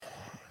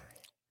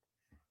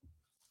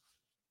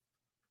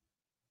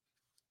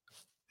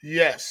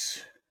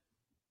Yes.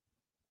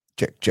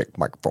 Check,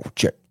 microphone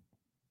check.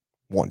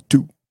 1,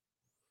 2.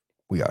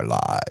 We are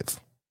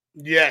live.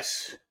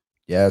 Yes.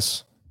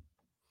 Yes.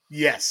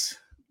 Yes.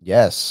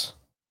 Yes.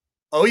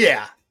 Oh,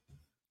 yeah.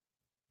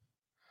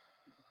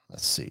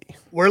 Let's see.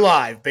 We're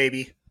live,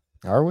 baby.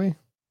 Are we?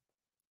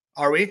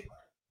 Are we?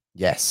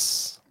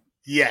 Yes.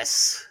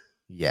 Yes.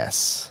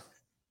 Yes.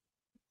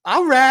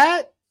 All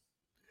right.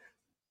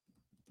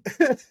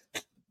 That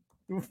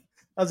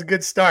was a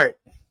good start.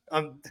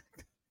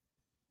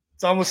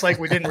 It's almost like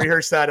we didn't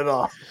rehearse that at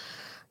all.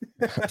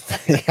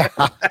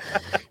 Yeah.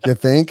 You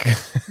think?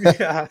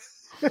 Yeah.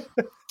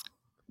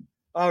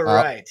 All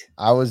right.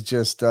 I was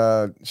just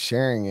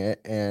sharing it,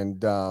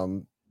 and I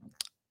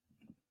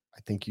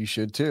think you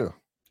should too.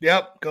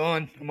 Yep. Go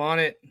on. I'm on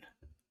it.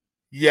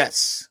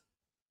 Yes.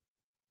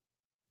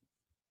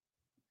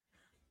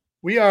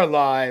 We are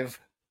live.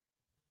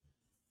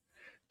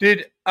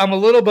 Dude, I'm a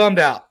little bummed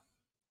out.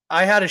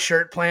 I had a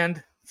shirt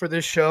planned for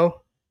this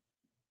show.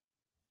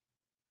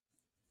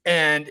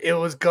 And it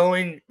was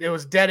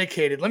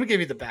dedicated. Let me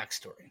give you the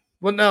backstory.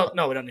 Well, no,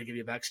 we don't need to give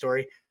you a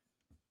backstory.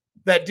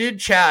 That dude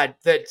Chad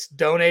that's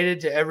donated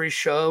to every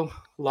show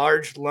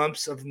large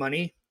lumps of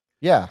money.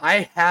 Yeah.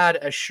 I had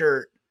a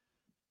shirt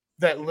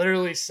that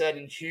literally said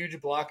in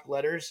huge block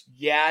letters,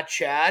 "Yeah,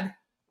 Chad,"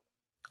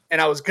 and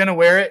I was gonna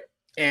wear it,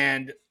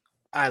 and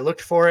I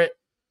looked for it,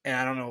 and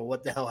I don't know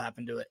what the hell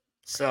happened to it.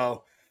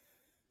 So,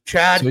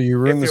 Chad, So you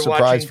ruined if the you're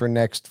surprise watching,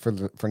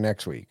 for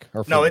next week.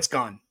 no, it's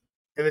gone.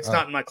 If it's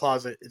not in my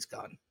closet, it's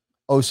gone.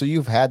 Oh, so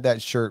you've had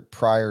that shirt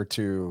prior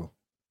to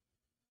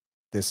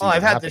this? Oh,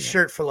 I've had happening. this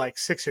shirt for like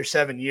 6 or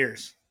 7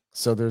 years.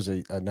 So there's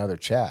another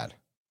Chad.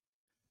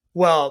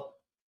 Well,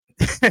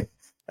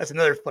 that's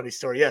another funny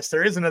story. Yes,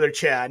 there is another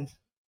Chad,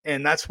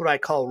 and that's what I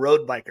call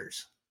road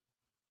bikers.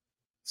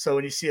 So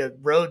when you see a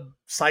road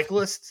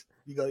cyclist,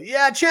 you go,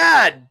 "Yeah,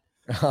 Chad."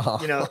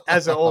 You know,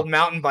 as an old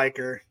mountain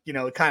biker, you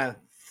know, kind of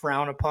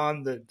frown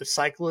upon the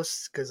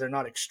cyclists because they're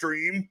not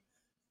extreme.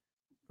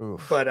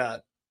 Oof.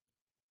 But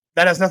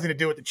that has nothing to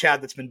do with the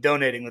Chad that's been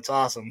donating. That's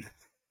awesome.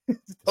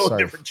 It's a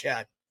totally different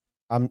Chad.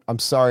 I'm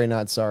sorry,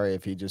 not sorry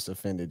if he just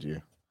offended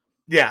you.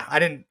 Yeah,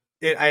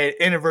 I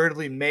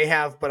inadvertently may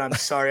have, but I'm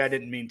sorry I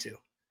didn't mean to.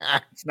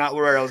 It's not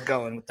where I was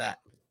going with that.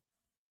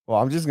 Well,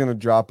 I'm just going to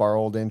drop our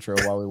old intro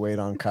while we wait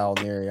on Kyle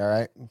Neary, all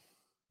right?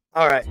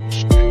 All right.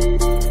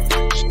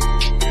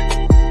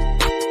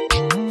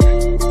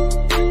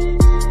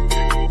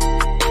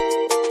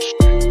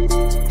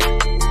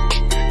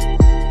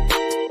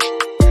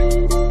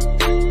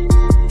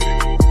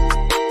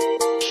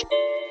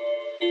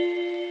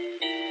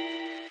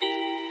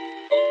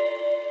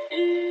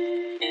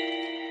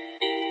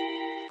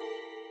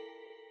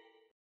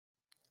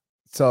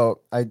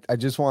 So I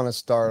just want to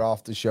start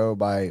off the show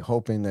by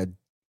hoping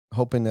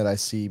that I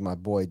see my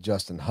boy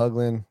Justin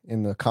Huglin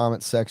in the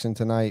comment section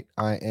tonight.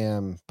 I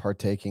am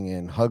partaking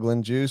in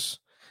Huglin juice,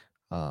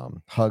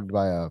 hugged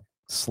by a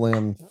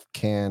slim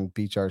can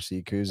Beach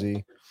RC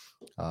koozie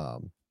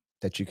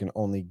that you can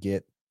only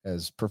get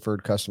as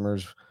preferred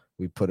customers.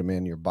 We put them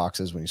in your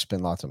boxes when you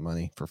spend lots of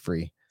money for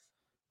free.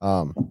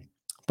 But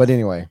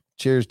anyway,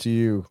 cheers to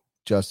you,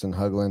 Justin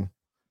Huglin.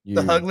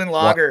 The Huglin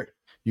Lager.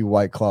 You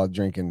White Claw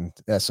drinking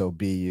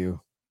SOB,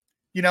 you.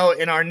 You know,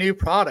 in our new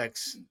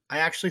products, I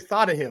actually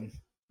thought of him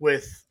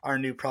with our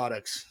new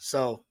products.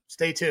 So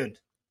stay tuned.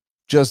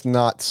 Just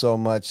not so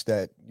much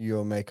that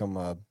you'll make him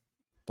a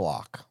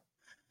block.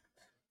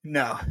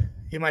 No,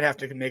 he might have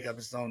to make up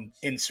his own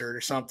insert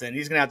or something.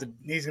 He's gonna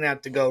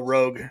have to go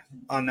rogue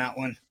on that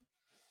one.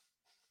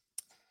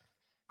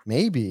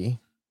 Maybe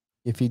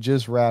if he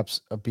just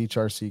wraps a Beach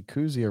RC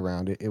koozie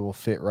around it, it will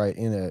fit right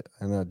in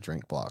a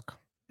drink block.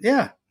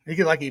 Yeah, he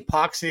could like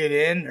epoxy it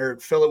in or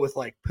fill it with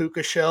like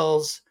puka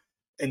shells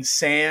and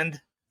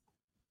sand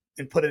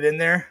and put it in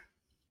there.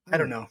 I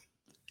don't know.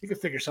 You could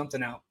figure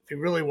something out. If he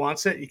really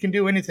wants it, you can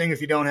do anything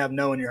if you don't have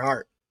no in your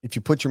heart. If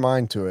you put your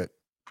mind to it,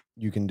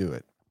 you can do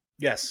it.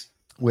 Yes.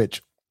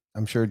 Which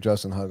I'm sure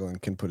Justin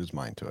Huglin can put his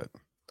mind to it.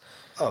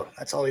 Oh,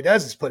 that's all he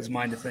does is put his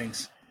mind to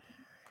things.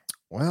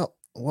 Well,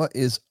 what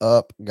is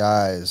up,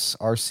 guys?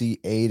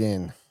 RC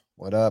Aiden,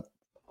 what up?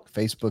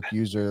 Facebook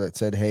user that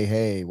said,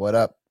 hey, what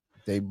up?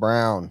 Dave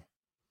Brown.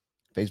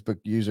 Facebook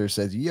user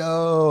says,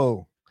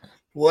 yo.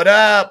 What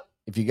up?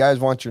 If you guys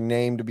want your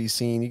name to be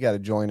seen, you got to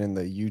join in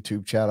the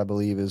YouTube chat, I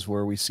believe, is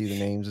where we see the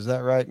names. Is that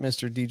right,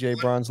 Mr. DJ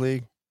Bronze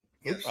League?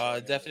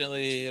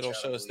 Definitely, it'll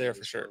show us there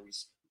for sure.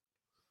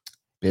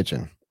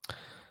 Bitchin'.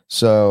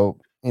 So,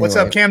 anyway. What's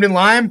up, Camden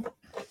Lime?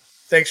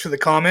 Thanks for the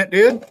comment,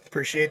 dude.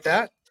 Appreciate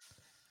that.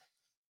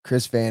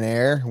 Chris Van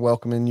Air,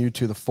 welcoming you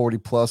to the 40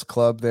 plus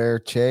club there,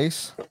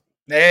 Chase.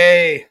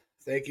 Hey,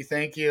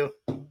 thank you.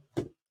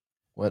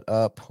 What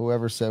up?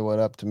 Whoever said what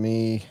up to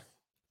me,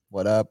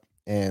 what up?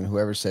 And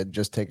whoever said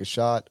just take a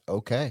shot,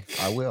 okay,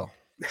 I will.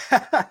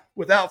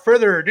 Without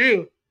further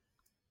ado,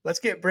 let's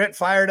get Brent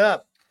fired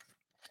up.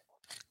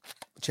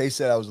 Chase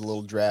said I was a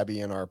little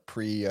drabby in our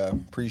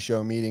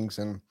pre-show meetings,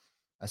 and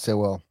I said,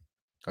 well,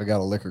 I got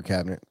a liquor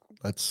cabinet.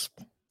 Let's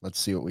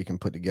see what we can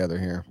put together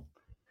here.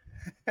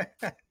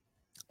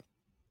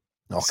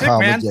 Oh, Sick,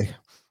 man.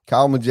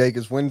 Kyle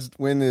Majakis,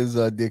 when is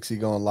Dixie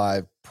going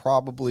live?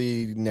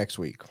 Probably next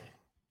week.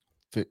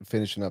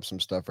 Finishing up some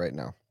stuff right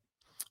now.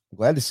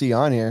 Glad to see you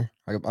on here.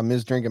 I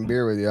miss drinking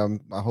beer with you.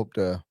 I hope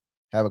to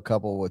have a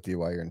couple with you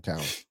while you're in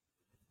town.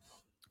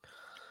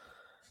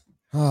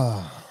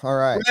 All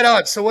right. Right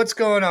on. So what's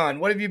going on?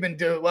 What have you been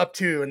up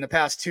to in the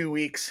past 2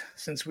 weeks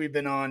since we've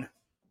been on?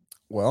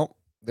 Well,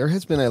 there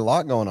has been a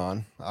lot going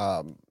on.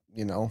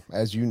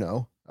 As you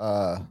know,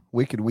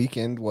 Wicked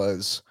Weekend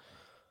was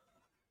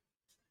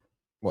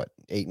what,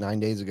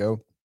 8-9 days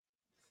ago.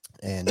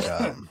 And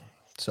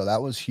so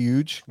that was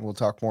huge. We'll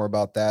talk more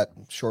about that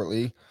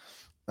shortly.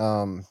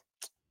 And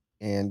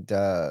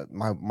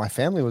my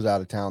family was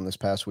out of town this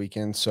past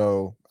weekend,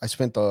 so I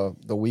spent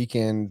the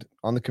weekend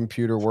on the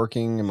computer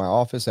working in my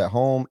office at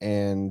home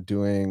and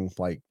doing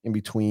like in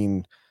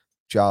between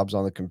jobs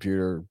on the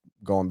computer,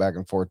 going back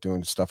and forth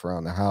doing stuff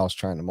around the house,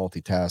 trying to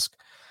multitask.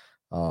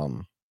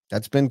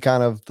 That's been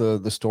kind of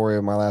the story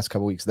of my last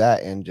couple weeks,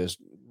 that and just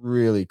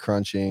really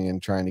crunching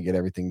and trying to get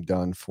everything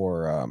done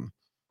for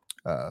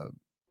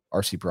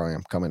RC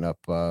Pro-Am coming up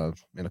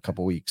in a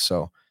couple weeks.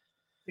 So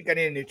I think I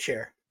need a new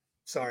chair.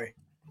 Sorry.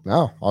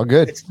 No, all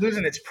good. It's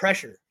losing its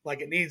pressure.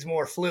 Like it needs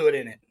more fluid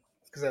in it.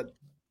 Because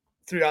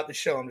throughout the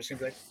show, I'm just gonna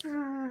be like,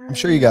 I'm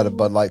sure you got a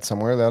Bud Light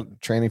somewhere, that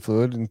tranny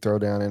fluid, and throw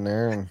down in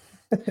there. And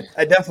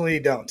I definitely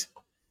don't.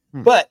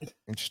 But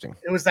interesting.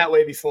 It was that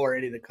way before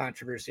any of the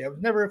controversy. I was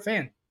never a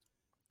fan.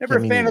 Never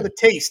a fan of the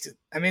taste.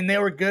 I mean, they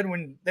were good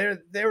when they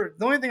were.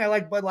 The only thing I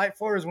like Bud Light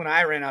for is when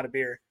I ran out of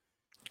beer.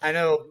 I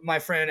know my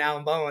friend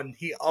Alan Bowen.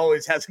 He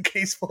always has a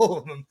case full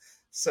of them.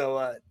 So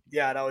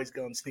I'd always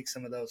go and sneak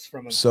some of those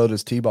from him. So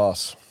does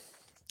T-Boss.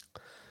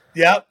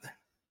 Yep,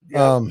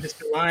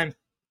 Mr. Lime.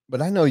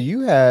 But I know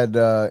you had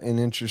an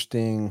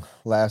interesting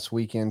last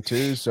weekend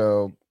too.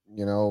 So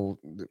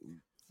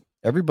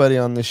everybody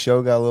on this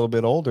show got a little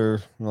bit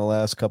older in the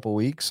last couple of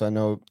weeks. I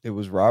know it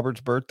was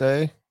Robert's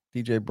birthday,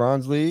 DJ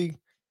Bronze League.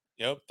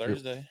 Yep,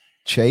 Thursday.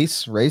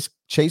 Chase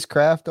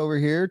Craft over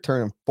here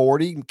turning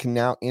 40 and can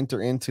now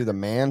enter into the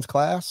man's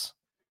class.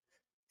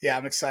 Yeah,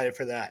 I'm excited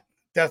for that.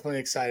 Definitely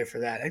excited for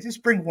that. I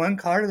just bring one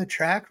car to the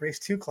track, race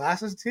 2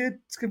 classes, dude.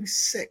 It's gonna be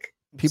sick.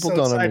 People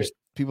don't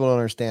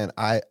understand.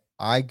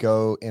 I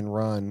go and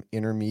run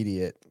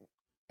intermediate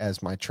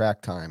as my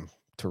track time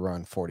to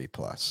run 40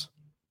 plus.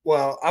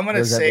 Well, I'm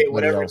gonna say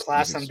whatever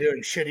class I'm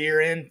doing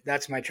shittier in,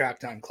 that's my track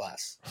time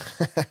class.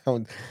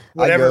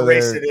 Whatever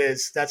race it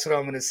is, that's what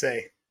I'm gonna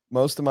say.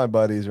 Most of my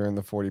buddies are in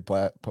the 40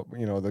 plat,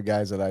 the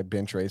guys that I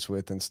bench race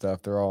with and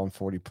stuff, they're all in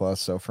 40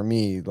 plus. So for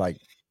me, like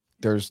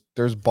there's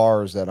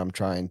bars that I'm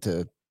trying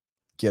to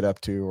get up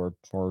to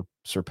or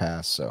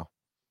surpass. So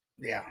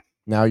yeah.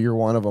 Now you're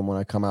one of them when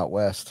I come out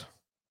west.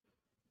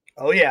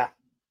 Oh yeah.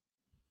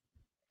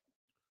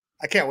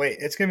 I can't wait.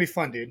 It's going to be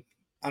fun, dude.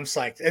 I'm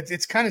psyched.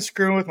 It's kind of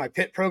screwing with my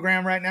pit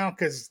program right now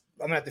because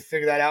I'm going to have to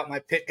figure that out. My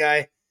pit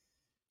guy,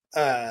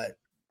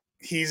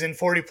 he's in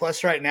 40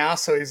 plus right now.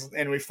 So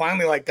and we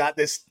finally like got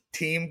this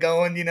team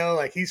going,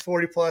 like he's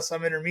 40 plus,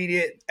 I'm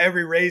intermediate.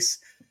 Every race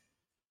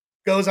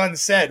goes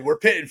unsaid. We're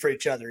pitting for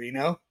each other,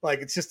 like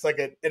it's just like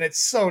and it's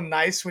so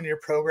nice when you're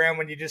programmed,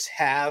 when you just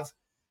have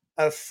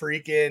a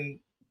freaking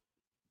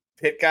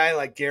pit guy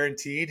like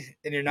guaranteed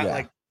and you're not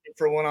like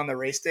for one on the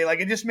race day. Like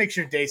it just makes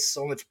your day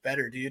so much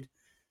better, dude.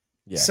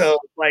 Yeah. So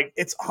like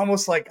it's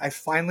almost like I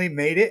finally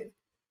made it,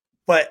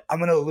 but I'm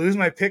gonna lose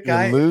my pit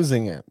guy. You're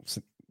losing it.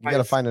 So you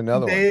gotta find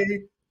another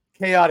one.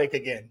 Chaotic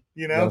again,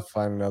 You gotta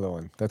find another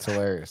one. That's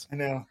hilarious. I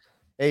know.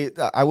 Hey,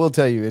 I will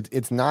tell you,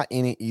 it's not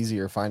any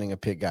easier finding a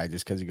pit guy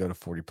just because you go to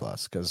 40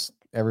 plus, because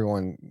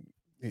everyone,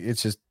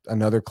 it's just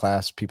another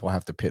class people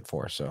have to pit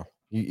for. So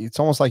it's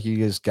almost like you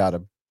just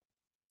gotta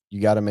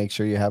make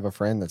sure you have a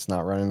friend that's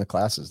not running the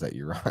classes that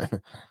you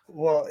run.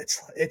 Well,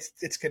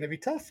 it's going to be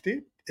tough,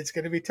 dude. It's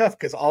going to be tough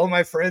because all of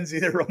my friends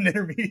either run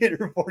intermediate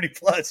or 40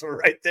 plus. We're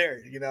right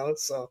there,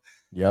 So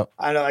yep.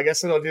 I don't know. I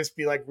guess it'll just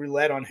be like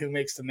roulette on who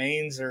makes the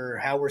mains or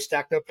how we're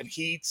stacked up in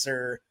heats,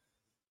 or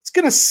it's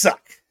going to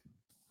suck.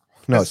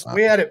 No, it's not.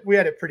 We had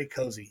it pretty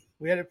cozy.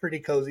 We had it pretty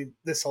cozy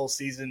this whole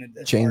season.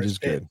 Change is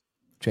good.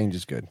 Change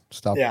is good.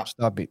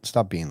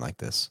 Stop being like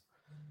this.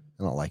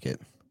 I don't like it.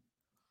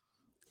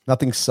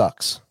 Nothing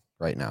sucks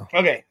right now.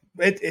 Okay.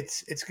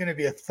 It's going to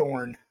be a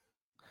thorn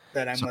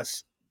that I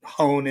must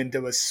hone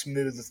into a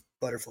smooth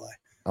butterfly.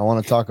 I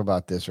want to talk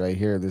about this right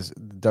here. This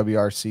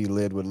WRC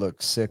lid would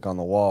look sick on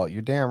the wall.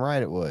 You're damn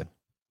right it would.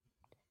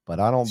 But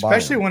I don't buy it.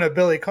 Especially when a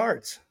Billy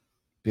Card's.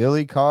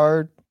 Billy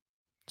Card.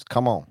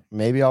 Come on.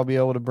 Maybe I'll be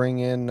able to bring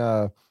in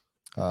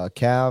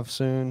Cav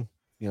soon.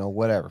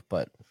 Whatever.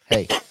 But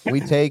hey,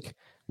 we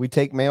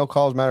take mail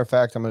calls. Matter of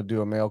fact, I'm going to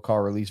do a mail call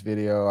release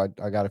video.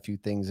 I got a few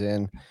things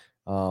in.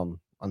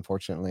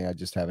 Unfortunately, I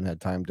just haven't had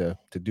time to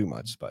do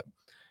much, but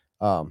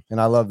and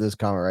I love this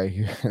comment right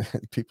here.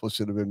 People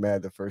should have been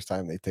mad the first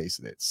time they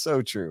tasted it.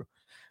 So true.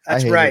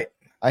 That's right.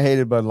 I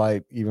hated Bud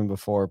Light even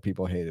before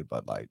people hated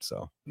Bud Light.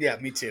 So yeah,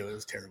 me too. It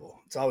was terrible.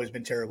 It's always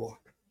been terrible.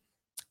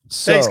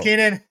 So, thanks,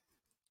 Keenan.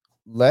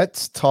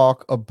 let's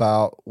talk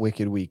about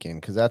Wicked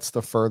Weekend, because that's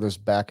the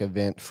furthest back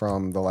event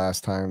from the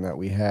last time that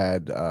we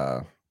had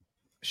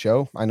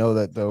show. I know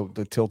that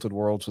the Tilted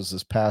Worlds was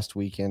this past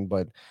weekend,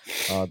 but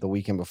the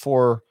weekend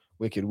before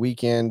Wicked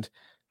Weekend,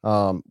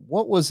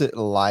 what was it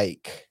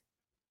like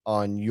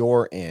on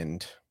your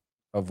end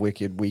of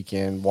Wicked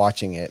Weekend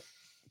watching it?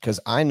 Because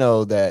I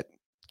know that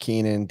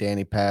Keenan,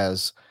 Danny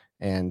Paz,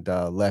 and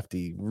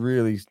Lefty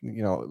really,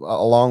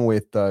 along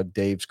with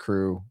Dave's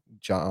crew,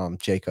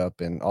 Jacob,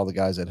 and all the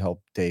guys that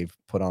helped Dave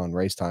put on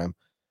Race Time,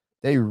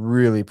 they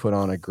really put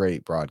on a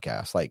great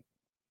broadcast. Like,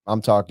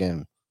 I'm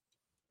talking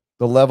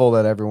the level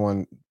that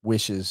everyone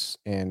wishes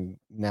and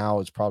now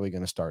is probably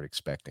going to start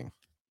expecting.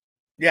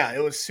 Yeah,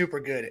 it was super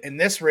good. And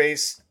this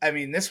race, I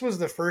mean, this was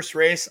the first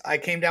race. I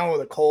came down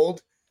with a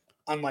cold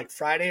on like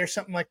Friday or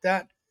something like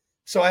that.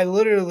 So I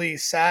literally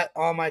sat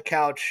on my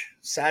couch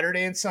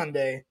Saturday and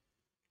Sunday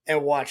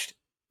and watched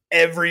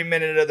every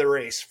minute of the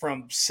race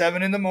from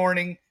 7 in the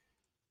morning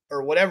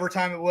or whatever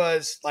time it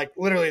was, like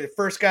literally the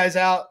first guys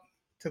out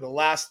to the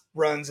last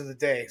runs of the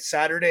day,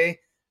 Saturday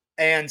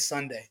and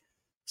Sunday.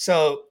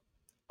 So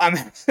I'm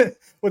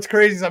what's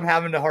crazy is I'm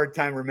having a hard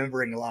time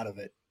remembering a lot of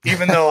it,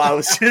 even though I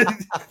was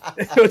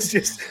it was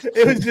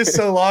just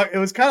so long. It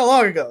was kind of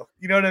long ago.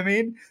 You know what I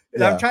mean?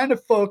 And I'm trying to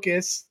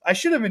focus. I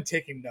should have been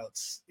taking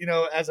notes. You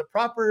know, as a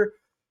proper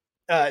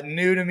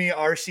new to me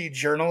RC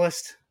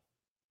journalist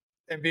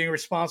and being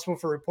responsible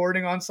for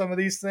reporting on some of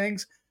these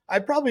things, I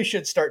probably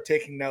should start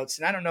taking notes.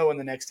 And I don't know when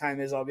the next time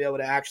is I'll be able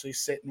to actually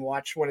sit and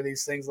watch one of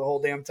these things the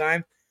whole damn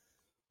time.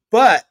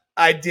 But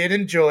I did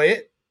enjoy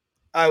it.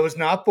 I was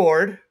not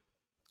bored.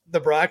 The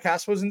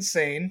broadcast was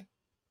insane.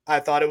 I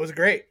thought it was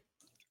great.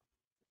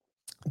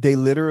 They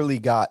literally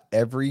got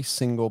every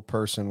single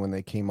person when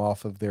they came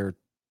off of their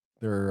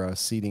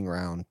seating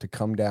round to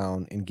come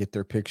down and get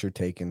their picture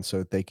taken so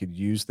that they could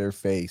use their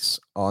face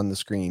on the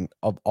screen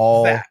of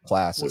all That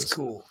classes. was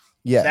cool.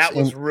 Yes, that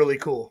was really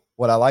cool.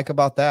 What I like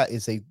about that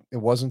is it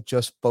wasn't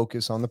just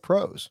focus on the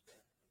pros.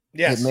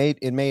 Yes.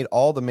 It made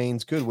all the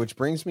mains good, which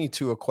brings me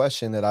to a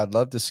question that I'd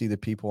love to see the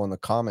people in the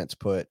comments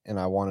put, and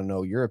I want to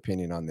know your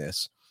opinion on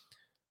this.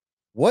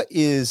 What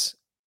is,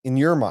 in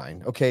your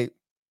mind, okay,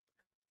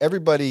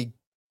 everybody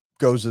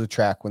goes to the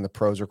track when the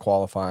pros are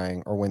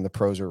qualifying or when the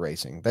pros are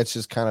racing. That's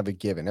just kind of a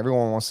given.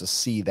 Everyone wants to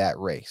see that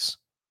race.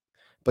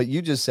 But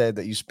you just said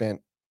that you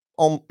spent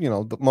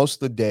most of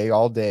the day,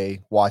 all day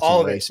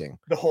watching racing.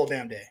 The whole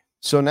damn day.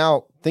 So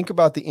now think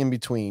about the in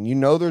between. You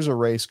know there's a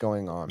race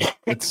going on.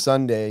 It's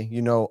Sunday.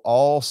 You know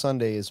all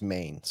Sunday is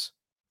mains.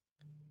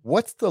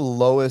 What's the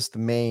lowest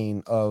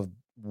main of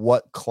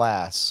what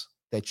class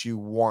that you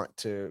want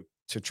to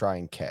try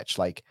and catch?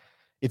 Like,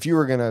 if you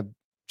were gonna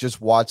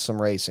just watch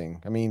some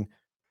racing, I mean,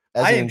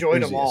 I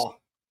enjoyed them all,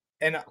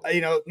 and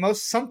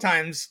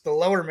sometimes the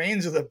lower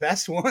mains are the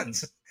best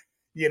ones.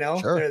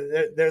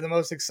 Sure. They're the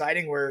most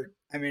exciting. Where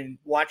I mean,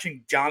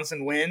 watching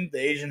Johnson win, the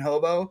Asian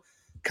hobo,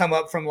 come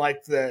up from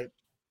like the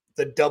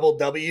double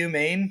W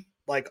main,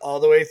 like all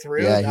the way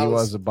through. Yeah, he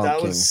was a bump king.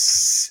 That was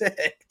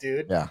sick,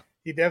 dude. Yeah,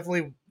 he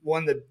definitely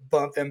won the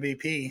bump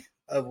MVP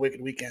of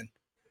Wicked Weekend,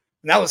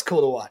 and that was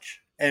cool to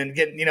watch. And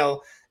getting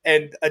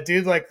and a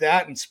dude like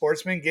that and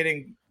Sportsman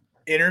getting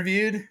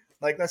interviewed,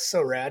 like that's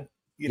so rad.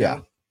 You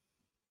know.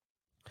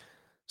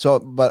 So,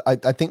 but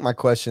I think my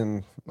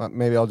question,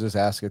 maybe I'll just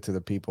ask it to the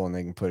people and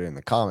they can put it in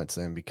the comments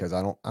then, because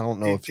I don't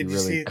know if you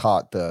really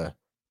caught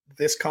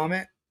this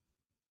comment.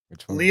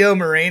 Which one? Leo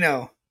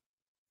Moreno.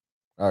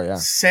 Oh yeah.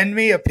 Send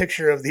me a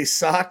picture of these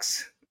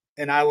socks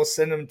and I will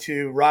send them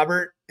to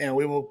Robert and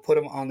we will put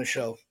them on the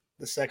show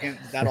the second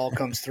that all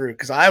comes through,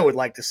 because I would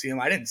like to see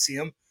them. I didn't see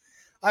them.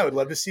 I would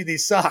love to see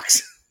these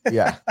socks.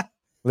 Yeah.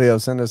 Leo,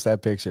 send us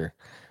that picture.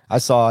 I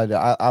saw it.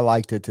 I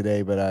liked it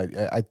today, but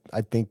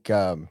I think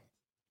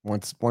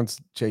once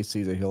Chase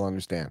sees it, he'll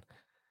understand.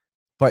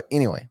 But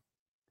anyway,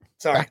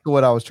 sorry. Back to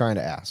what I was trying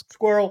to ask.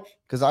 Squirrel.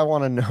 Because I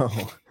want to know.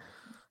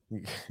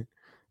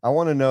 I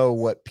want to know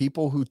what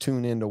people who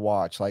tune in to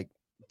watch, like,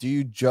 do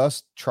you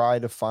just try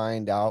to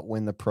find out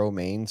when the pro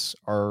mains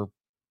are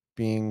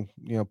being,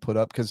 put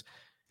up? Because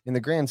in the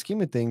grand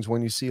scheme of things,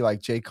 when you see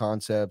like J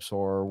Concepts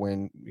or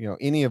when,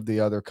 any of the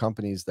other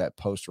companies that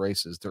post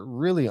races, they're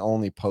really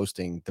only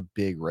posting the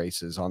big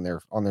races on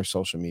their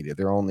social media.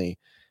 They're only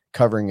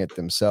covering it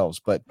themselves.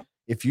 But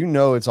if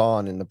it's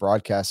on and the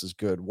broadcast is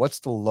good, what's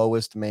the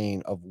lowest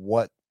main of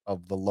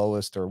the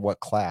lowest or what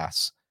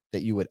class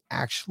that you would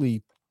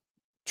actually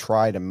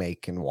try to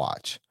make and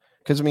watch?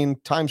 Because I mean,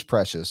 time's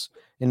precious,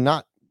 and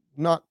not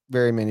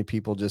very many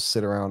people just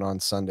sit around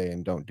on Sunday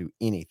and don't do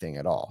anything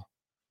at all.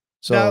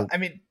 So no, I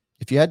mean,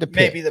 if you had to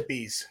pick, maybe the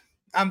Bs.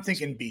 I'm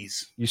thinking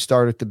Bs. You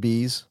start at the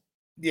Bs.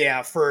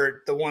 Yeah,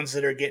 for the ones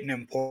that are getting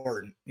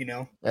important,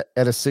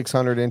 At a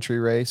 600 entry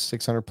race,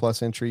 600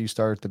 plus entry, you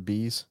start at the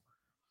Bs.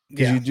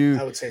 Yeah, you do.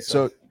 I would say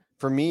so. So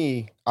for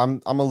me,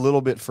 I'm a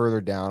little bit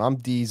further down. I'm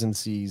Ds and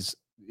Cs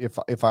if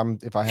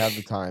I have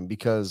the time,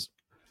 because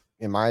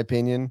in my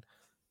opinion,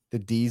 the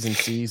Ds and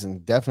Cs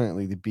and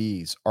definitely the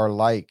Bs are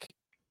like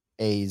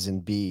A's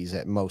and B's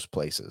at most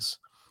places.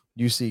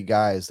 you see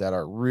guys that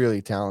are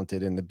really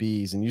talented in the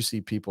Bs, and you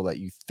see people that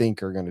you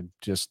think are going to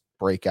just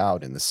break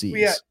out in the Cs.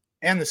 Yeah,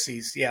 and the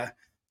Cs. Yeah,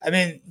 I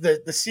mean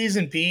the Cs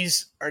and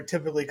Bs are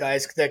typically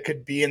guys that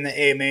could be in the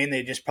AMA, and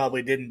they just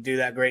probably didn't do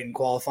that great in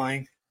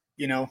qualifying.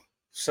 You know,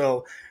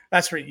 so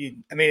that's where you.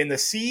 I mean, in the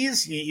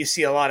Cs, you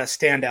see a lot of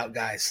standout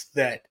guys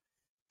that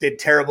did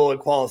terrible at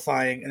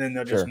qualifying, and then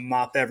they'll just Sure.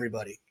 mop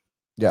everybody.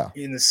 Yeah.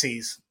 In the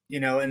C's, you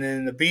know, and then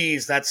in the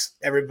B's, that's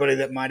everybody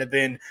that might have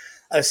been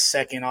a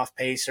second off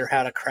pace or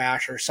had a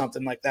crash or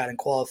something like that in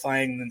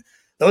qualifying. And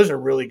those are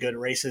really good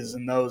races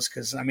in those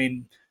because, I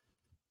mean,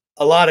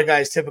 a lot of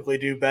guys typically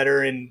do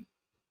better in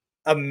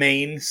a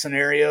main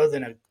scenario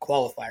than a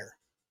qualifier.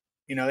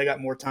 You know, they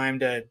got more time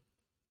to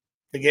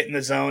get in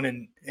the zone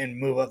and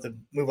move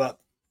up.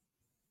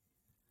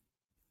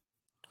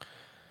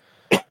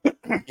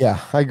 Yeah,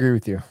 I agree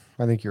with you.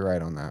 I think you're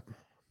right on that.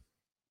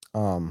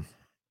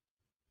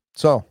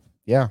 So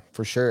yeah,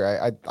 for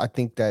sure. I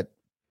think that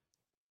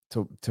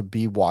to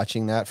be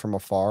watching that from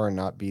afar and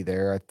not be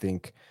there, I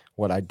think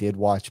what I did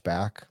watch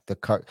back the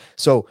car.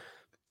 So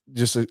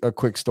just a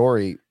quick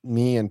story.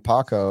 Me and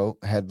Paco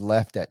had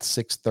left at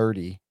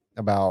 6:30,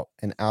 about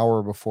an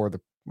hour before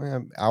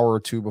hour or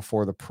two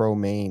before the pro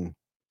main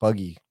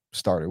buggy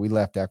started. We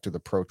left after the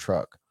pro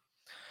truck,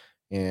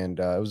 and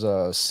it was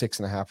a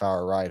 6.5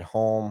 hour ride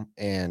home,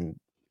 and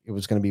it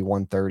was going to be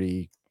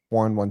 1:30,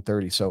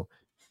 1:30. So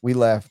we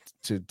left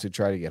to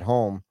try to get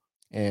home,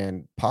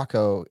 and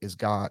Paco has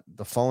got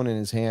the phone in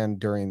his hand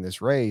during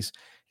this race,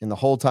 and the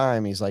whole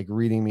time he's like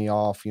reading me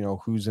off,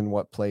 who's in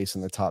what place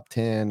in the top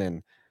 10.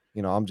 And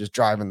I'm just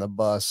driving the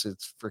bus,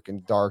 it's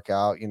freaking dark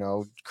out,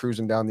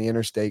 cruising down the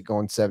interstate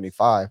going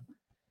 75.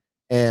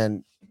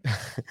 And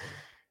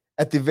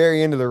at the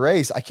very end of the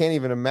race, I can't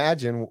even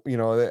imagine,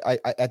 I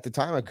at the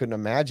time I couldn't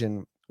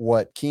imagine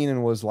what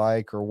Keenan was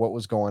like or what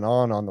was going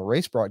on the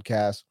race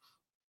broadcast.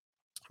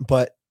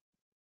 But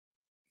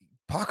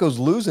Paco's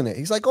losing it.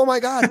 He's like, oh my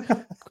God,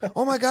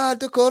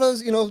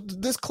 Dakota's,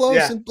 this close,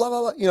 Yeah. and blah,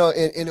 blah, blah,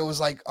 and it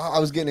was like, I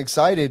was getting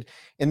excited.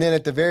 And then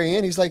at the very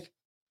end, he's like,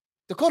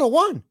 Dakota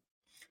won.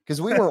 Because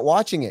we weren't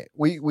watching it.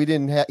 He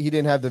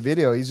didn't have the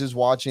video. He's just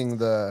watching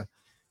the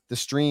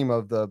stream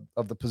of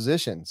the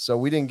position. So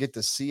we didn't get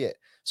to see it.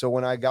 So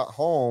when I got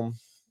home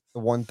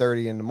at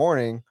 1:30 in the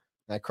morning,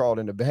 and I crawled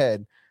into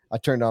bed, I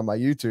turned on my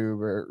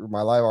YouTube or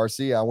my live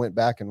RC. I went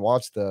back and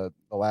watched the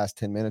last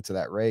 10 minutes of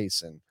that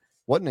race. And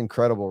what an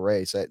incredible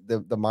race.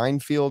 The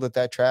minefield at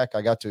that track,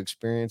 I got to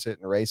experience it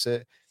and race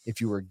it.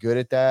 If you were good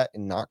at that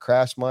and not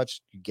crash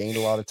much, you gained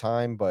a lot of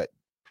time, but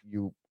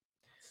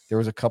there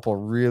was a couple of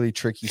really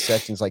tricky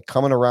sections, like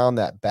coming around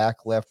that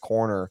back left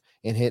corner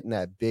and hitting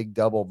that big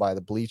double by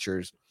the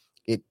bleachers.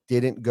 It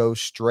didn't go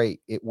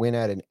straight. It went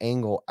at an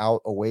angle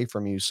out away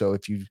from you. So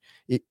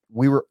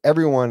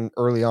everyone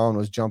early on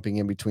was jumping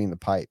in between the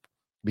pipe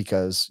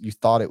because you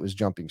thought it was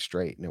jumping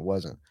straight and it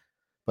wasn't.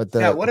 But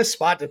what a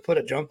spot to put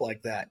a jump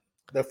like that.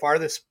 The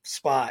farthest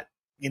spot,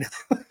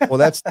 well,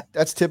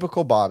 that's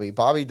typical Bobby.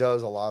 Bobby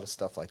does a lot of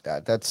stuff like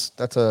that. That's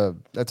a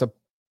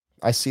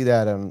I see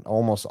that on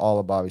almost all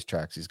of Bobby's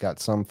tracks. He's got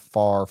some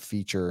far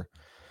feature.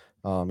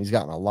 He's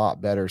gotten a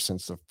lot better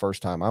since the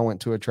first time I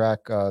went to a track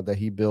that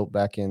he built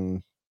back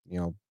in,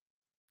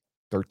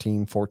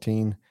 13,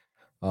 14.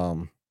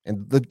 And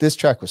this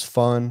track was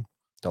fun.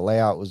 The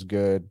layout was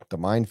good. The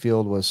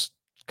minefield was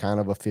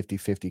kind of a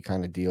 50-50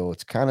 kind of deal.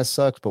 It's kind of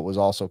sucks, but was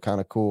also kind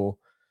of cool.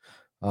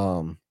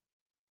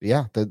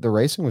 Yeah, the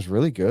racing was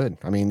really good.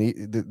 I mean,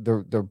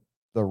 the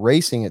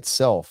racing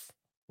itself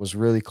was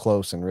really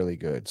close and really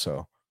good.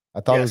 So I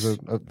thought it was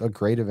a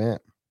great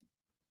event.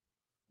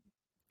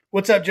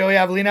 What's up, Joey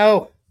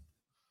Avellino?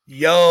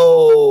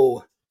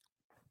 Yo.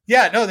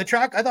 Yeah, no, I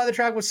thought the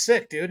track was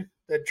sick, dude.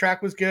 The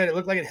track was good. It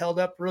looked like it held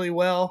up really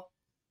well.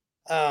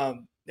 It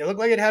looked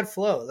like it had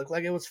flow. It looked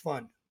like it was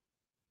fun.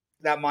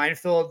 That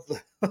minefield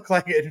looked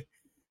like it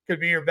could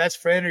be your best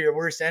friend or your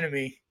worst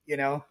enemy,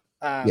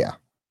 Yeah.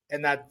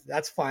 And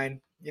that's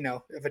fine,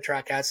 if a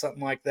track has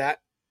something like that.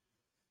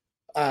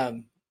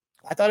 I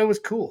thought it was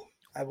cool.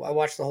 I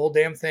watched the whole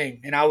damn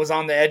thing, and I was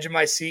on the edge of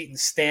my seat and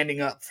standing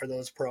up for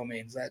those pro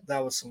mains.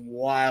 That was some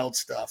wild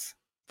stuff.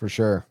 For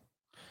sure.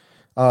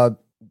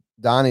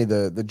 Donnie,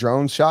 the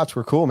drone shots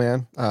were cool,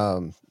 man.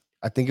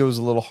 I think it was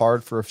a little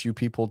hard for a few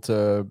people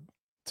to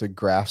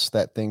grasp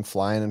that thing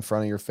flying in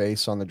front of your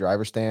face on the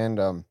driver's stand.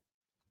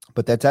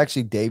 But that's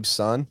actually Dave's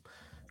son,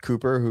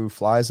 Cooper, who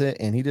flies it,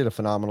 and he did a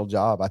phenomenal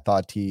job. I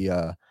thought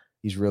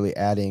he's really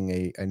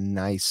adding a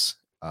nice,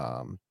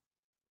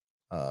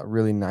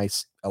 really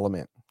nice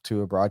element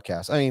to a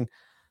broadcast. I mean,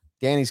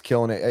 Danny's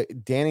killing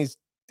it.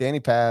 Danny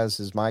Paz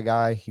is my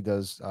guy. He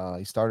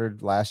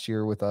started last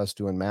year with us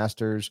doing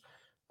masters.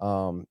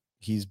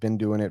 He's been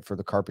doing it for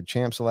the Carpet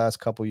Champs the last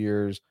couple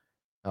years.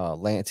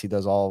 Lance, he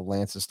does all of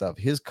Lance's stuff.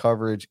 His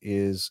coverage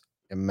is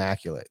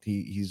immaculate.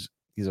 He's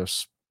a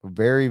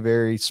very,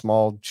 very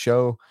small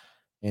show,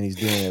 and he's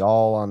doing it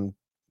all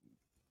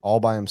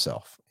by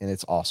himself, and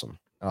it's awesome.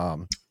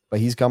 But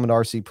he's coming to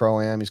RC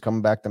Pro-Am. He's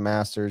coming back to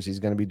Masters. He's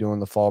going to be doing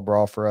the fall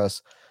brawl for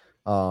us.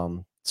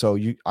 So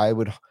I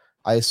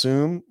I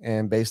assume,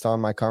 and based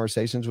on my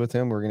conversations with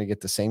him, we're going to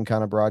get the same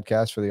kind of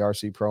broadcast for the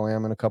RC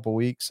Pro-Am in a couple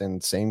weeks,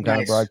 and same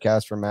kind of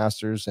broadcast for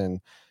Masters.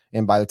 And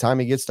by the time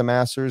he gets to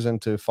Masters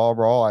and to Fall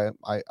Brawl,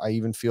 I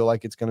even feel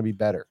like it's going to be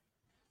better,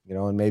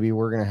 and maybe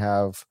we're going to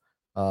have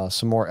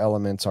some more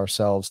elements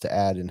ourselves to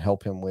add and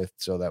help him with,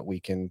 so that we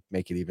can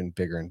make it even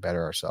bigger and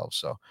better ourselves.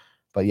 So,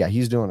 but yeah,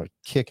 he's doing a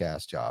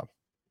kick-ass job.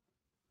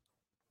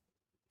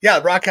 Yeah,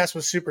 the broadcast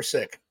was super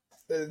sick.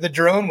 The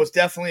drone was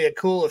definitely a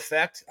cool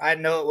effect. I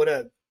know it would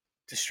have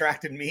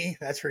distracted me,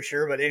 that's for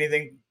sure, but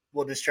anything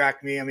will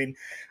distract me. I mean,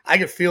 I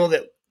could feel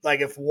that, like,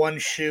 if one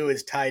shoe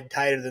is tied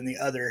tighter than the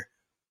other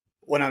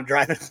when I'm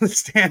driving on the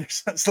stand,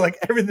 it's like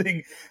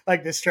everything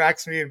like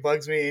distracts me and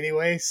bugs me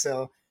anyway.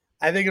 So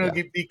I think it'll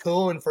be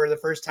cool. And for the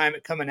first time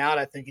it coming out,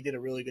 I think he did a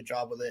really good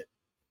job with it.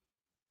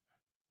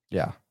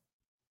 Yeah.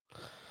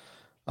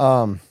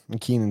 And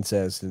Keenan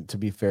says, to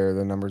be fair,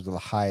 the numbers are the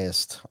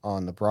highest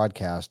on the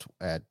broadcast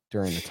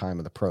during the time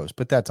of the pros,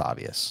 but that's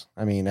obvious.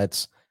 I mean,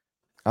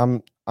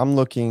 I'm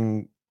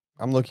looking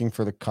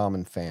for the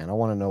common fan. I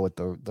want to know what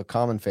the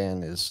common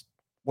fan is.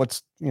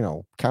 What's,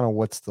 kind of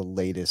what's the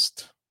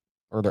latest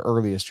or the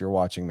earliest you're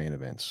watching main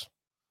events.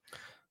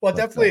 Well,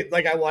 definitely,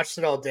 like, I watched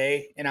it all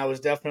day, and I was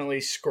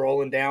definitely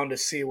scrolling down to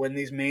see when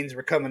these mains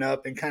were coming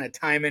up and kind of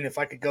timing if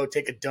I could go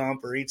take a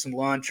dump or eat some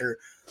lunch or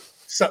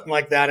something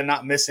like that and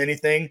not miss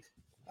anything.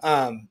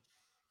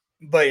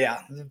 But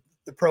yeah,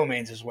 the pro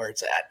mains is where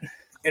it's at.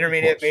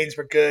 Intermediate mains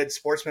were good.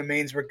 Sportsman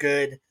mains were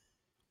good.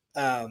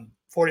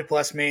 40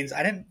 plus mains,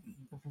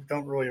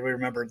 don't really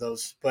remember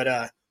those,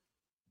 but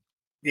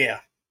yeah,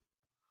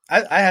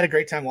 I had a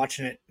great time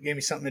watching it. It gave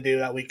me something to do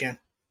that weekend.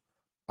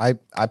 I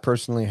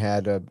personally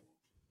had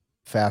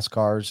fast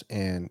cars,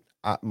 and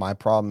my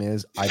problem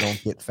is I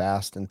don't get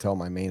fast until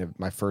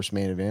my first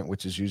main event,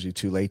 which is usually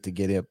too late to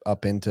get it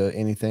up into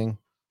anything.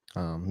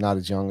 Not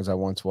as young as I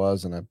once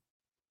was, and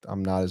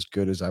I'm not as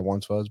good as I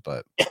once was,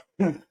 but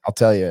I'll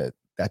tell you,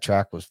 that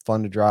track was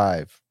fun to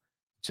drive.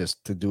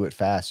 Just to do it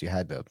fast, you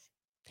had to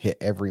hit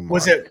every mark.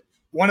 Was it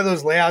one of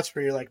those layouts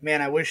where you're like,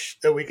 man, I wish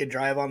that we could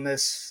drive on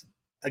this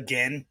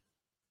again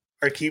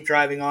or keep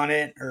driving on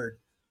it or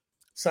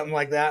something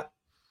like that?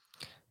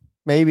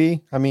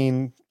 Maybe. I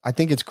mean, I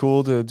think it's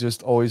cool to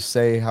just always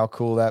say how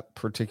cool that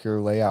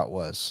particular layout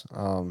was.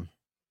 We're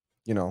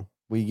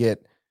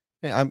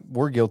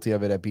guilty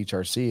of it at Beach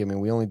RC. I mean,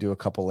 we only do a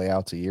couple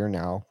layouts a year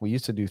now. We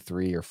used to do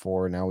 3 or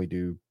 4. Now we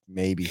do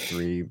maybe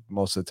 3.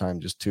 Most of the time,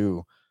 just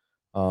 2.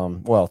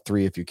 Well,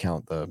 3 if you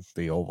count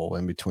the oval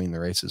in between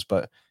the races.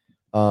 But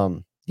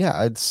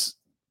yeah,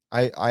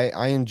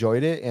 I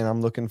enjoyed it, and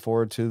I'm looking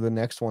forward to the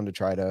next one to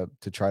try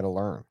to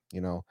learn.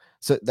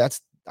 So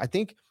I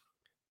think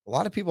a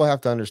lot of people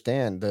have to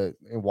understand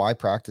why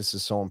practice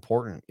is so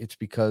important. It's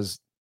because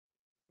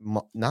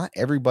not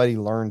everybody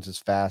learns as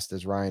fast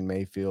as Ryan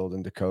Mayfield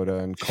and Dakota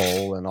and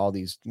Cole and all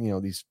these,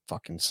 these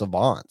fucking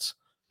savants.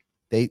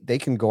 They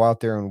can go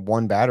out there in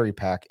one battery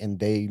pack, and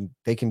they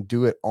can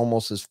do it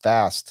almost as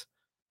fast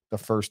the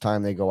first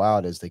time they go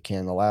out as they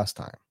can the last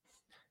time.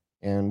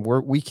 And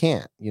we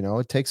can't,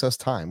 it takes us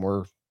time.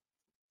 We're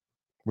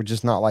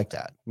just not like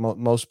that.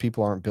 Most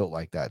people aren't built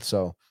like that.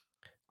 So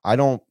I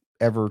don't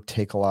ever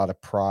take a lot of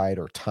pride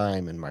or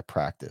time in my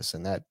practice,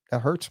 and that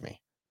hurts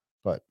me.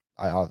 But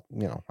I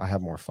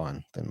have more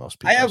fun than most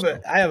people.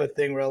 I have a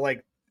thing where,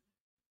 like,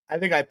 I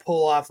think I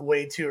pull off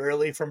way too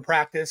early from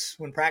practice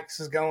when practice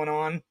is going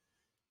on,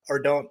 or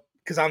don't,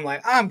 because I'm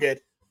like, I'm good.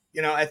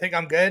 I think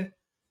I'm good,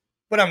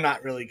 but I'm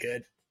not really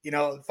good.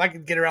 If I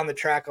could get around the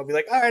track, I'll be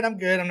like, all right, I'm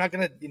good. I'm not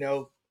going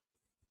to,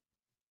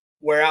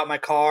 wear out my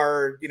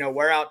car, or,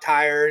 wear out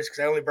tires because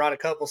I only brought a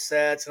couple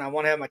sets and I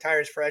want to have my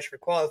tires fresh for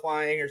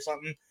qualifying or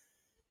something.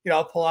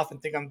 I'll pull off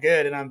and think I'm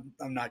good, and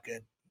I'm not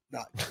good.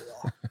 Not good at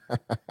all.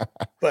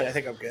 But I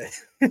think I'm good.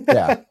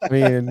 Yeah. I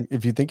mean,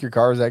 if you think your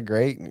car is that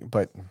great,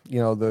 but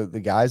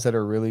the guys that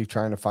are really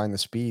trying to find the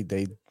speed,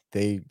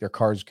 their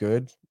car's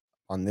good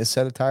on this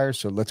set of tires.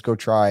 So let's go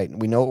try it.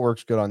 We know it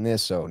works good on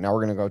this. So now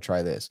we're going to go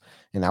try this.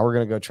 And now we're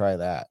going to go try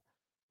that.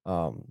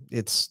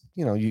 It's,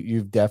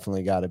 you've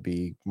definitely got to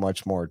be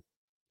much more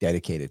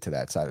dedicated to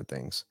that side of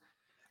things.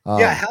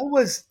 Yeah. How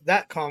was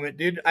that comment,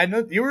 dude? I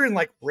know you were in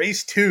like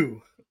race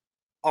 2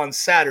 on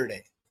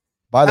Saturday.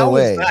 By the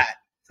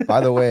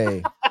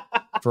way,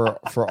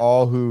 for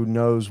all who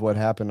knows what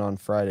happened on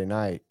Friday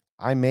night,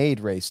 I made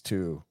race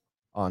 2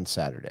 on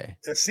Saturday.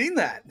 I've seen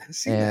that.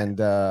 And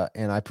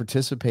I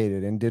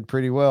participated and did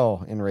pretty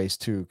well in race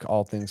 2,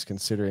 all things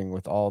considering,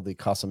 with all the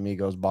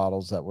Casamigos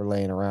bottles that were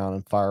laying around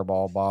and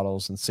Fireball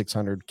bottles and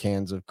 600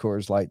 cans of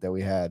Coors Light that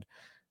we had.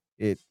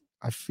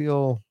 I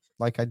feel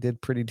like I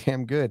did pretty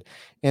damn good,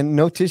 and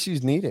no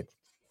tissues needed,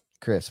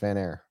 Chris Van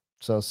Air.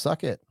 So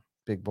suck it,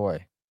 big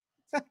boy.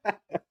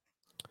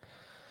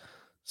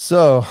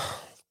 So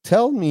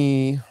tell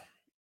me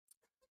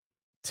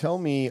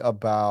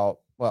about,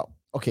 well,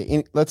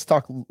 okay, let's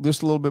talk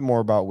just a little bit more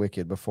about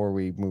Wicked before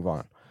we move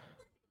on.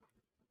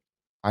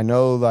 I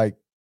know, like,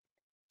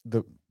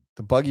 the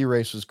buggy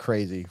race was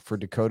crazy for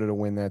Dakota to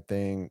win that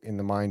thing in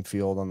the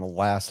minefield on the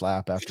last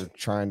lap after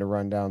trying to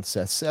run down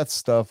Seth. Seth's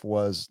stuff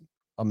was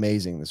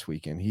amazing this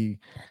weekend.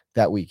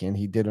 That weekend,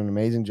 he did an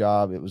amazing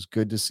job. It was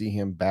good to see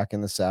him back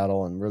in the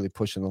saddle and really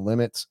pushing the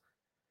limits.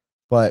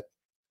 But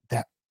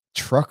that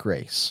truck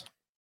race,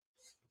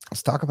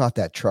 let's talk about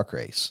that truck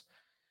race.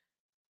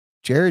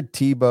 Jared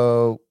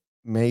Tebow,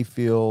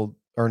 Jared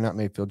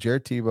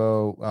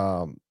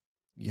Tebow,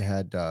 you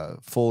had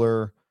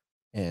Fuller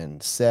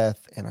and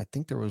Seth, and I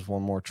think there was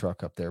one more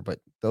truck up there, but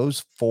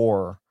those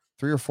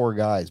three or four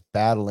guys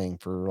battling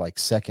for like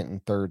second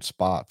and third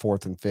spot,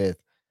 fourth and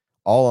fifth,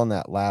 all on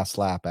that last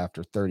lap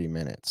after 30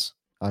 minutes.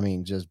 I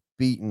mean, just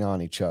beating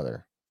on each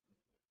other.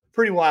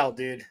 Pretty wild,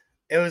 dude.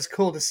 It was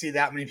cool to see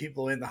that many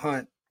people in the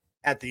hunt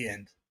at the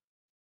end.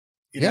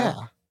 You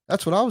know?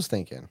 That's what I was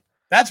thinking.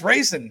 That's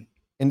racing.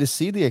 And to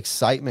see the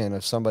excitement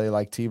of somebody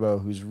like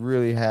Tebow, who's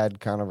really had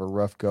kind of a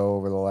rough go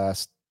over the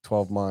last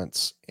 12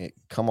 months,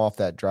 come off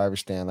that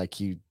driver's stand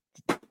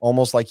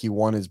almost like he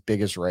won his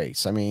biggest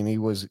race. I mean, he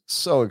was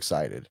so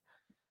excited.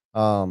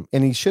 And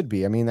he should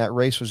be. I mean, that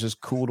race was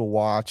just cool to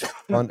watch.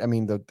 Fun. I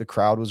mean, the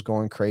crowd was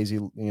going crazy,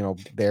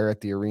 there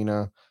at the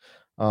arena.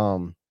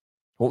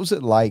 What was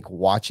it like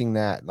watching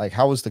that? Like,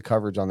 how was the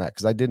coverage on that?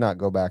 Because I did not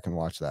go back and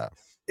watch that.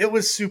 It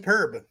was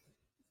superb.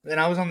 And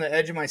I was on the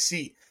edge of my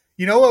seat.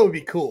 You know what would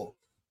be cool?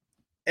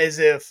 As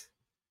if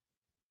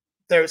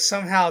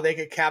somehow they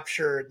could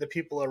capture the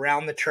people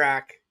around the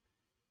track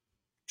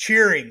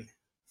cheering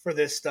for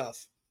this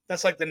stuff.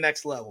 That's like the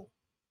next level.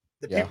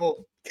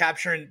 People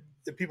capturing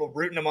the people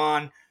rooting them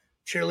on,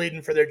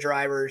 cheerleading for their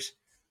drivers.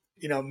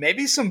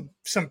 Maybe some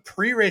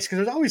pre-race, because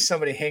there's always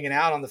somebody hanging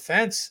out on the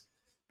fence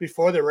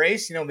before the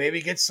race.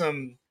 Maybe get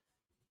some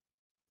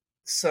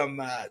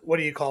what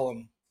do you call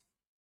them?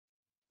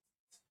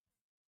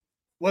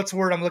 What's the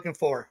word I'm looking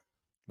for?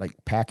 Like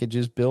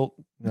packages built?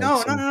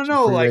 No.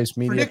 Like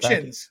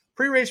predictions,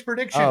 pre-race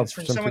predictions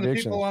from some of the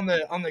people on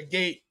the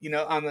gate,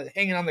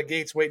 hanging on the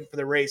gates waiting for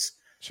the race.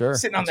 Sure.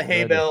 Sitting on the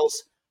hay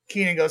bales.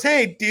 Keenan goes,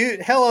 "Hey,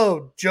 dude,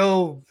 hello,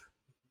 Joe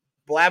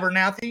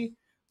Blabbernouthy.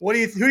 Who do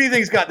you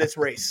think's got this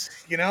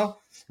race?"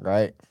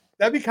 Right.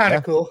 That'd be kind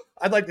of cool.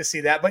 I'd like to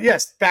see that. But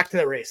yes, back to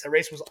the race. The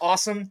race was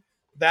awesome.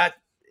 That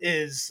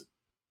is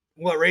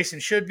what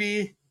racing should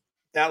be.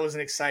 That was an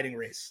exciting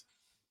race.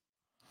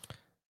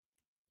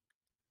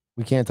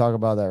 We can't talk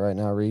about that right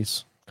now,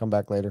 Reese. Come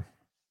back later.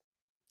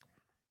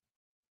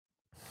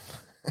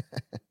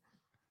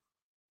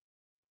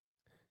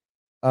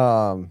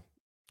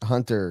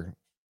 Hunter,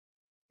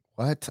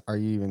 what are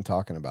you even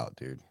talking about,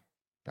 dude?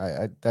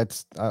 I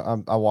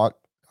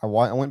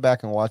went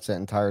back and watched that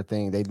entire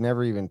thing. They'd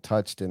never even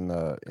touched in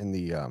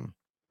the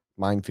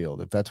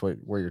minefield, if that's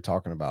where you're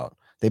talking about.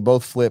 They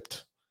both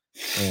flipped,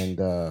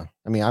 and I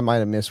mean, I might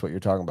have missed what you're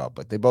talking about,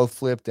 but they both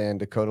flipped, and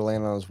Dakota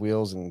landed on his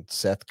wheels, and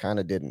Seth kind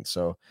of didn't.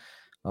 So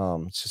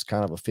it's just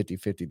kind of a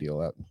 50-50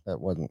 deal.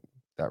 That wasn't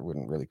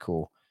really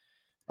cool.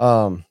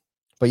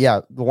 But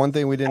yeah, the one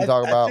thing we didn't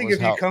talk about, I think if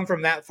you come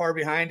from that far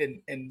behind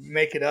and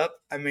make it up,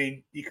 I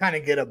mean, you kind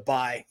of get a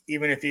bye,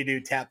 even if you do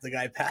tap the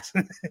guy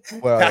passing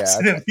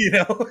him.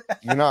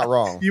 You're not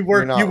wrong. You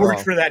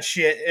worked for that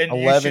shit, and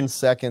 11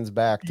 seconds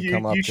back to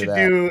come up to that. You should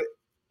do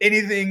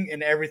anything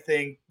and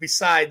everything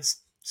besides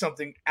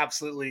something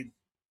absolutely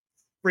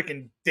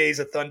freaking Days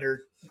of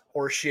Thunder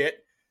or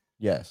shit.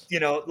 Yes.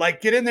 Like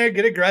get in there,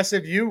 get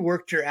aggressive. You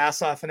worked your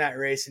ass off in that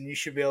race, and you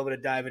should be able to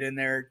dive it in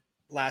there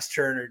last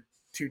turn or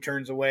 2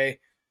 turns away.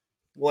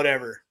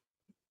 Whatever,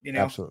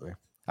 Absolutely.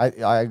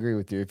 I agree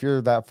with you. If you're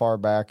that far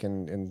back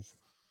and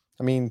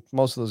I mean,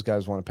 most of those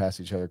guys want to pass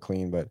each other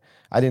clean, but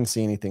I didn't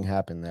see anything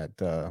happen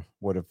that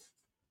would have,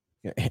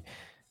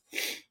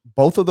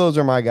 both of those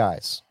are my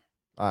guys.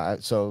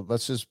 So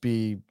let's just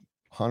be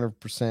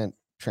 100%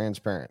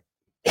 transparent.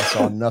 I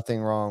saw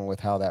nothing wrong with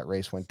how that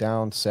race went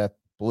down. Seth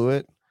blew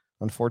it,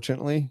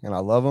 unfortunately, and I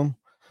love him.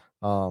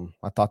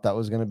 I thought that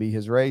was going to be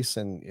his race,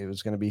 and it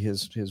was going to be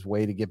his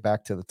way to get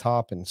back to the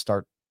top and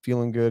start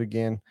feeling good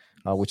again,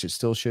 which it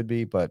still should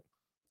be. But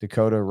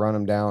Dakota run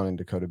him down, and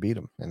Dakota beat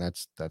him, and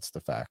that's the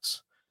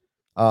facts.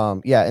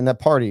 Yeah, and that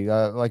party,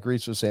 like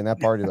Reese was saying, that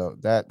party though,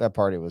 that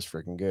party was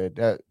freaking good.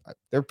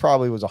 There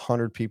probably was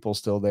 100 people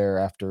still there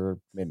after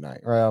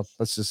midnight. Well,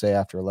 let's just say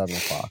after 11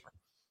 o'clock.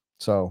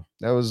 So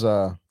that was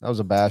a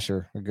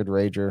basher, a good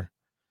rager.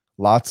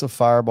 Lots of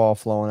fireball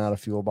flowing out of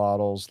fuel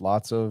bottles,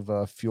 lots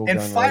of fuel and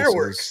gun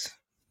fireworks.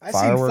 Races.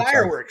 I seen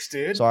fireworks,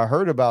 dude. So I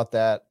heard about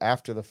that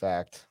after the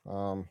fact.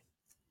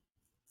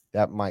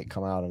 That might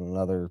come out in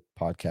another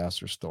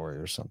podcast or story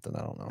or something.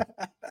 I don't know.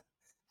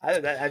 I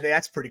think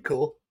that's pretty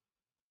cool.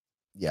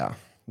 Yeah,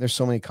 there's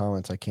so many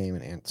comments I can't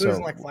even answer. Who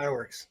doesn't like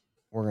fireworks?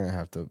 We're gonna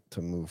have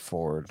to move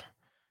forward.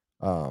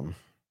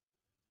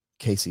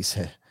 Casey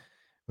said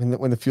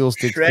when the fuel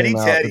sticks came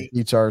out, the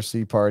Beach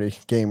RC party,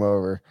 game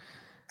over.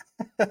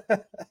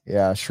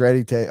 Yeah,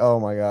 Shreddy Teddy. Oh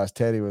my gosh,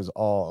 Teddy was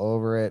all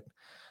over it.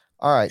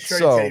 All right,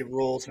 Shreddy Teddy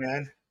rules,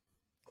 man.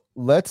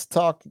 Let's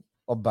talk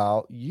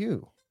about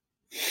you.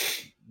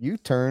 You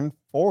turned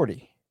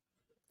 40.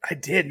 I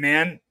did,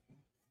 man.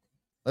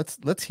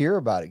 Let's hear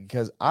about it,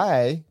 because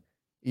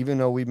even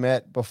though we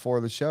met before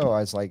the show,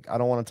 I was like, I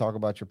don't want to talk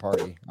about your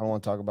party. I don't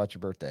want to talk about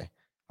your birthday.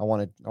 I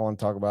want to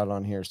talk about it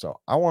on here. So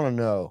I want to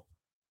know,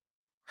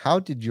 how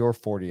did your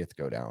 40th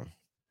go down?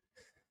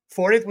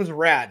 40th was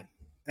rad,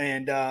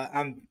 and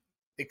I'm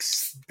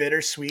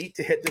bittersweet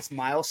to hit this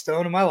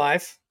milestone in my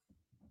life.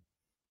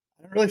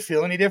 I don't really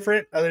feel any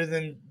different other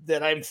than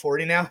that I'm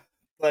 40 now.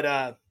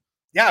 But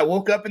yeah, I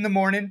woke up in the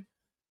morning.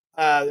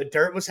 The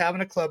dirt was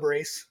having a club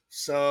race.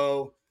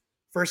 So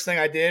first thing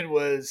I did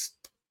was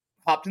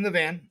hopped in the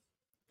van,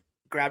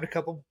 grabbed a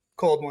couple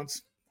cold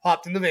ones,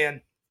 hopped in the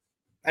van.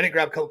 I didn't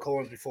grab a couple cold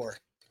ones before.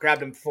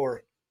 Grabbed them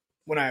before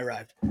when I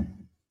arrived.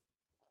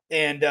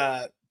 And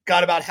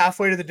got about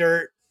halfway to the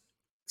dirt.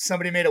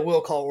 Somebody made a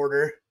will call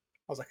order.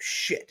 I was like,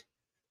 shit.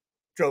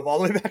 Drove all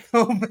the way back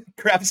home,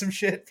 grabbed some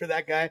shit for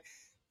that guy.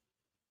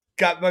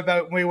 Got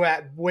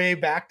my way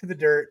back to the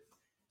dirt,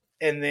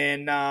 and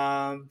then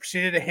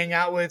proceeded to hang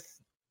out with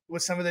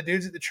some of the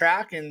dudes at the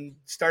track and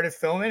started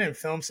filming and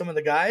filmed some of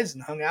the guys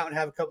and hung out and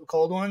have a couple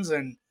cold ones,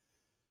 and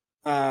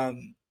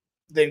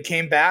then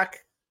came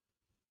back.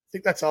 I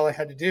think that's all I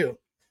had to do.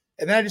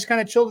 And then I just kind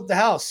of chilled at the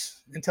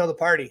house until the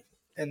party.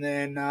 And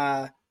then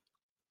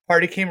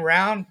party came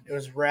around. It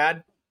was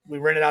rad. We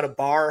rented out a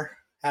bar,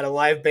 had a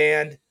live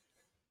band,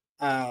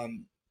 a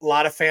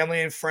lot of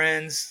family and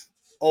friends,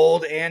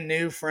 old and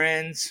new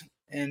friends.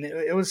 And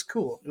it was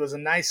cool. It was a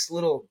nice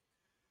little,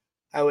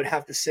 I would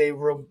have to say,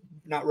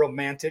 not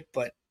romantic,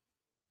 but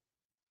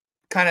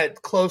kind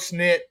of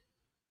close-knit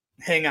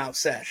hangout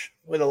sesh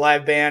with a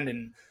live band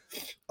and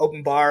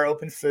open bar,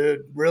 open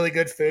food, really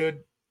good food.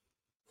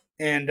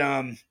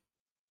 And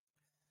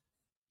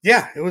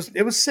yeah, it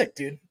was sick,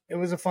 dude. It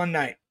was a fun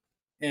night.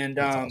 And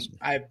Awesome.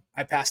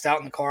 I passed out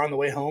in the car on the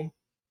way home.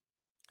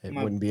 It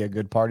wouldn't be a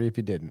good party if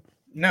you didn't.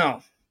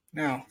 No.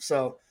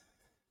 So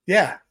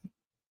yeah,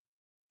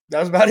 that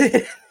was about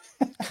it.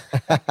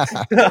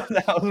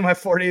 That was my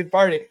 40th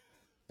party.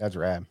 That's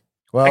rad.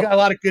 Well, I got a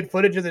lot of good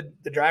footage of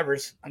the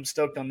drivers. I'm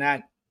stoked on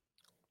that.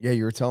 Yeah,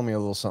 you were telling me a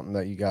little something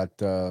that you got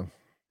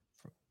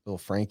little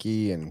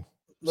Frankie and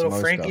little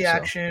Frankie stuff,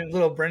 action,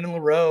 little Brendan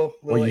LaRoe,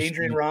 little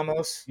Adrian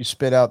Ramos. You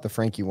spit out the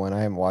Frankie one.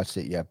 I haven't watched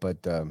it yet, but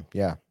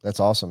yeah, that's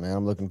awesome, man.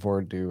 I'm looking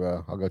forward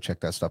to I'll go check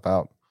that stuff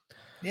out.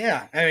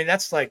 Yeah, I mean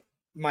that's like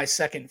my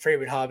second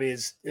favorite hobby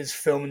is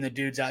filming the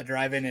dudes out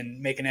driving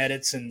and making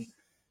edits and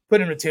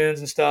putting them to tunes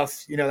and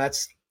stuff. You know,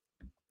 that's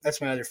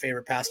my other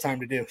favorite pastime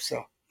to do.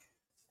 So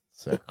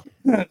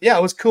yeah,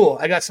 it was cool.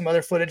 I got some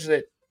other footage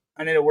that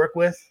I need to work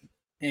with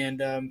and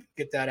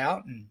get that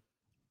out. And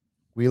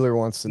Wheeler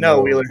wants to know.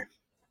 No, Wheeler,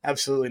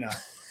 absolutely not.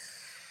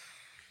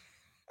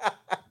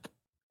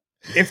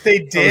 If they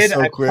did,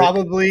 I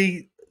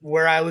probably,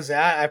 where I was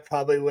at, I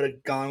probably would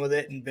have gone with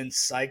it and been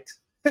psyched.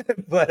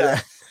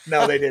 But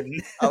no, they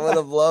didn't. I would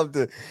have loved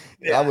to.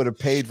 Yeah. I would have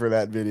paid for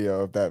that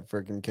video if that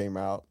freaking came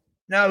out.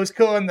 No, it was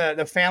cool. And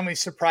the family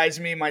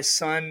surprised me. My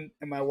son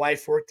and my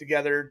wife worked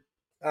together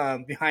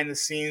behind the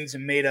scenes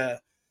and made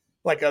a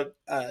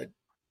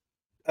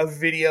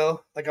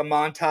video, like a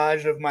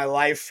montage of my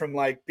life from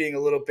like being a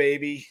little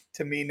baby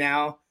to me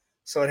now.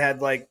 So it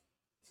had like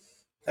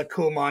a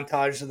cool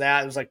montage of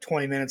that. It was like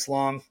 20 minutes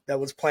long that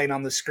was playing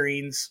on the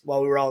screens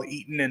while we were all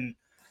eating and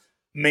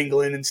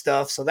mingling and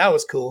stuff. So that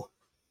was cool.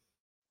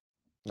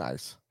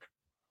 Nice.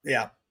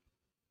 Yeah.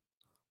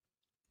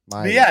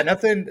 But yeah,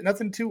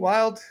 nothing too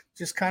wild.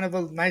 Just kind of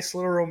a nice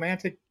little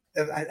romantic.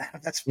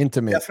 That's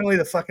intimate. Definitely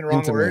the fucking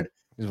wrong word.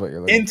 Is what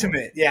you're looking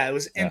intimate. For. Yeah, it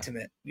was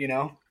intimate. You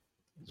know,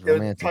 it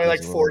was probably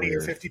like 40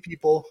 or 50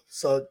 people.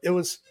 So it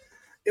was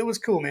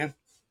cool, man.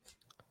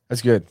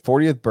 That's good.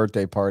 40th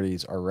birthday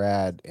parties are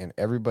rad, and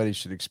everybody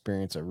should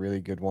experience a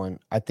really good one.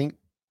 I think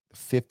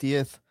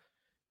 50th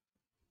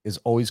is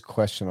always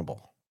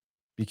questionable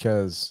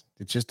because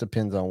it just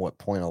depends on what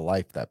point of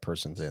life that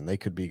person's in. They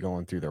could be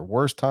going through their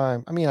worst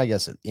time. I mean, I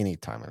guess at any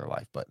time in their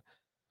life, but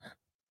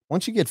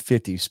once you get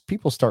 50s,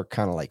 people start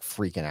kind of like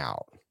freaking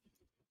out.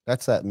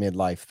 That's that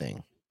midlife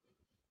thing.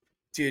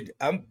 Dude,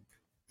 I mean,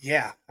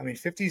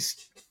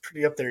 50's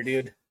pretty up there,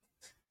 dude.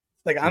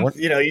 Like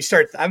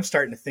I'm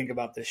starting to think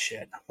about this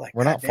shit. Like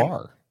we're not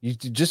far. You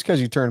just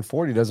because you turn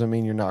 40 doesn't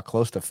mean you're not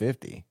close to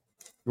 50.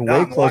 You're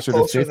way closer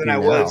to 50 than I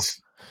was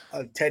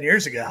 10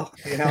 years ago.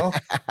 You know,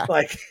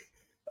 like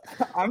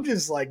I'm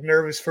just like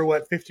nervous for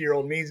what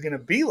 50-year-old me is gonna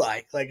be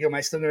like. Like, am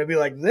I still gonna be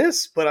like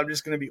this? But I'm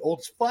just gonna be old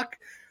as fuck.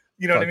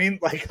 You know what I mean?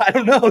 Like, I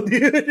don't know,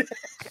 dude.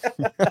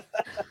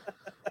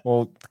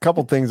 Well, a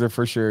couple things are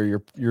for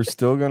sure. You're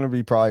still going to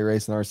be probably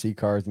racing RC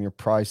cars, and you're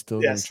probably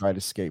still going to try to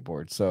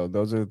skateboard. So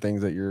those are the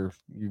things that you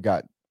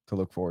got to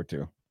look forward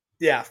to.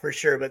 Yeah, for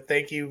sure. But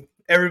thank you,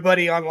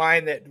 everybody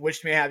online that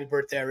wished me a happy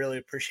birthday. I really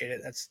appreciate it.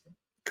 That's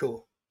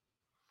cool.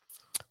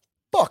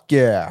 Fuck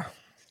yeah!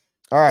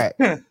 All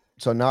right.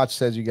 So Notch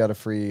says you got a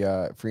free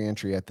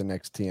entry at the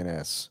next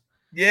TNS.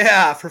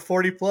 Yeah, for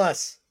 40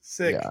 plus.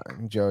 Sick. Yeah,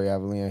 Joey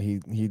Avellino,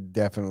 he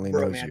definitely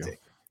knows you.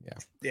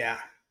 Yeah.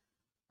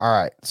 All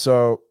right.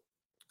 So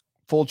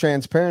full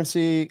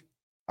transparency,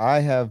 I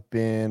have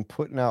been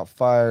putting out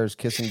fires,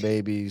 kissing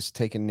babies,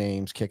 taking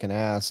names, kicking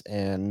ass,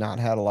 and not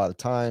had a lot of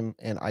time.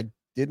 And I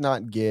did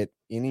not get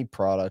any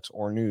products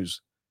or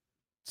news.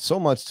 So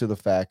much to the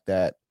fact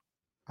that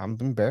I'm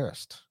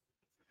embarrassed.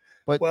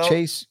 But Well,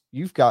 Chase,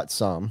 you've got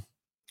some.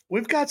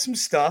 We've got some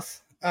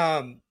stuff.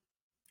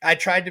 I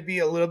tried to be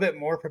a little bit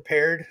more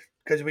prepared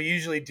because we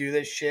usually do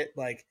this shit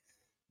like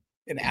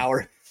an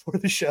hour before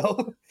the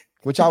show.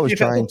 Which I was You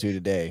know? trying to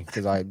today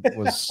because I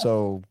was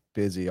so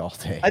busy all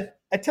day.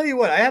 I tell you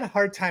what, I had a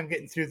hard time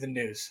getting through the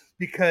news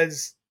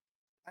because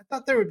I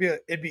thought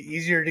it'd be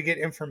easier to get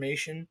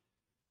information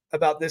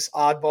about this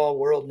oddball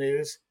world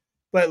news.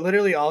 But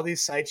literally all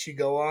these sites you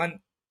go on,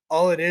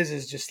 all it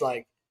is just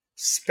like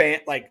spam,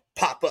 like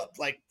pop up,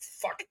 like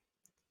fuck.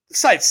 The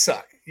sites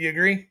suck. You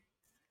agree?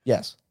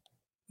 Yes.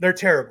 They're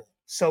terrible.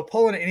 So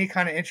pulling any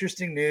kind of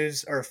interesting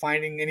news or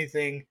finding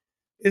anything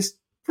is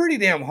pretty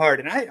damn hard.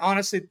 And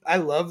I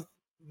love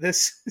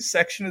this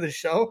section of the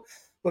show,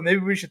 but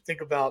maybe we should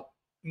think about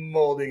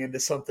molding into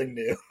something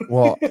new.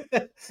 Well,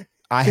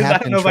 I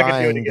have been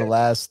trying the again.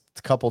 last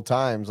couple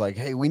times, like,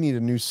 hey, we need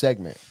a new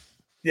segment.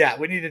 Yeah,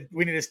 we need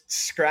to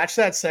scratch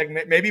that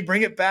segment. Maybe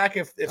bring it back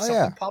if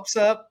something pops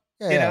up.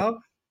 Yeah, you know?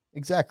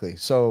 Exactly.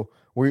 So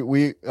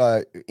we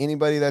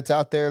anybody that's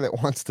out there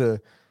that wants to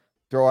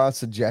throw out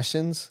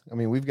suggestions. I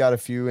mean, we've got a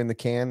few in the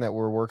can that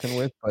we're working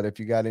with, but if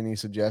you got any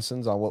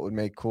suggestions on what would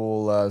make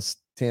cool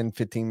 10,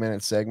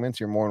 15-minute segments,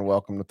 you're more than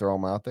welcome to throw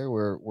them out there.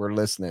 We're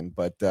listening.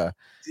 But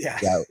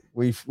yeah,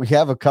 we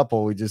have a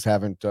couple. We just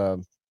haven't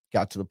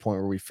got to the point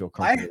where we feel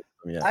comfortable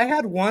with them yet. I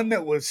had one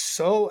that was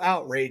so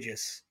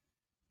outrageous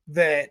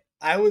that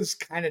I was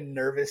kind of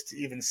nervous to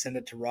even send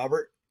it to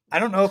Robert. I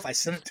don't know if I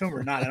sent it to him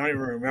or not. I don't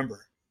even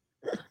remember.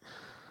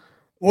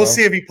 We'll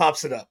see if he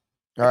pops it up.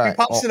 If he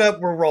pops it up,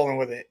 we're rolling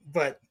with it.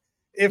 But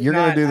if you're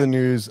gonna do the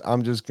news,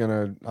 I'm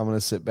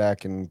gonna sit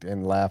back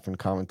and laugh and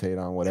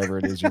commentate on whatever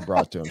it is you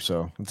brought to him.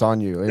 So it's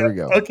on you. Here we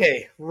go.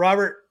 Okay,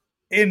 Robert,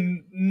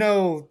 in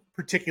no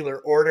particular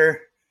order.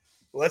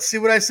 Let's see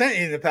what I sent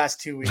you in the past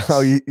 2 weeks.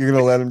 Oh, you're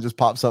gonna let him just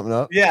pop something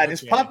up? Yeah,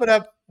 just pop it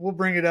up. We'll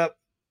bring it up.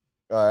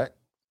 All right.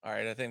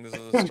 I think this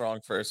is a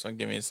strong first one.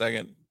 Give me a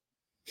second.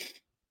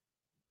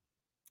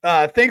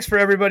 Thanks for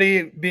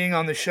everybody being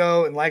on the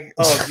show and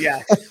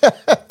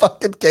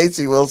fucking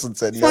Casey Wilson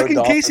said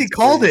fucking Casey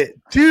called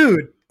it,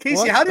 dude.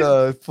 Casey, how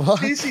did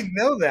Casey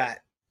know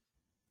that?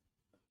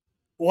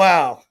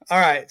 Wow. All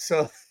right,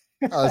 so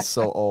that's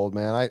so old,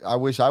 man. I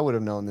wish I would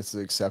have known this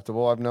is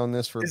acceptable. I've known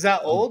this for Is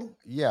that old?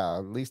 Yeah,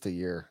 at least a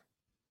year.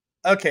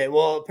 Okay,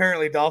 well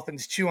apparently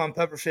dolphins chew on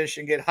pufferfish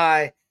and get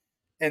high,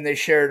 and they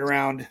share it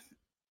around,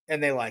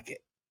 and they like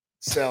it.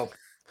 So.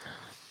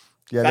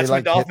 Yeah, that's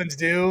what dolphins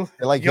do.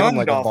 They like young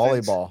like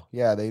dolphins. A volleyball.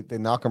 Yeah, they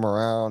knock them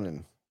around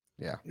and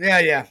yeah.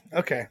 Yeah.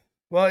 Okay.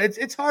 Well,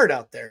 it's hard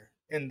out there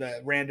in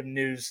the random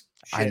news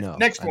shit. I know.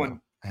 Next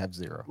one. I have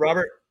zero.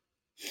 Robert.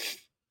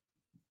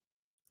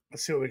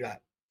 Let's see what we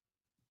got.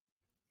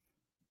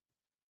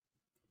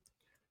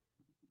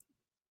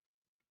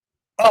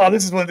 Oh,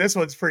 this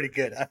one's pretty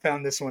good. I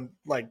found this one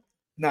like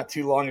not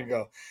too long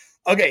ago.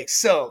 Okay,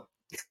 so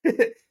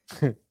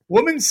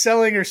woman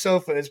selling her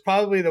sofa is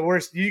probably the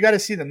worst. You got to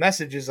see the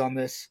messages on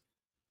this.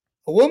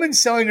 A woman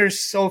selling her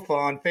sofa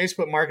on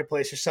Facebook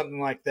Marketplace or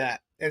something like that.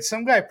 And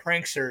some guy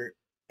pranks her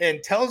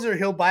and tells her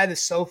he'll buy the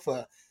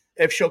sofa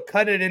if she'll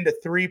cut it into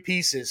 3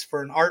 pieces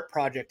for an art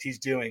project he's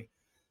doing.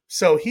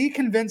 So he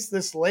convinced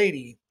this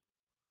lady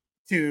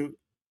to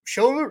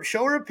show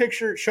him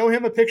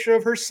a picture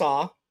of her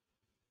saw,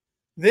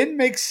 then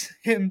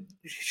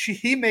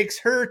he makes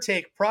her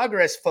take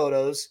progress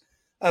photos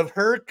of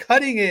her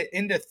cutting it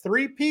into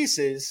 3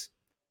 pieces,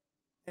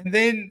 and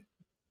then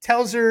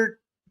tells her,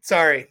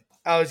 sorry,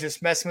 I was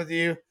just messing with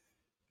you.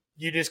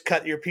 You just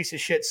cut your piece of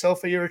shit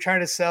sofa you were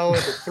trying to sell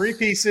into 3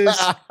 pieces,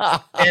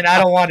 and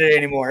I don't want it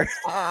anymore.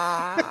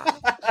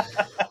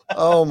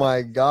 Oh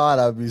my God,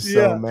 I'd be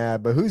so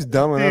mad. But who's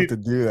dumb enough to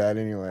do that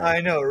anyway?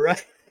 I know,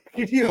 right?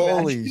 Can you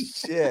Holy imagine?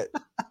 Shit.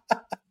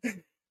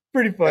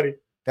 Pretty funny.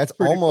 That's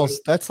funny.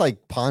 That's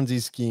like Ponzi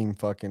scheme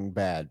fucking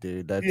bad,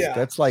 dude.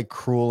 That's like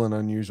cruel and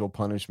unusual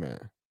punishment.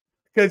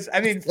 Because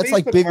I mean, that's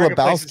like Big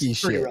Lebowski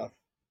shit. Rough.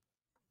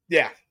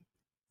 Yeah.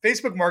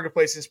 Facebook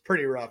Marketplace is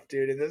pretty rough,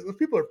 dude. And those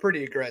people are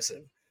pretty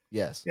aggressive.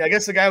 Yes. Yeah, I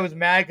guess the guy was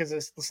mad because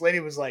this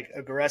lady was like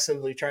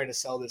aggressively trying to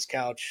sell this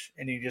couch,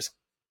 and he just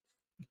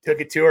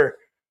took it to her.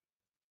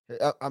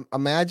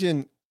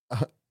 Imagine.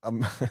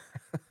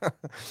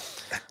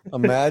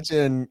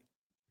 Imagine.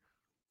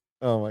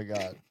 Oh my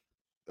God.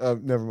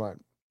 Never mind.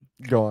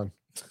 Go on.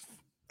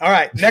 All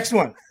right, next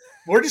one.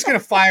 We're just gonna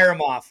fire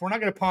them off. We're not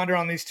gonna ponder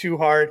on these too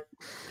hard.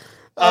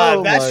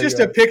 That's just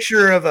a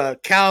picture of a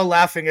cow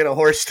laughing at a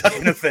horse stuck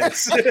in a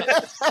fence.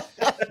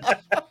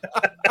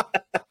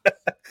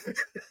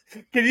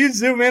 Can you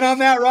zoom in on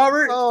that,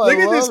 Robert? Look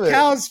at this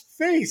cow's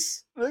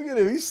face. Look at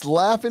him. He's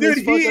laughing. Dude,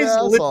 his fucking he is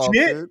ass legit off,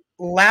 dude.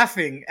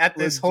 laughing at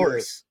this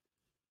horse.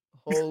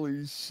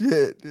 Holy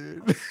shit,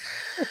 dude.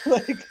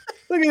 Like,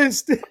 look at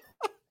this.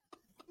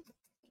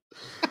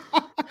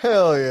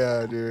 Hell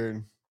yeah,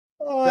 dude.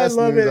 Oh, Best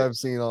I love news it. I've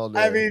seen all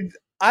day. I mean,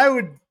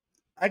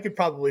 I could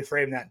probably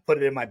frame that and put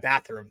it in my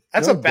bathroom.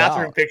 That's a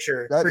bathroom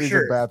picture for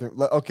sure. A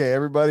bathroom. Okay,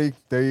 everybody,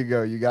 there you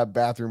go. You got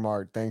bathroom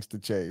art thanks to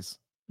Chase.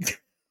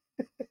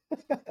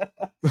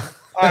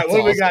 All right, what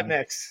do we got awesome.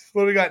 next?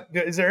 What do we got?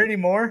 Is there any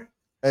more?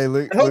 Hey,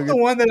 look, I hope look the at,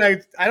 one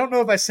that I don't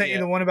know if I sent you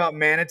Yeah. the one about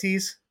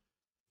manatees,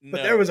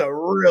 but there No. was a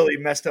really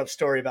messed up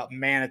story about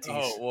manatees.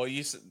 Oh well,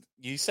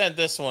 you sent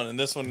this one, and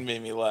this one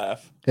made me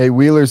laugh. hey,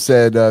 Wheeler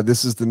said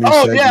this is the new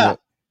Oh, segment. yeah.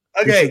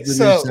 Okay, This is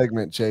the new so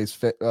segment, Chase.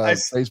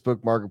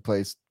 Facebook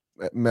Marketplace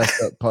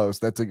messed up post.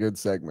 That's a good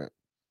segment.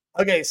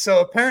 so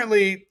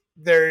apparently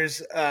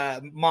there's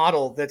a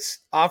model that's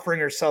offering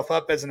herself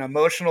up as an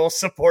emotional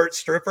support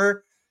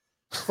stripper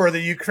for the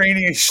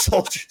Ukrainian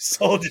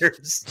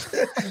soldiers.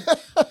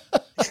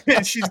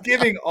 And she's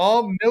giving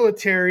all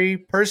military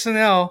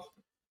personnel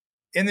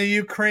in the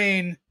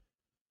Ukraine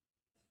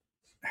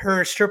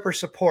her stripper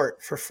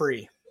support for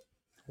free.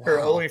 Her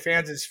Wow.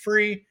 OnlyFans is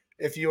free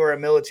if you are a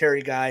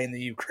military guy in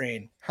the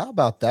Ukraine. How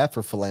about that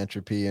for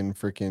philanthropy and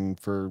freaking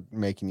for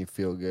making you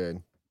feel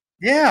good?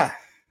 Yeah.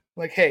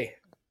 Like, hey,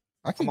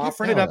 I can I'm get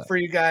offering it down up with for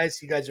you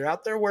guys. You guys are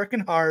out there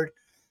working hard.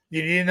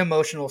 You need an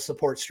emotional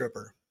support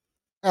stripper.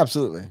 that.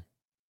 Absolutely.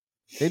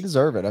 They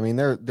deserve it. I mean,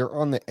 they're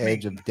on the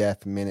edge mean- of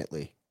death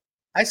minutely.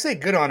 I say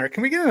good on her.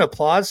 Can we get an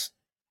applause?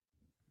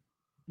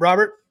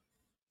 Robert,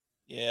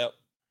 Yep.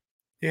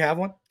 you have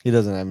one? He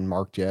doesn't have them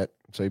marked yet,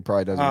 so he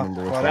probably doesn't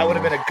remember which well, one. that would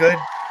have been a good.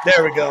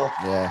 There we go.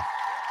 Yeah.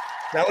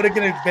 That would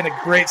have been a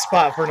great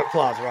spot for an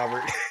applause,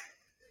 Robert.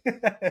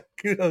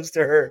 Kudos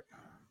to her.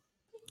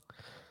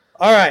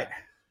 All right.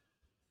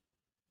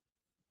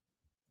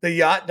 The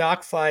yacht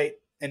dock fight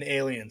and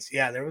aliens.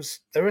 Yeah, there was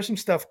some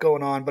stuff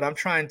going on, but we're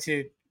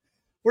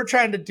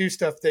trying to do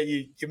stuff that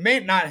you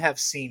may not have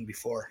seen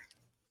before.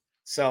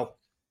 So,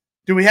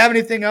 do we have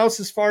anything else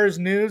as far as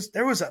news?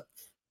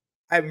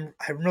 I'm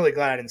really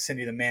glad I didn't send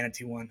you the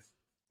manatee one.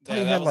 Thought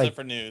he Yeah, had, that was like- it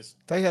for news.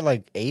 They had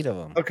like 8 of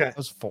them. Okay. It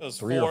was It was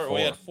 3 or 4.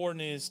 We had 4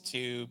 news,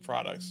 2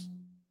 products.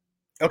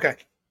 Okay.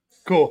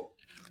 Cool.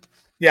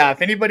 Yeah,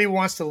 if anybody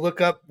wants to look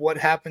up what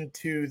happened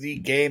to the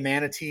gay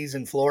manatees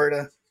in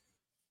Florida,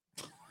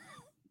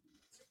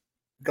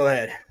 go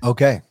ahead.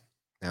 Okay.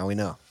 Now we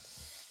know.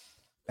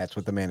 That's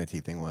what the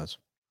manatee thing was.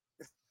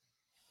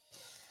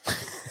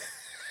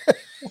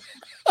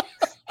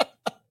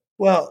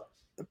 Well,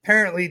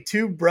 apparently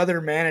 2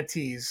 brother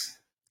manatees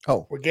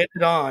Oh, were getting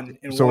it on,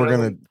 and so one we're of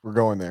going them, to we're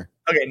going there.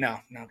 okay, no,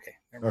 okay.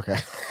 Never mind. Okay.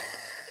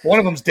 One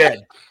of them's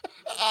dead.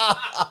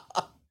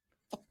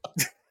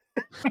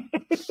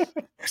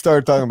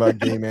 Started talking about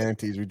gay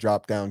manatees. We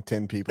dropped down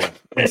 10 people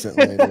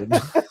instantly, dude.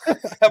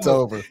 It's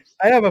over.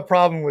 I have a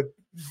problem with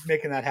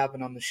making that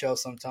happen on the show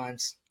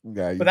sometimes,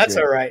 Yeah, but that's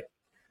all right.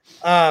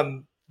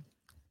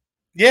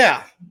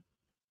 Yeah,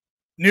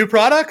 new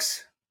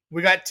products.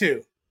 We got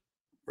 2,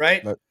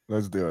 right?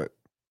 Let's do it.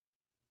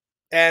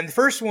 And the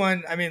first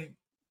one, I mean,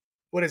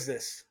 what is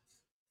this?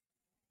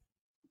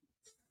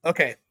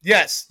 Okay,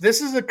 yes,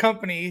 this is a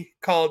company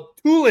called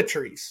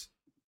Toiletries.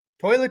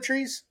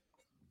 Toiletries?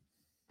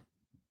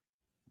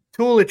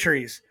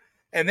 Toiletries.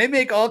 And they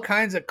make all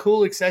kinds of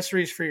cool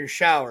accessories for your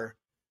shower.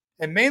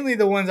 And mainly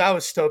the ones I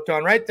was stoked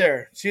on right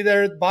there. See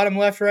there, bottom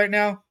left right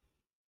now?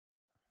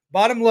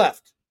 Bottom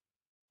left.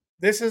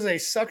 This is a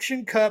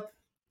suction cup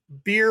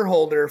beer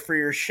holder for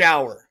your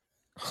shower.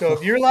 So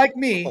if you're like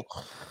me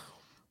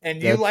and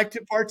you That's- like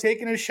to partake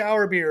in a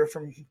shower beer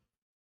from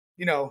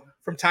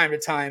time to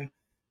time,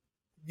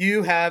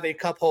 you have a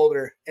cup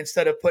holder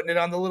instead of putting it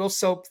on the little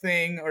soap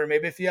thing, or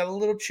maybe if you have a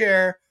little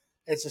chair,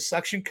 it's a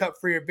suction cup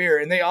for your beer.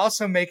 And they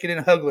also make it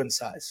in Huglin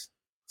size.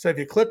 So if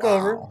you click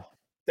over, Wow.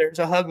 there's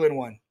a Huglin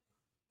one.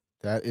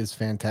 That is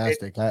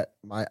fantastic. I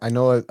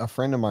know a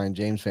friend of mine,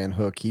 James Van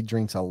Hook. He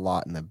drinks a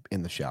lot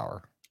in the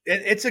shower.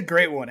 It's a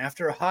great one.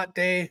 After a hot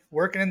day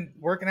working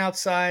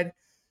outside,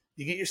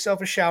 you get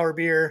yourself a shower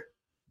beer,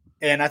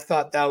 and I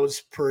thought that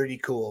was pretty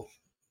cool.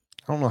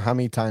 I don't know how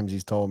many times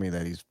he's told me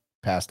that he's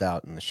passed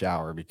out in the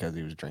shower because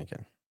he was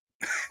drinking.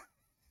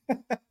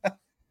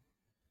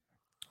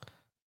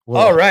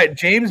 Well, All right,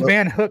 James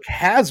Van Hook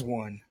has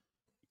one.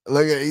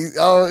 look at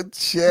oh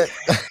shit.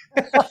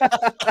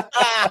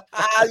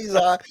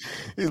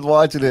 He's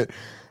watching it.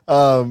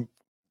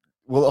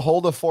 Will it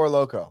hold a 4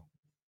 Loco?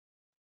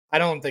 I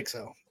don't think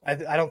so. I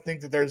don't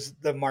think that there's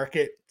the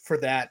market for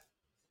that.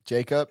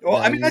 Jacob? Well,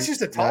 now I mean, you- that's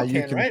just a now tall you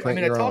can, can right? I print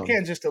mean, a your tall own.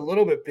 can's just a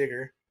little bit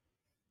bigger.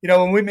 You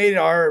know, when we made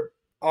our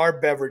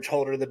beverage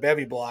holder, the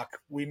Bevy Block,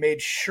 we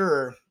made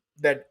sure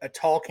that a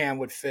tall can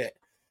would fit.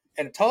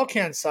 And a tall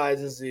can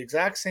size is the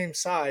exact same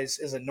size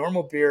as a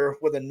normal beer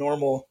with a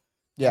normal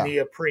Yeah,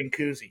 neoprene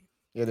koozie.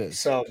 it is.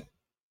 So,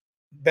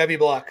 Bevy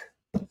Block.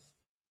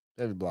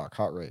 Heavy block,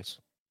 hot race.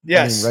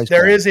 Yes, race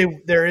there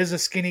craft. is a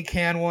skinny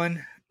can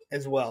one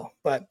as well.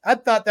 But I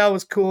thought that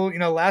was cool. You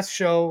know, last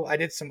show I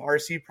did some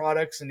RC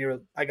products, and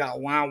I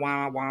got wah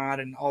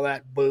and all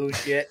that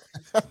bullshit.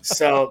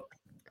 So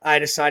I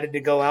decided to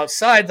go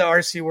outside the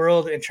RC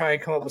world and try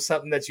and come up with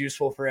something that's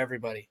useful for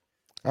everybody.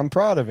 I'm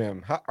proud of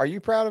him. Are you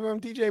proud of him,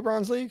 DJ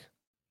Bronze League?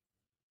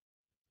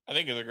 I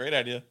think it's a great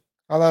idea.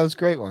 Oh, that was a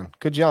great one.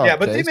 Good job. Yeah,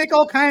 but they Chase. make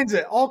all kinds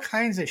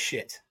of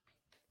shit.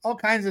 All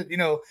kinds of,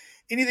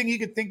 anything you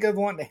could think of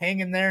wanting to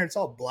hang in there. It's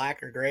all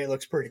black or gray. It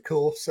looks pretty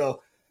cool.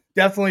 So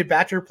definitely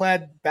bachelor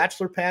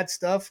pad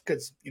stuff,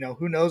 because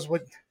who knows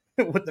what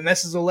what the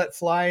messes will let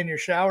fly in your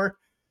shower.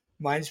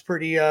 Mine's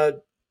pretty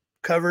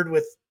covered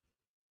with,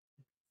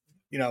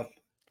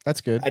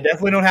 That's good. I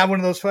definitely don't have one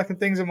of those fucking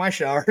things in my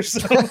shower.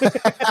 So.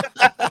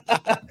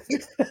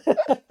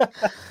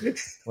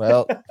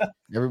 Well,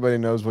 everybody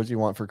knows what you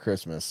want for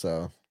Christmas,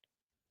 so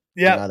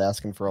you're Yeah, not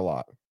asking for a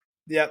lot.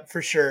 yeah,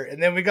 for sure.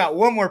 And then we got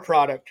one more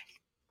product.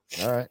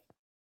 All right.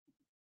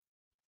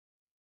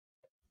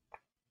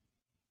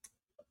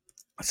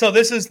 So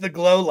this is the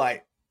glow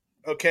light.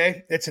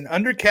 Okay, it's an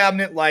under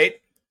cabinet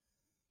light,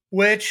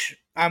 which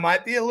I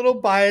might be a little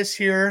biased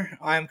here.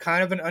 I'm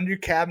kind of an under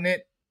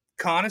cabinet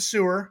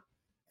connoisseur,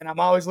 and I'm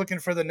always looking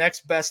for the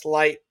next best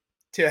light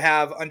to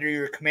have under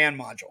your command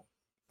module.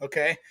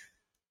 Okay,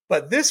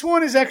 but this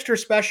one is extra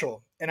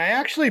special, and I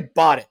actually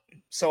bought it,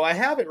 so I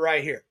have it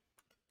right here.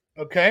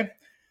 Okay,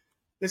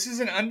 this is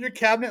an under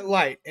cabinet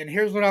light, and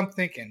here's what I'm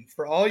thinking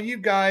for all you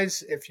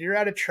guys: if you're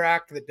at a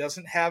track that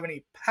doesn't have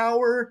any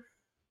power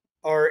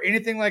or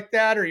anything like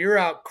that, or you're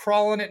out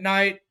crawling at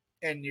night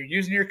and you're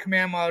using your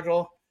command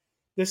module,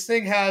 this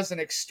thing has an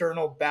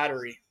external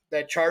battery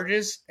that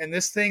charges, and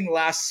this thing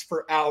lasts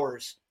for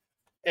hours.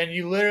 And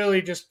you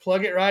literally just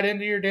plug it right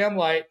into your damn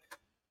light,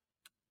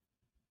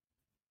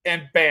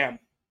 and bam.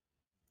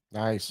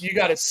 Nice. You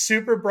got a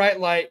super bright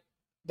light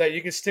that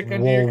you can stick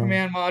under your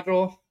command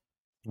module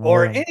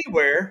or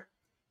anywhere,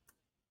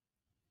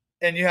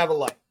 and you have a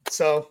light.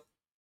 So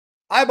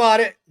I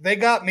bought it. They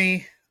got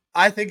me.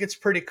 I think it's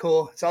pretty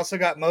cool. It's also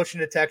got motion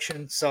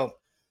detection. So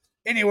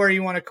anywhere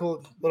you want a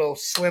cool little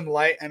slim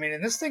light. I mean,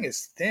 and this thing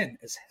is thin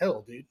as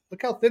hell, dude.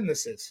 Look how thin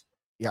this is.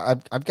 Yeah,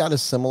 I've got a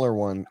similar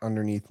one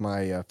underneath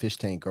my fish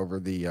tank over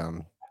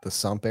the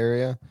sump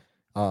area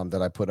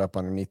that I put up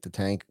underneath the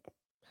tank,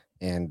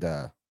 and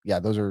yeah,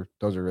 those are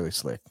really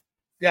slick.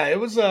 Yeah, it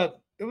was like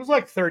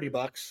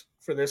 $30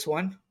 for this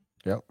one.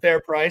 Yep. Fair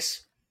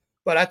price,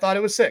 but I thought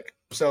it was sick.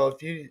 So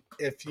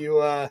if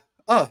you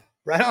oh,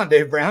 right on,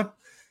 Dave Brown.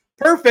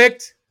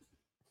 Perfect.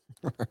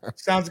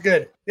 Sounds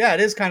good. Yeah, it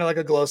is kind of like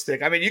a glow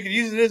stick. I mean, you can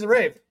use it as a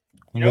rave.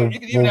 You know, you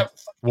can even have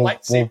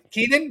lightsaber.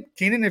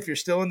 Keenan, if you're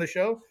still in the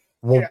show,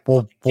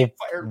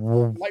 campfire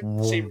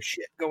lightsaber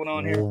shit going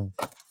on here.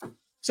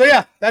 So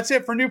yeah, that's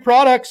it for new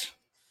products.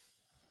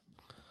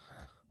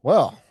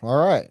 Well,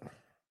 all right.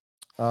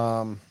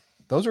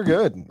 Those are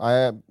good.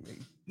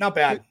 Not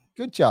bad.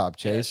 Good job,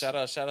 Chase.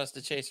 Yeah, shout outs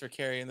to Chase for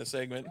carrying the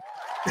segment.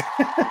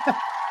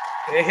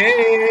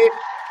 Hey,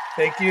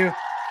 thank you.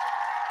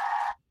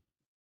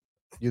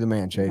 You're the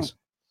man, Chase.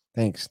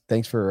 Thanks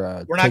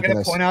for we're not going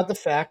to point out the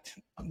fact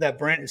that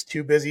Brent is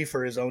too busy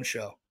for his own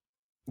show.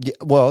 Yeah,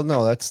 well,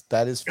 no,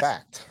 that is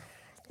fact.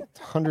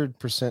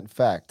 100%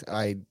 fact.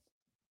 I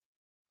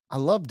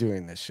love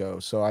doing this show,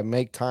 so I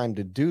make time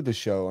to do the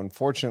show.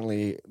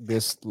 Unfortunately,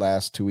 this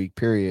last 2-week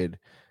period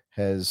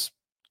has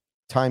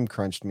time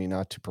crunched me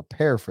not to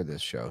prepare for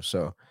this show.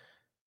 So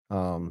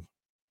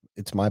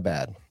it's my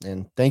bad.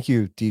 And thank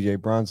you, DJ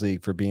Bronze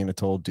League, for being a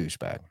total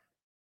douchebag.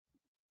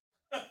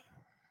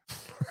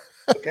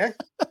 Okay.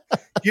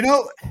 You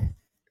know,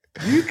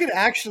 you could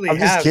actually I'm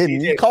just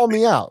kidding. DJ. You call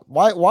me out.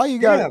 Why you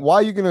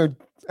gonna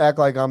act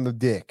like I'm the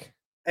dick?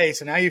 Hey,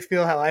 so now you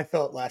feel how I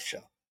felt last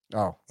show.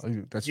 Oh,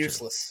 that's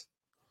useless.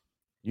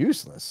 True.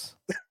 Useless.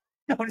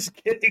 No, I'm just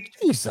kidding.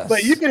 Jesus.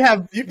 But you could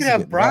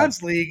have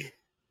Bronze League.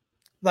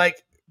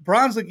 Like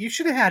Bronze League, you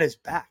should have had his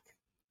back.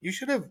 You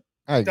should have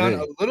done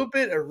a little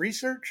bit of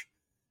research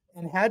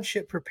and had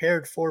shit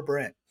prepared for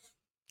Brent.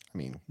 I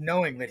mean,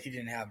 knowing that he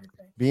didn't have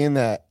anything. Being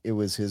that it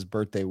was his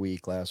birthday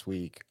week last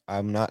week,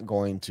 I'm not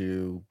going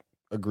to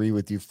agree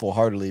with you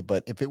full-heartedly,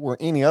 but if it were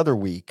any other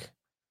week,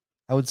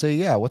 I would say,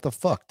 yeah, what the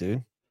fuck,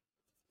 dude?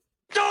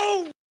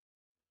 No!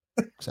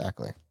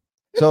 Exactly.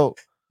 So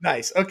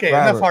nice. Okay,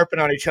 Robert, enough harping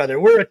on each other.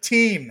 We're a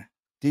team.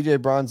 DJ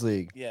Bronze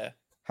League. Yeah.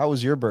 How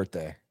was your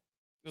birthday?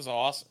 It was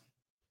awesome.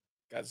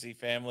 Got to see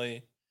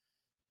family.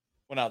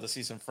 Went out to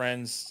see some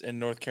friends in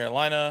North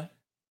Carolina.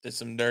 Did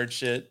some nerd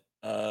shit.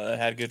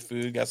 Had good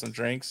food, got some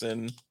drinks,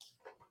 and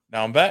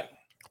now I'm back.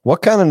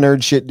 What kind of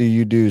nerd shit do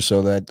you do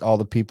so that all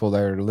the people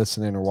that are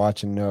listening or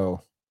watching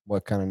know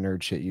what kind of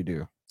nerd shit you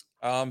do?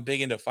 I'm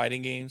big into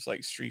fighting games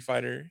like Street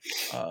Fighter.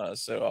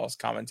 So I was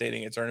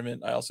commentating a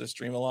tournament. I also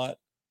stream a lot.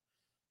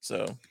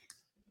 So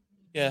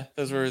yeah,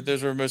 those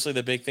were mostly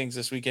the big things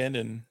this weekend.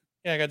 And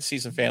yeah, I got to see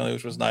some family,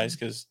 which was nice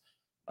because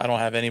I don't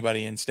have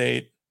anybody in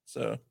state.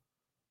 So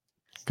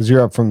because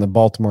you're up from the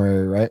Baltimore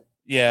area, right?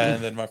 Yeah,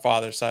 and then my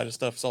father's side of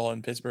stuff's all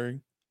in Pittsburgh.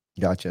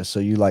 Gotcha. So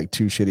you like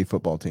 2 shitty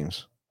football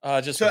teams?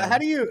 Just so how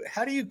do you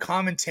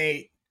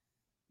commentate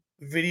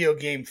video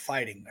game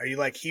fighting? Are you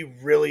like he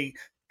really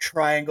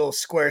triangle,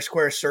 square,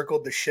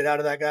 circled the shit out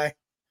of that guy?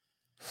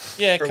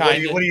 Yeah,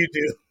 kind of. What do you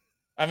do?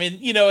 I mean,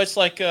 it's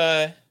like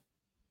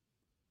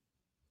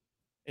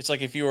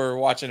if you were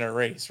watching a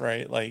race,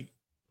 right? Like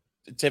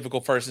the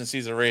typical person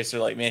sees a race, they're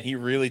like, man, he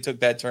really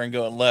took that turn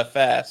going left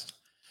fast.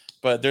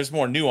 But there's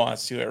more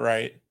nuance to it,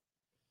 right?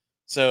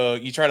 So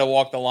you try to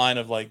walk the line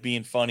of like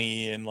being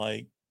funny and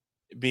like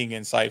being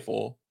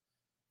insightful.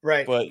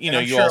 Right. But And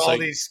I'm you sure also all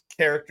these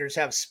characters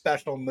have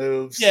special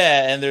moves.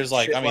 yeah, and there's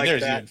like shit I mean, like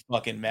there's that. even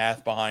fucking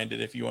math behind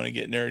it if you want to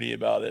get nerdy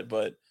about it.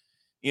 But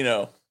you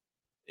know,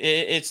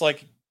 it's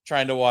like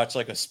trying to watch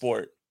like a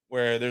sport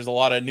where there's a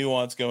lot of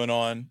nuance going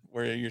on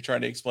where you're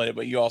trying to explain it,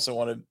 but you also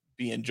want to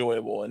be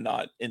enjoyable and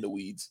not in the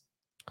weeds.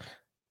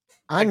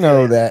 I feel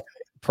know ya. that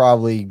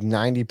probably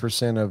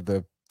 90% of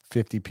the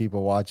 50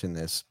 people watching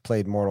this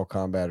played Mortal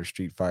Kombat or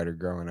Street Fighter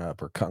growing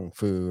up, or Kung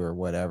Fu or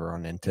whatever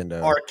on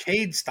Nintendo.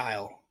 Arcade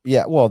style.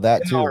 Yeah, well,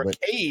 that In too, but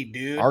arcade,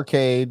 dude.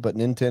 arcade, but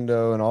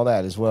Nintendo and all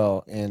that as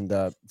well. And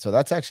so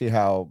that's actually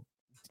how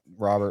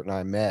Robert and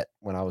I met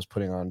when I was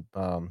putting on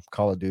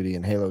Call of Duty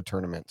and Halo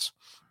tournaments.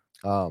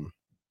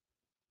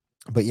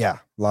 But yeah,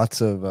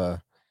 lots of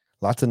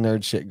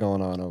nerd shit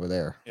going on over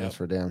there. Yep. That's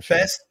for damn sure.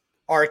 Best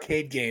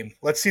arcade game.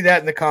 Let's see that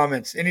in the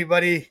comments.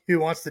 Anybody who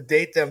wants to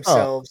date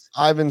themselves.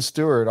 Ivan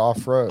Stewart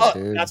off road, Oh,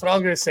 dude. that's what I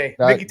was gonna say.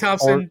 Mickey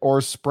Thompson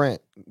or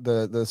Sprint,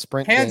 the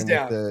Sprint hands game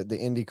down. with the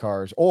Indy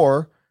cars,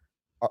 or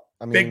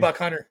I mean, Big Buck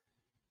Hunter.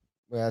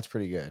 Well, that's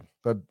pretty good,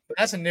 but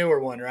that's a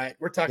newer one, right?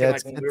 We're talking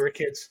like when we were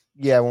kids.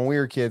 Yeah, when we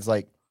were kids,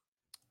 like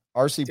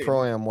RC Dude.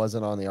 Pro Am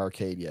wasn't on the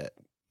arcade yet,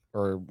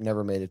 or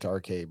never made it to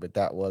arcade, but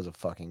that was a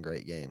fucking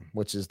great game,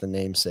 which is the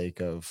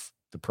namesake of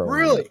the Pro Am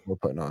Really? that we're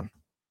putting on.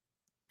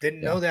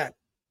 Didn't know that.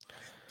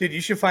 Dude, you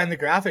should find the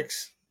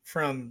graphics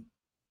from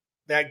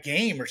that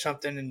game or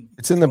something. And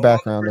it's in the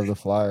background of the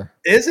flyer.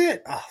 Is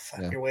it? Oh,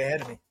 fuck, Yeah. You're way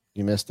ahead of me.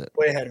 You missed it.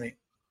 Way ahead of me.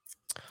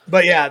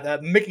 But yeah, the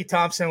Mickey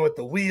Thompson with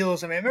the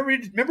wheels. I mean,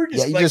 remember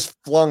just you like just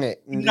flung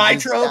it.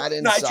 Nitro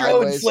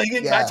and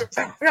flinging. Yeah.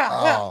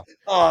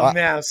 Oh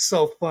man, it's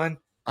so fun.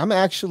 I'm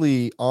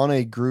actually on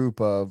a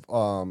group of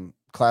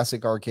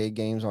classic arcade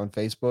games on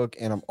Facebook,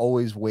 and I'm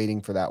always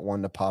waiting for that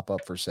one to pop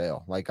up for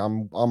sale. Like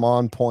I'm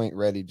on point,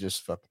 ready,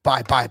 just for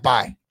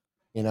buy.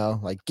 You know,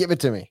 like give it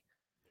to me.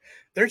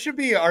 There should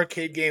be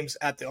arcade games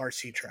at the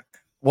RC truck.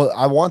 Well,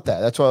 I want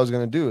that. That's what I was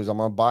gonna do. Is I'm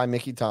gonna buy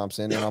Mickey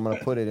Thompson and I'm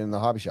gonna put it in the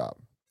hobby shop.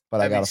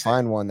 But I gotta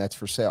find one that's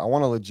for sale. I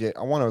want a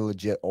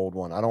legit old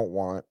one. I don't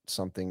want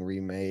something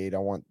remade. I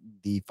want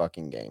the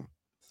fucking game.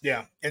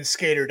 Yeah, and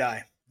Skate or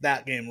Die.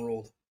 That game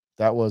ruled.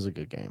 That was a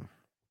good game.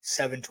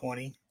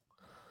 720.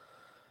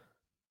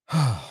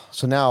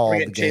 So now all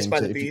the chased games by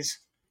the bees.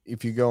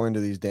 If you go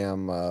into these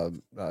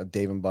damn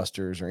Dave and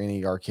Buster's or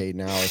any arcade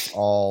now, it's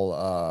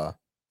all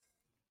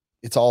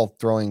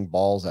throwing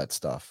balls at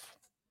stuff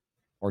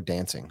or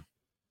dancing.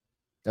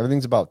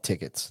 Everything's about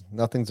tickets.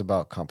 Nothing's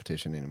about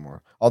competition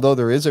anymore. Although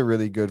there is a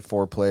really good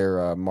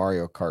 4-player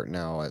Mario Kart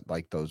now at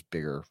like those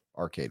bigger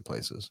arcade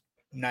places.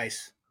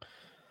 Nice.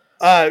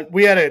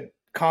 We had a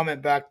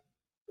comment back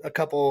a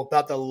couple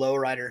about the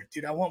lowrider.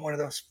 Dude, I want one of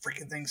those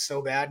freaking things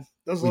so bad.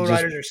 Those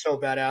lowriders are so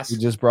badass. We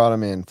just brought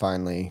them in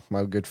finally.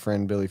 My good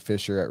friend Billy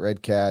Fisher at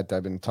Red Cat.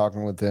 I've been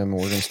talking with him, and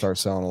we're gonna start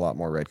selling a lot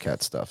more Red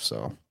Cat stuff.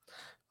 So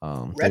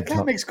Red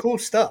Cat makes cool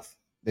stuff.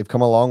 They've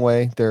come a long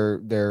way.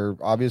 They're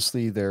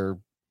obviously their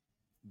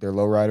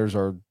lowriders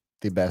are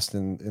the best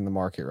in the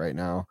market right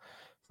now.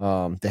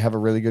 They have a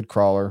really good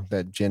crawler,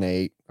 that Gen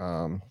 8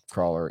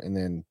 crawler, and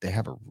then they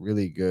have a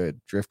really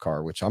good drift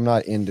car, which I'm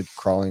not into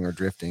crawling or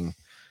drifting.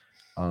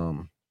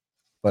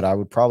 But I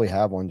would probably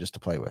have one just to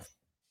play with.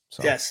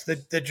 So yes,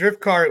 the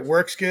drift car, it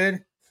works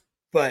good,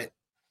 but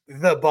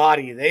the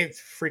body, they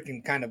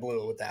freaking kind of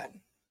blew it with that.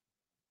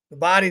 The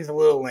body's a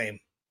little lame.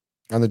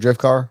 On the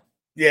drift car?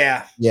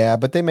 Yeah. Yeah,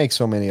 but they make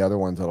so many other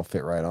ones that'll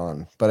fit right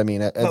on. But I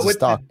mean, as a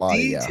stock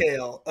body,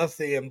 detail of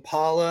the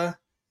Impala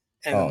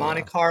and the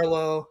Monte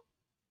Carlo,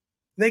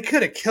 they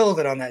could have killed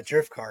it on that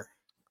drift car.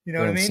 You know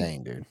what I mean?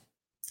 Insane, dude.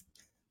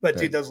 But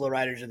dude, those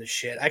lowriders are the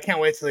shit. I can't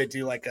wait till they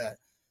do like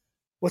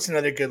what's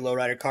another good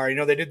lowrider car? You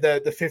know, they did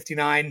the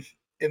 59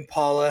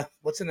 Impala.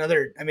 What's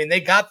another? I mean, they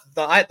got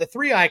the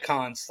three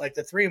icons, like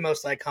the three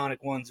most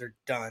iconic ones are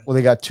done. Well,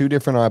 they got two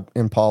different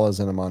Impalas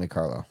and a Monte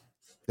Carlo.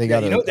 They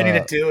got. You know what they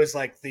need to do is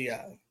like the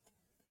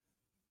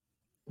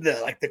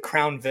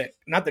Crown Vic,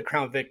 not the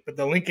Crown Vic, but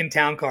the Lincoln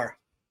Town Car.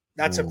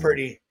 That's a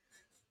pretty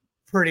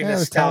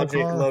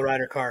nostalgic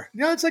lowrider car.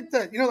 You know, it's like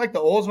the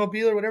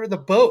Oldsmobile or whatever, the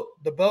boat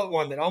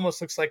one that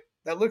almost looks like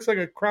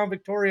a Crown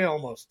Victoria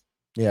almost.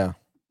 Yeah.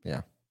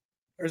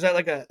 Or is that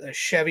like a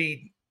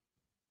Chevy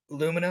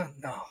Lumina?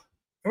 No.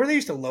 Remember they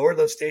used to lower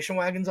those station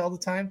wagons all the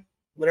time?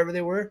 Whatever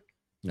they were?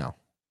 No.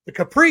 The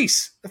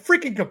Caprice. The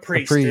freaking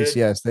Caprice, dude.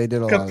 Yes, they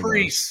did a lot of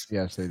Caprice.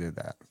 Yes, they did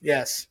that.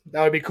 Yes,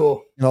 that would be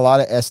cool. And a lot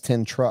of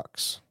S10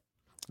 trucks.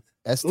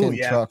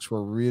 S10 trucks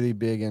were really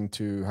big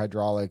into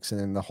hydraulics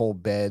and the whole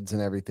beds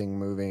and everything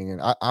moving.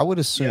 And I would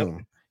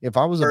assume if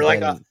I was a hard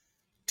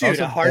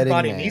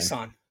body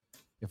Nissan.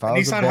 If I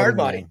was Nissan hard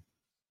body.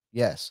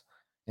 Yes.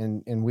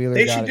 And Wheeler,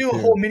 they should do a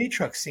whole mini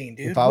truck scene,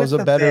 dude. If I was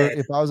a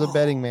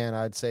betting man,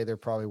 I'd say they're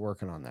probably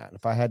working on that.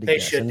 If I had to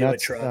guess, should do a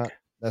truck.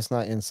 That's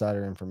not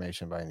insider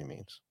information by any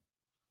means.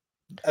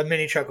 A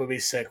mini truck would be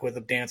sick with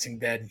a dancing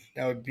bed.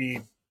 That would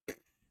be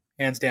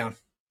hands down.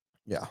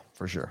 Yeah,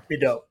 for sure. Be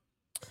dope.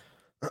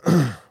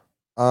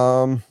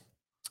 All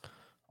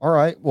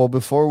right. Well,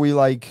 before we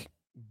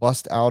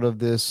bust out of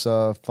this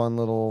fun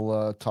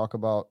little talk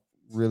about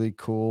really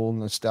cool,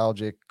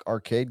 nostalgic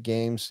arcade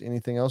games.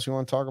 Anything else you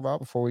want to talk about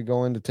before we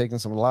go into taking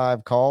some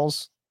live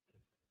calls?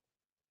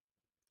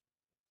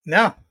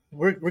 No,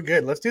 we're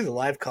good. Let's do the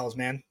live calls,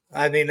 man.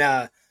 I mean,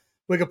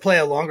 we could play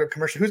a longer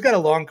commercial. Who's got a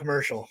long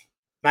commercial?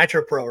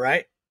 Nitro Pro,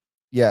 right?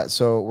 Yeah,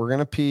 so we're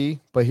gonna pee,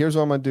 but here's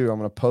what I'm gonna do. I'm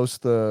gonna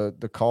post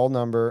the call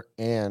number,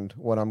 and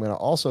what I'm gonna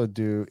also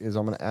do is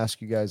I'm gonna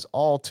ask you guys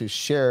all to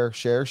share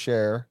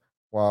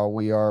while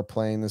we are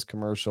playing this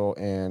commercial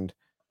and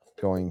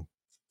going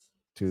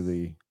to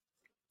the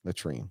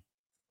latrine.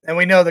 And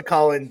we know the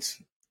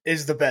call-ins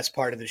is the best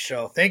part of the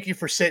show. Thank you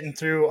for sitting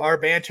through our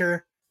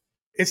banter.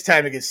 It's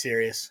time to get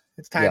serious.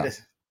 It's time to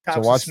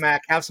talk some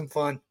smack, have some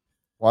fun.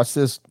 Watch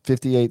this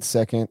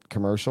 58-second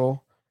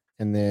commercial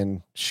and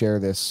then share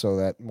this so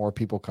that more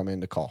people come in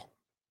to call.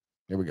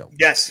 Here we go.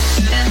 Yes.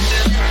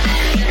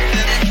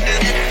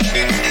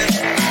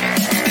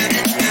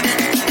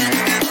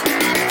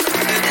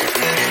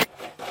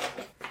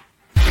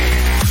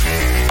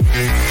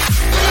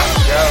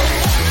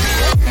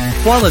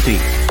 Quality.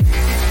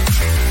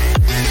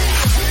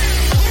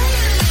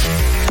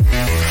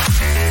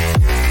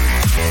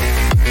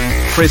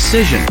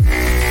 Precision.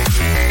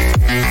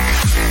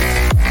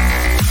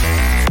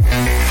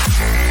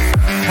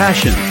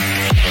 Passion.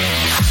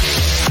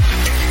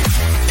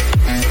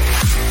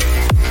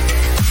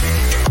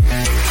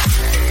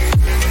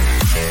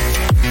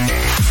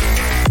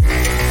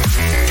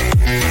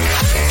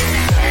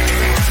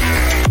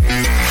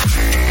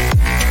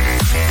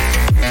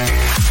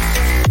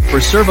 For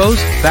servos,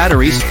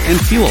 batteries, and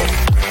fuel,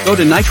 go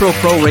to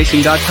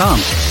nitroproracing.com.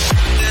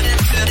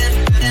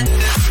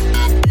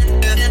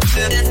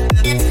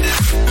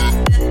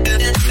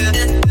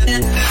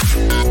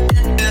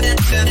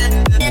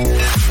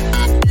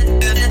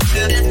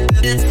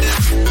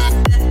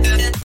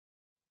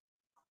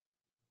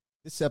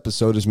 This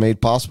episode is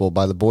made possible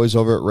by the boys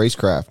over at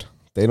Racecraft.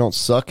 They don't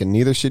suck, and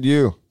neither should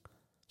you.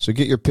 So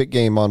get your pit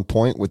game on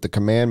point with the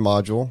Command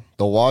module,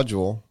 the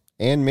Wadule,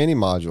 and Mini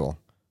module.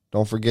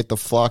 Don't forget the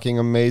flocking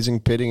amazing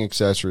pitting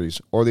accessories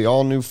or the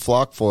all-new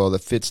flock foil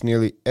that fits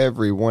nearly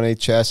every 1A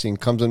chassis and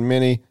comes in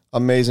many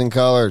amazing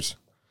colors.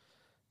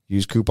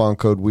 Use coupon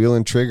code Wheel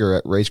and Trigger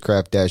at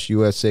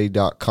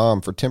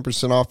racecraft-usa.com for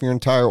 10% off your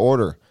entire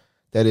order.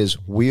 That is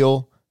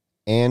Wheel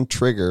and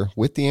Trigger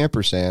with the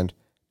ampersand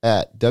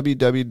at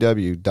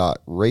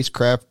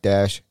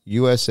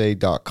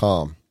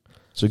www.racecraft-usa.com.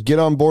 So get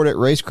on board at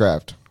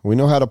Racecraft. We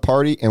know how to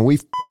party and we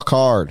fuck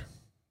hard.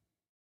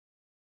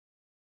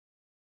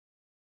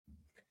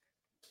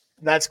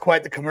 That's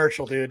quite the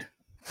commercial, dude.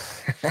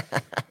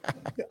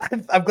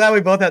 I'm glad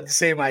we both had the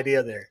same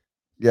idea there.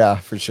 Yeah,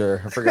 for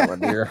sure. I forgot my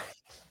beer.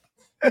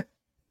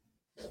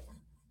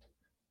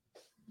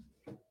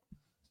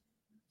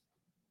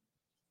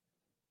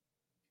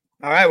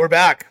 All right, we're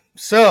back.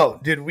 So,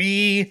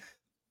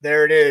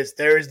 there it is.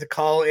 There is the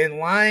call in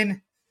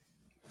line.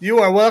 You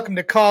are welcome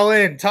to call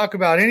in. Talk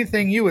about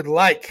anything you would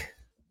like.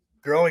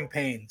 Growing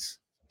pains,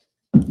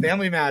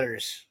 family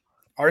matters,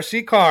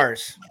 RC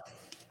cars.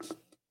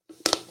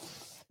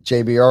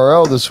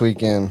 JBRL this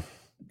weekend.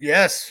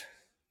 Yes,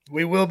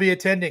 we will be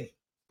attending.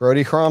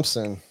 Brody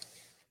Crompson.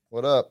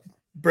 What up?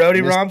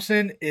 Brody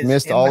Romson is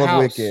missed in all the of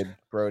house. Wicked,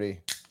 Brody.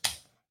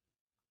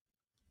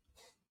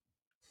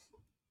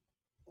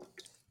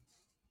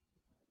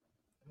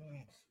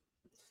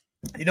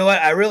 You know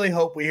what? I really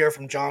hope we hear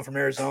from John from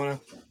Arizona.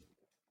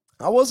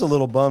 I was a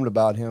little bummed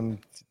about him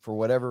for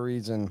whatever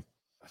reason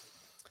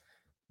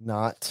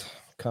not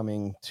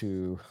coming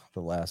to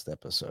the last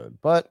episode,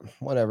 but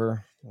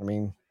whatever. I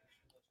mean,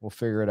 we'll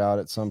figure it out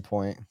at some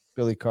point.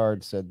 Billy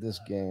Card said this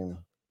game,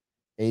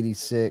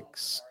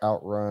 86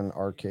 Outrun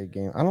arcade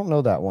game. I don't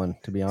know that one,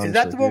 to be honest. Is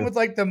that the one with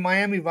like the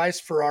Miami Vice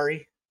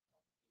Ferrari?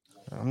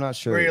 I'm not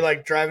sure. Where you're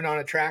like driving on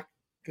a track?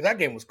 Because that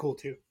game was cool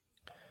too.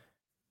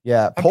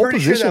 Yeah, Pole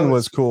Position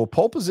was cool.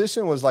 Pole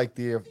Position was like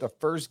the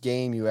first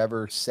game you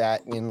ever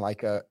sat in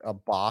like a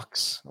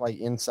box, like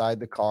inside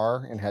the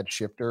car and had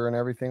shifter and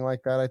everything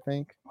like that, I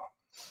think.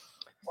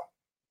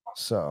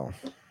 So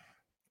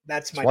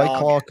that's my White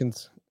dog. Claw.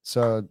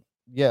 So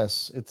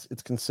yes,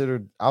 it's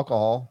considered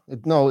alcohol.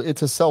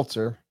 It's a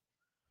seltzer.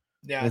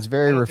 Yeah, it's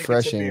very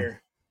refreshing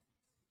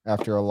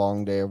after a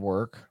long day of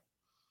work.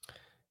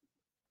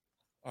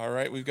 All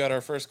right, we've got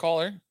our first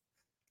caller.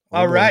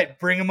 All right,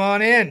 bring him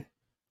on in.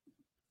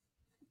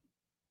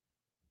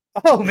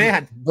 Oh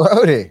man,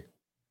 Brody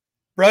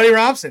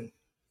Romson.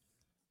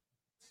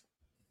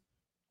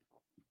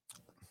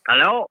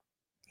 Hello.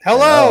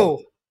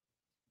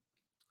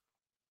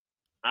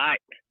 Hi.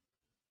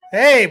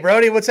 Hey,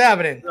 Brody, what's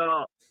happening?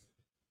 So,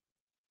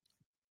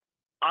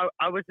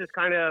 I was just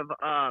kind of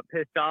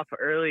pissed off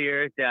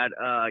earlier that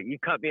you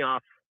cut me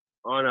off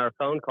on our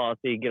phone call so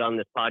you get on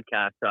this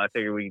podcast. So I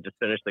figured we could just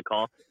finish the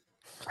call.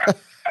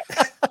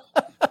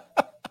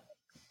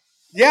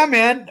 Yeah,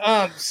 man.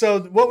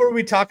 So what were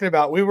we talking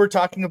about? We were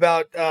talking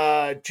about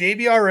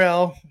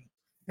JBRL,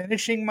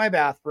 finishing my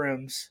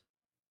bathrooms.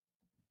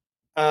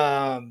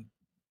 Yeah.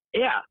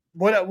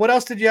 What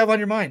else did you have on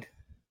your mind?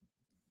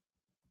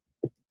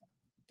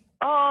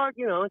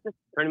 Just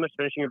pretty much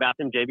finishing your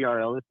bathroom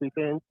JBRL this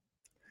weekend.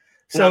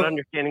 So not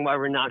understanding why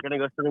we're not going to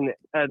go swing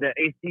the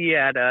AC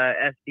at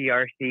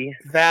SDRC.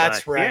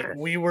 That's But, right. yeah.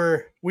 We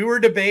were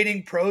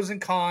debating pros and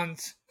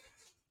cons,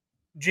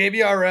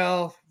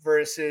 JBRL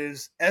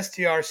versus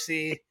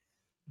STRC.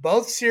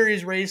 Both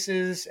series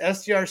races.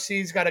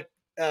 STRC's got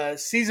a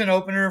season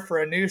opener for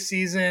a new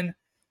season.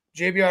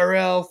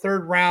 JBRL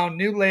third round,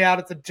 new layout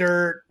at the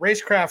dirt,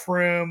 racecraft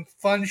room,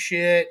 fun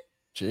shit.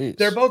 Jeez.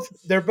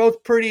 They're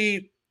both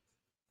pretty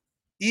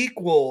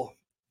equal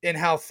in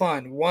how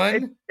fun. It's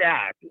One,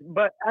 stacked.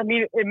 But, I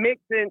mean, it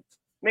makes sense.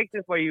 Makes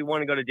sense why you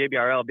want to go to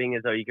JBRL, being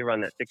as though you can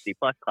run that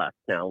 60-plus class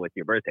now with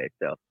your birthday.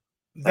 So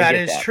that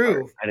is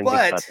true. I didn't think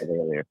But about that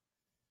earlier.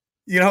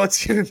 you know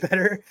what's even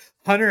better?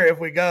 Hunter, if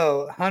we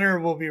go, Hunter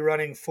will be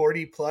running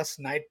 40 plus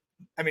night.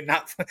 I mean,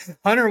 not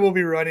Hunter will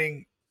be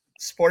running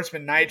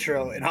Sportsman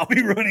Nitro, and I'll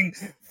be running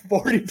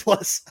 40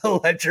 plus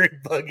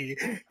electric buggy.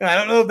 And I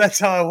don't know if that's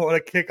how I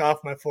want to kick off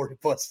my 40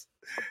 plus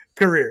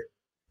career.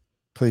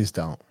 Please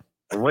don't.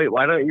 Wait,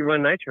 why don't you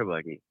run Nitro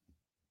Buggy?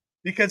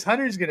 Because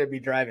Hunter's going to be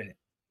driving it.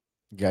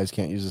 You guys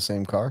can't use the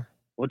same car?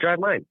 We'll drive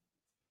mine.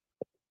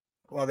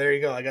 Well, there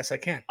you go. I guess I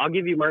can. I'll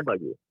give you my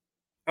buggy.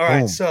 All right.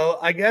 Boom. So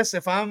I guess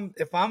if I'm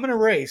going to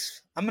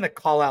race, I'm going to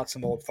call out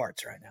some old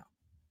farts right now.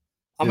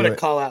 I'm Do going to it.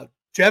 call out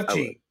Jeff I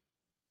G,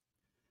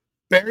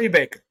 Barry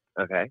Baker,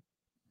 Okay.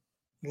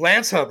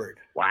 Lance Hubbard,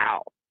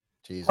 Wow.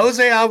 Jesus.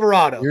 Jose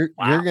Alvarado. You're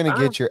going to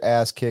get your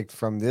ass kicked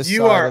from this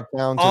You side are of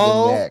town to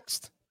all- the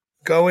next.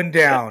 Going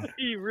down.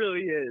 He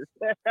really is.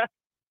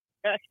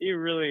 He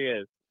really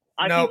is.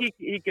 I Nope. think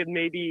he could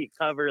maybe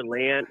cover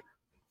Lance,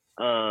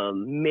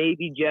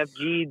 maybe Jeff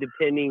G,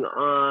 depending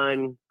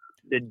on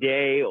the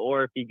day,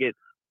 or if he gets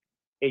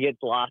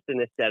lost in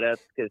the setups,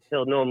 because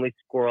he'll normally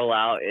squirrel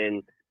out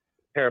and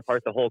tear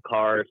apart the whole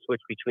car,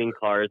 switch between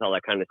cars, all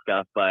that kind of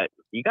stuff. But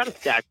you got a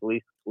stacked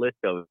list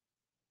over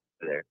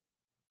there.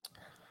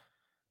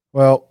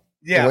 Well,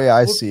 Yeah, the way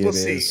I we'll see it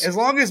see. is, As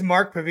long as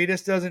Mark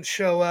Pavitas doesn't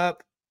show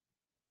up,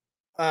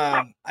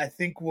 I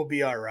think we'll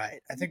be all right.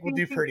 I think we'll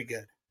do pretty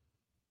good.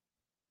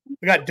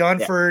 We got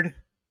Dunford.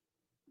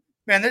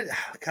 Man,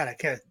 God, I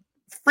can't.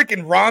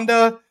 Freaking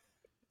Rhonda.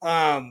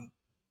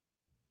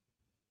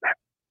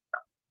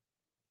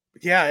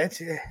 Yeah,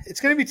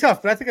 it's going to be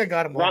tough, but I think I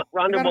got him all.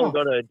 Ronda won't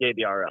go to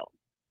JBRL.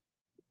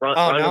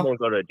 Ronda no? won't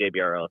go to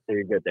JBRL, so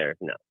you're good there.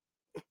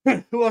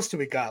 No. Who else do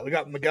we got? We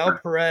got Miguel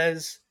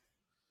Perez.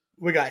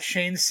 We got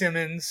Shane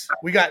Simmons.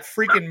 We got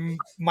freaking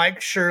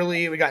Mike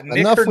Shirley. We got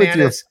Nick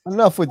Hernandez.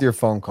 enough with your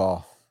phone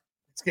call.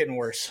 It's getting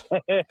worse.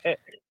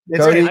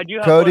 Cody, I do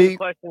have Cody, one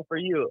question for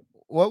you.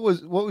 What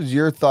was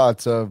your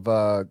thoughts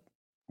of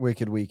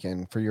Wicked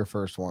Weekend for your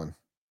first one?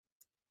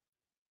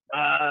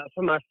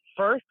 For my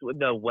first,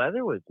 the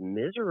weather was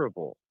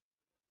miserable.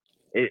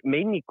 It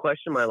made me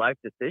question my life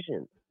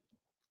decisions.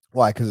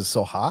 Why? Because it's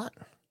so hot?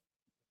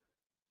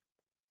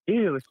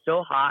 Dude, it was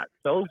so hot,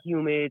 so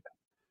humid.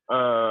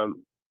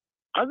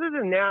 Other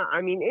than that,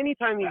 I mean,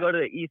 anytime you go to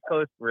the East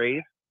Coast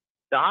race,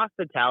 the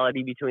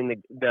hospitality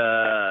between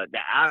the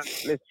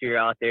atmosphere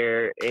out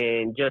there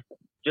and just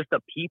the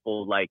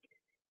people, like,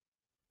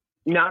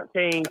 not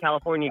saying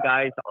California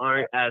guys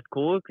aren't as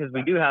cool, because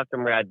we do have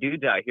some rad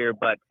dudes out here,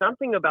 but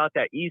something about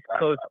that East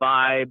Coast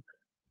vibe,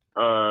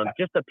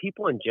 just the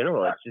people in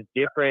general, it's just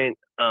different.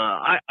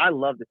 I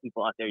love the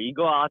people out there. You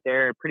go out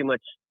there, pretty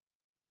much,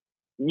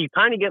 you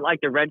kind of get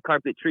like the red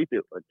carpet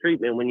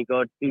treatment when you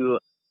go to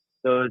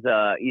those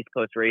East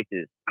Coast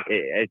races.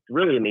 It's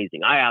really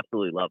amazing. I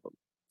absolutely love them.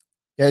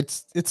 Yeah,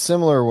 it's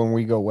similar when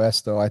we go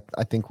west, though.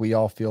 I think we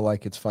all feel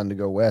like it's fun to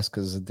go west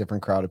because it's a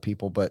different crowd of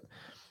people. But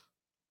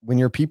when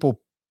you're people,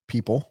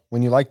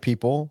 when you like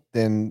people,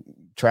 then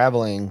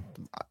traveling,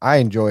 I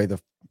enjoy the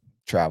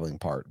traveling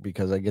part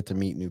because I get to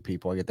meet new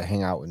people. I get to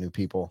hang out with new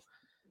people.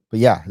 But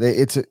yeah,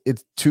 it's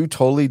two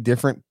totally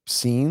different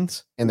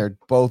scenes, and they're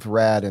both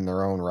rad in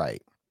their own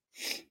right.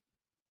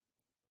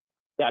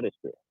 That is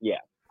true. Yeah.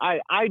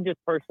 I just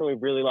personally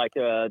really like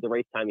the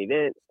race time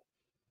event.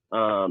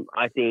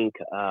 I think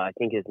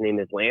his name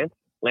is Lance.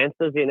 Lance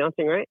does the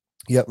announcing, right?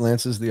 Yep,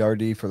 Lance is the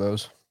RD for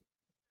those.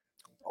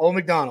 Old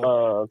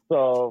McDonald.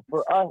 So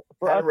for us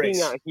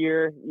being out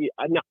here,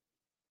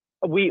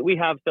 we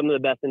have some of the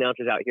best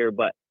announcers out here,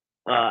 but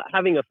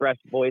having a fresh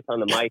voice on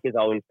the mic is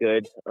always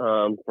good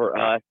for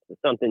us.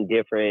 Something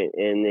different,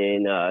 and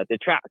then the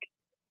track.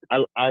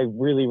 I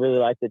really really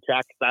like the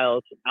track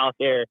styles out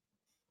there.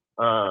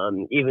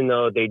 Even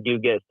though they do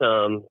get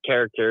some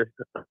character,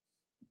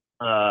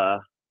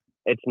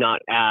 it's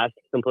not as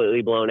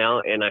completely blown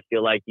out, and I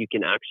feel like you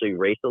can actually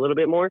race a little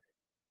bit more,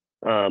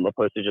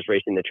 opposed to just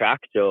racing the track.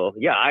 So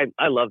yeah,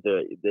 I love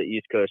the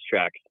East Coast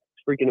tracks.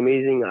 It's freaking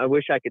amazing. I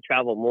wish I could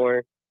travel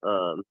more.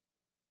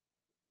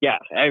 Yeah,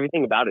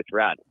 everything about it's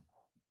rad.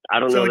 I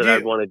don't know that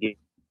I'd want to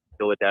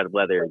deal with that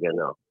weather again,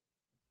 though.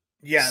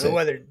 Yeah, the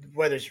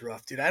weather's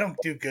rough, dude. I don't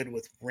do good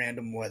with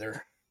random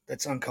weather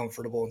that's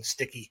uncomfortable and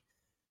sticky.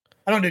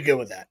 I don't do good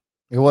with that.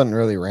 It wasn't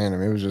really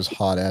random. It was just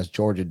hot ass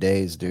Georgia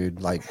days,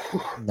 dude. Like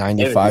It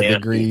 95 was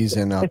degrees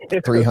and a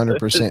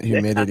 300%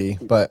 humidity.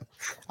 But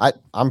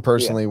I'm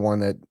personally one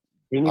that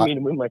You need me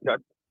to move my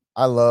truck?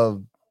 I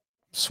love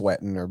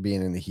sweating or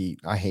being in the heat.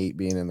 I hate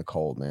being in the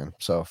cold, man.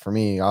 So for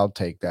me, I'll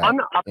take that I'm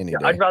not. any day.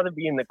 I'd rather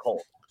be in the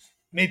cold.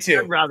 Me I'd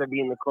too. rather be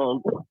in the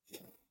cold.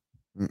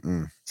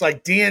 It's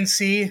like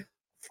DNC,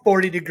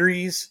 40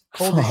 degrees,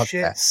 cold as Fuck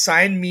shit. that.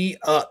 Sign me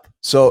up.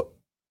 So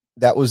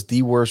that was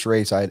the worst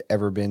race I had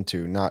ever been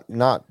to.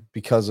 Not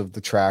because of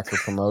the track or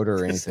promoter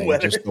or Just the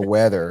anything, just the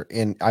weather.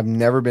 And I've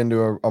never been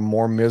to a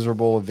more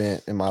miserable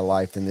event in my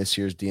life than this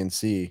year's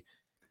DNC.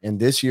 And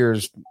this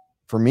year's,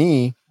 for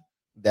me,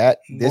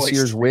 this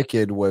year's Moist.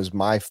 Wicked was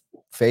my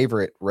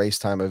favorite race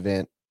time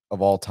event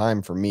of all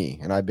time for me.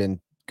 And I've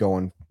been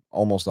going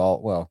almost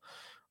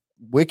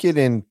Wicked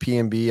and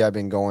PMB, I've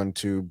been going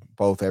to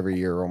both every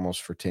year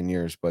almost for 10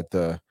 years. But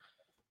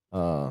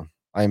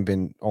I've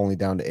been only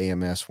down to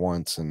AMS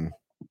once and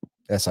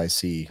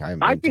SIC. I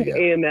haven't I been think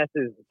to yet. AMS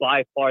is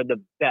by far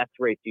the best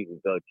race you can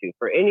go to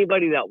for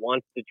anybody that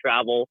wants to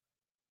travel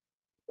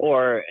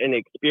or an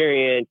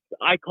experience.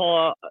 I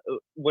call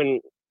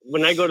when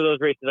I go to those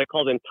races, I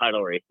call them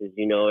title races.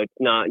 You know, it's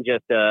not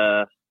just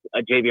a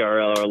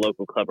JBRL or a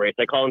local club race.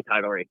 I call them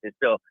title races.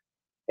 So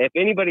if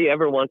anybody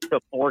ever wants to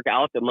fork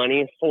out the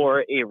money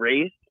for a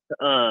race,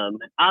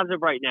 as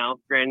of right now,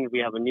 granted we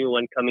have a new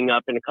one coming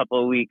up in a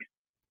couple of weeks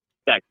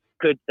that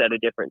could set a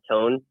different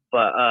tone,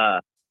 but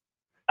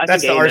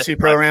That's the RC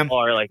program.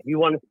 Or like, if you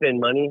want to spend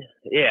money,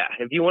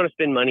 if you want to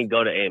spend money,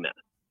 go to AMS.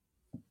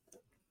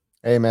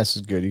 AMS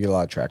is good. You get a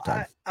lot of track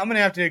time. I'm going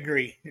to have to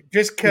agree.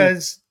 Just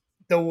because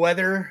the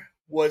weather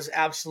was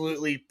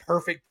absolutely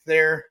perfect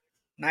there.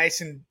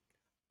 Nice and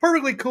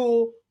perfectly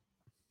cool.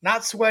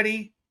 Not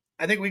sweaty.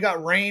 I think we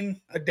got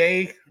rain a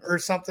day or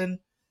something.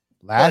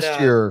 Last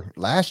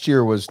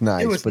year was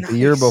nice, but the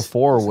year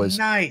before was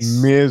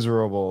nice.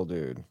 Miserable,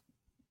 dude.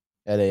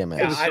 At AMS.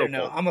 Yeah, I don't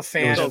know. I'm a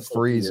fan of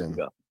freezing.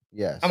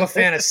 Yes. I'm a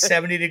fan of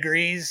 70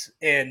 degrees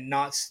and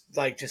not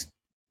like just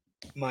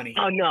money.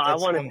 Oh no, I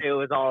want to say it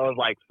was all of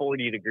like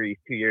 40 degrees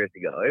 2 years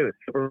ago. It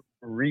was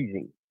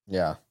freezing.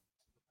 Yeah.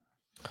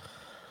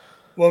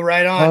 Well,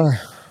 right on.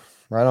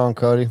 Right on,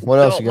 Cody. What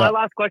else you got? My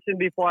last question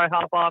before I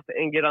hop off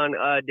and get on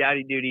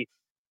daddy duty.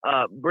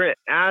 Brent,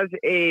 as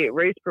a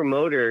race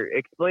promoter,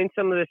 explain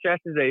some of the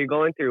stresses that you're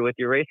going through with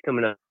your race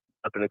coming up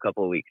in a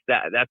couple of weeks.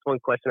 That's one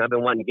question I've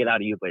been wanting to get out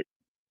of you, but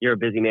you're a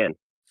busy man.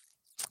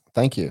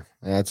 Thank you.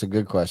 That's a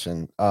good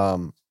question.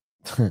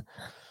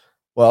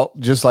 Well,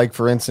 just like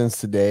for instance,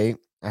 today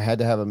I had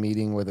to have a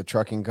meeting with a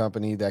trucking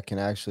company that can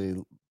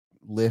actually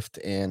lift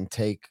and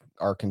take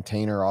our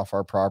container off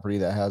our property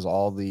that has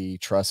all the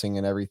trussing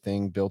and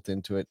everything built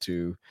into it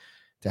to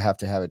have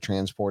it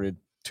transported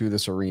to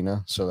this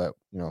arena, so that,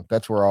 you know,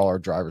 that's where all our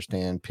drivers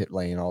stand, pit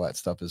lane, all that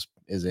stuff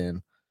is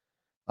in.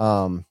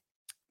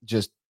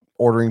 Just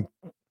ordering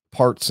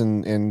parts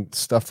and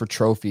stuff for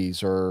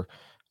trophies, or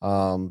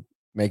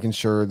making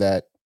sure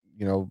that,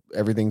 you know,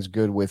 everything's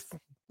good with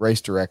race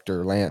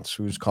director Lance,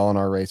 who's calling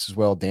our race as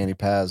well, Danny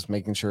Paz,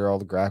 making sure all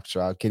the graphics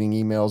are out, getting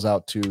emails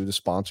out to the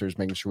sponsors,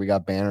 making sure we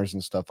got banners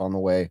and stuff on the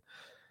way,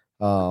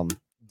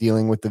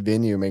 dealing with the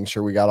venue, making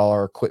sure we got all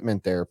our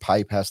equipment there,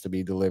 pipe has to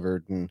be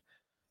delivered, and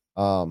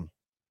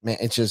man,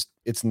 it's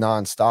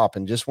nonstop.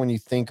 And just when you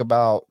think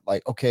about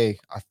like, okay,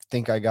 I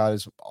think I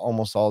got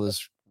almost all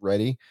this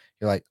ready,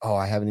 you're like, oh,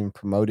 I haven't even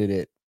promoted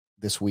it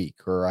this week,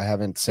 or I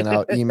haven't sent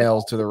out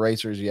emails to the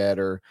racers yet,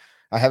 or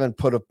I haven't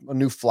put a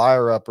new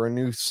flyer up or a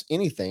new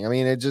anything. I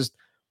mean,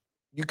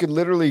 you could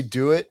literally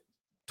do it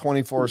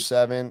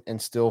 24/7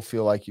 and still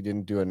feel like you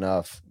didn't do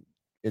enough.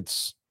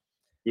 It's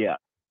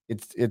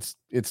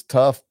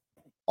tough.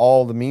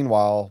 All the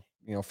meanwhile,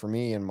 you know, for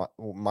me and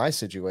my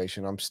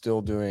situation, I'm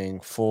still doing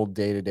full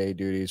day-to-day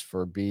duties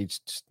for Beach,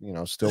 you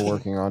know, still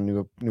working on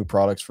new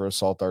products for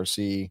Assault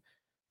RC,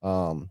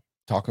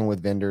 talking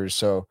with vendors.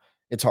 So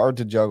it's hard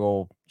to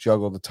juggle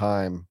the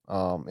time.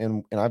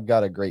 And I've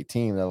got a great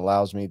team that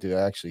allows me to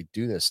actually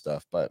do this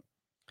stuff. But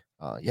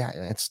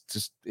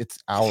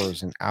it's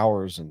hours and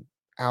hours and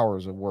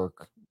hours of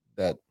work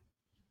that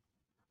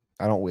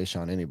I don't wish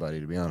on anybody,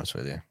 to be honest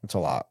with you. It's a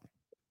lot.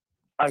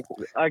 I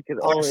could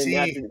only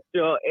imagine.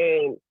 So,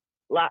 and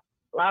last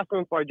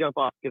one before I jump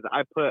off, because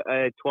I put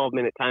a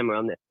 12-minute timer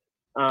on this.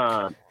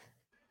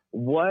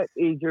 What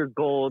is your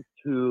goal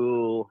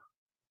to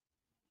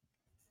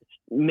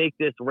make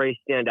this race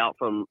stand out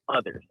from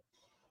others?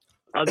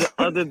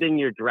 Other than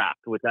your draft,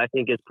 which I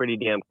think is pretty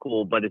damn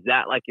cool, but is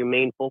that like your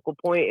main focal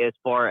point as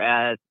far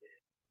as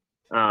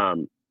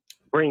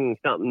bringing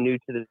something new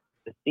to the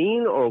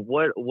scene, or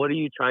what are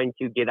you trying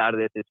to get out of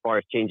this as far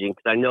as changing?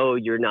 Because I know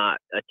you're not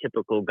a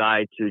typical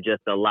guy to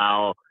just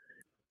allow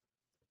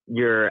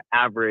your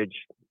average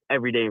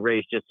everyday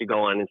race just to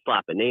go on and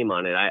slap a name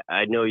on it.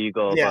 I know you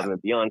go above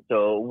and beyond.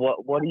 So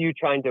what are you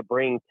trying to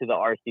bring to the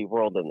RC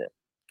world in this?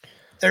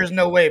 There's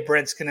no way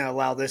Brent's going to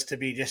allow this to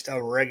be just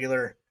a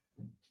regular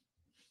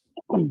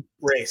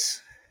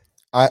race.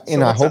 I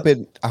hope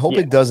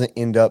it doesn't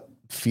end up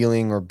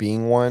feeling or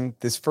being one.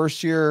 This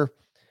first year,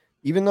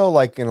 even though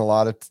like in a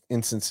lot of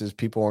instances,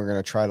 people are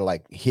going to try to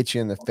like hit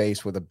you in the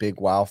face with a big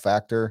wow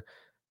factor.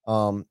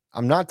 I'm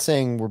not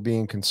saying we're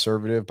being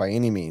conservative by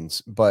any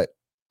means, but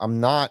I'm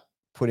not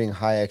putting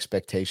high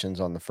expectations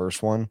on the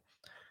first one.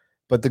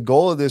 But the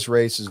goal of this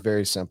race is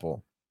very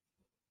simple.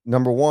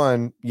 Number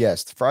one,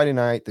 yes, Friday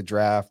night, the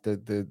draft,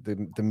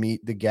 the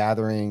meet, the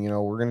gathering,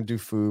 we're gonna do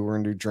food, we're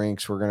gonna do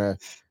drinks, we're gonna,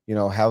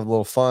 have a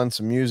little fun,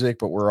 some music,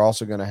 but we're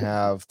also gonna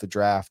have the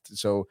draft.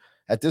 So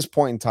at this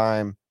point in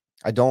time,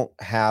 I don't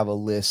have a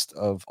list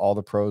of all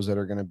the pros that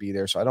are gonna be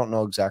there. So I don't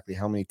know exactly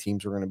how many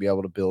teams we're gonna be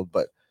able to build,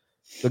 but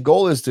the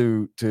goal is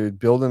to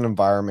build an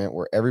environment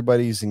where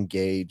everybody's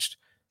engaged,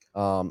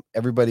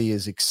 everybody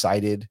is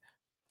excited,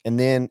 and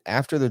then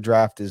after the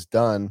draft is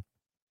done,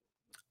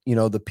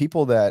 the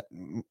people that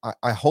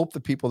I hope the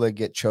people that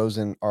get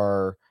chosen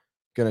are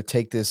going to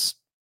take this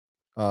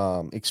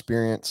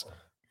experience,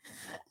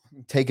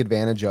 take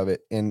advantage of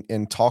it,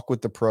 and talk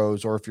with the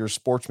pros, or if you're a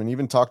sportsman,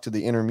 even talk to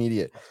the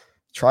intermediate.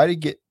 Try to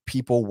get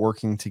people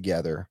working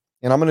together.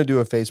 And I'm going to do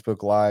a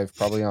Facebook Live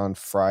probably on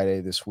Friday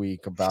this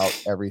week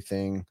about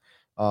everything,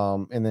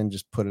 and then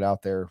just put it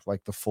out there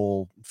like the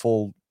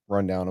full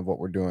rundown of what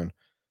we're doing.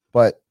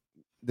 But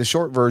the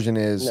short version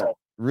is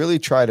really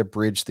try to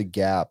bridge the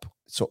gap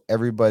so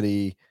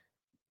everybody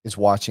is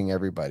watching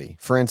everybody.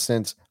 For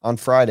instance, on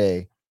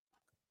Friday,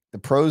 the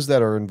pros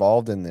that are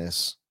involved in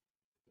this,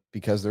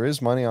 because there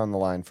is money on the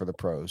line for the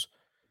pros,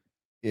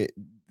 it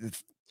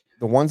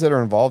the ones that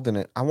are involved in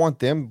it, I want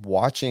them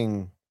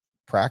watching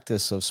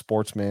practice of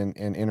sportsmen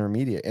and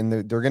intermediate, and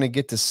they're going to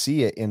get to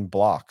see it in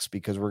blocks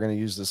because we're going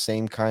to use the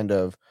same kind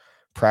of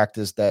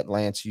practice that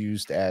Lance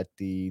used at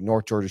the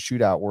North Georgia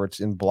Shootout, where it's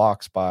in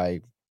blocks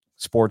by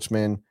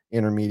sportsmen,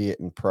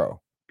 intermediate, and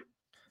pro.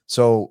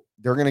 So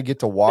they're going to get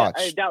to watch.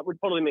 Yeah, that would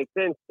totally make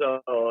sense. So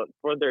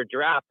for their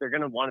draft, they're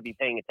going to want to be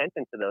paying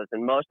attention to those.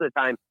 And most of the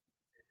time,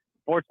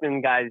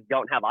 sportsman guys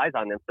don't have eyes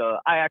on them. So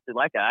I actually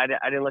like that.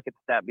 I didn't look at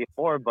that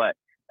before, but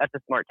that's a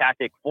smart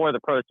tactic for the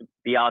pros to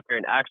be out there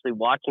and actually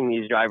watching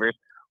these drivers,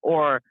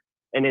 or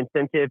an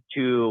incentive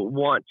to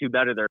want to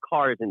better their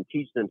cars and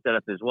teach them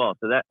setup as well.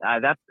 So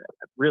that's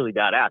really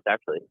badass,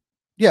 actually.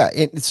 Yeah.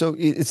 So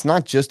it's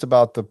not just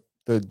about the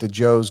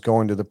Joes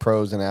going to the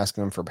pros and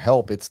asking them for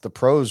help. It's the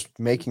pros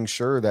making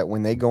sure that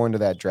when they go into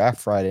that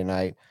draft Friday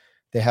night,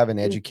 they have an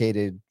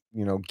educated,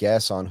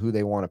 guess on who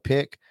they want to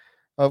pick.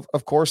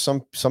 Of course,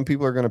 some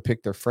people are going to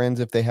pick their friends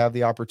if they have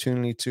the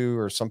opportunity to,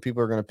 or some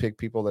people are going to pick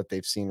people that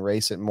they've seen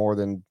race at more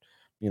than,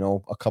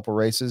 a couple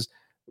races.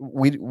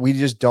 We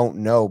just don't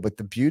know. But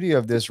the beauty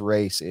of this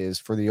race is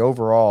for the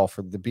overall,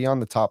 for to be on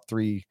the top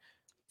three,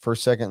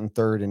 first, second, and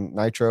third in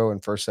Nitro,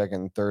 and first,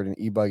 second, and third in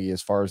e-buggy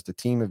as far as the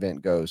team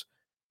event goes.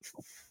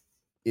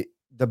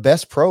 The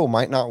best pro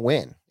might not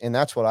win, and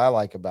that's what I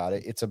like about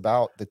it. It's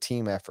about the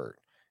team effort.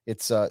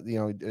 It's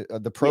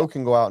the pro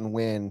can go out and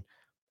win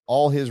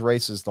all his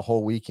races the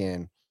whole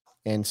weekend,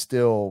 and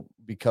still,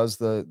 because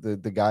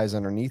the guys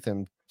underneath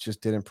him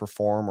just didn't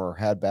perform or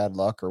had bad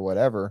luck or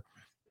whatever,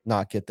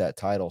 not get that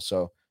title.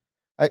 So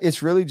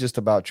it's really just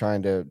about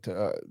trying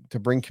to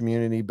bring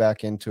community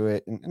back into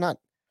it, and not.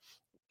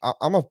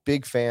 I'm a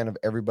big fan of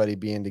everybody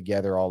being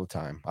together all the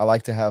time. I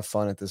like to have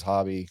fun at this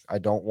hobby. I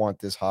don't want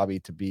this hobby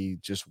to be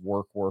just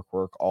work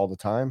all the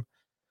time.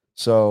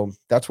 So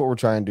that's what we're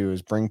trying to do,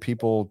 is bring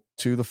people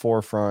to the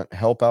forefront,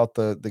 help out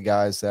the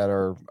guys that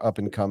are up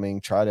and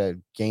coming, try to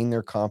gain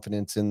their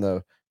confidence in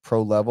the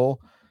pro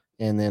level.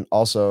 And then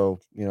also,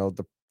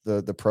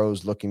 the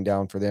pros looking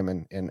down for them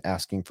and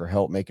asking for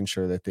help, making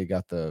sure that they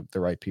got the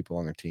right people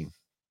on their team.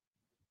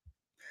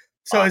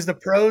 So is the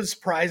pros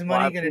prize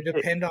money going to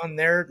depend on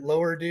their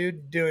lower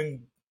dude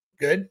doing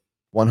good?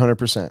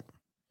 100%.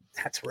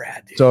 That's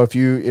rad, dude. So if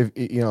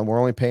we're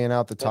only paying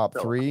out the top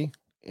three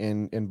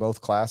in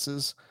both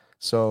classes.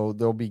 So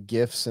there'll be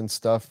gifts and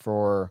stuff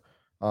for,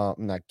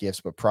 not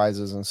gifts, but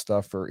prizes and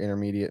stuff for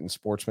intermediate and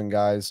sportsman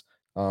guys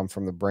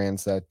from the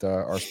brands that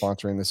are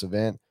sponsoring this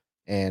event.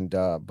 And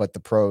but the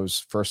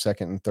pros, first,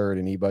 second, and third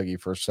in e-buggy,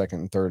 first,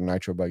 second, and third in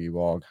Nitro Buggy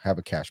will all have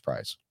a cash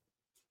prize.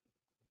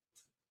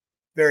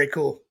 Very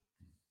cool.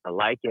 I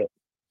like it.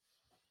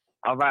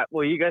 All right.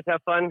 Well, you guys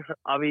have fun.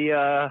 I'll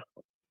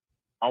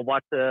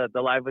watch the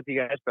live with you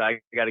guys, but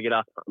I got to get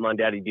off. I'm on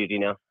daddy duty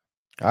now.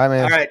 All right,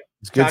 man. All right.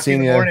 It's good Talk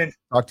seeing to you in the morning.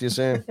 Talk to you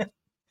soon.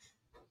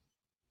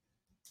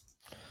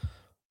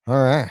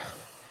 All right.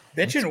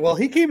 Bitchin'. Well,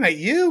 he came at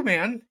you,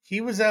 man. He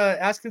was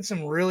asking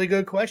some really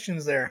good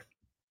questions there.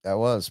 That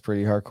was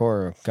pretty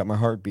hardcore. Got my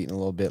heart beating a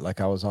little bit,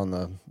 like I was on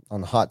the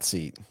hot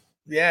seat.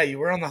 Yeah, you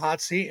were on the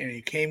hot seat, and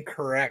you came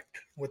correct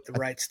with the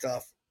right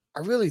stuff. I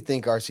really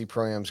think RC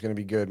Pro-Am is going to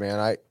be good, man.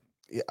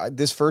 I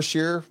this first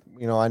year,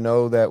 I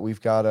know that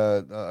we've got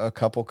a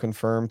couple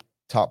confirmed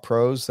top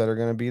pros that are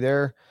going to be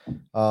there.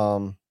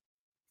 And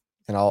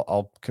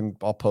I'll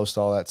post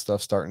all that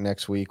stuff starting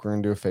next week. We're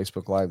going to do a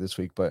Facebook Live this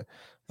week, but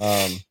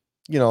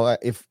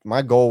if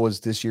my goal was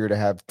this year to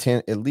have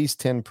at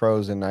least 10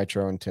 pros in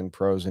Nitro and 10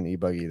 pros in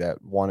e-buggy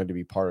that wanted to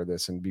be part of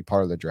this and be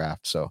part of the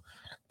draft. So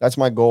that's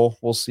my goal.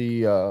 We'll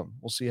see how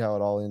it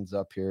all ends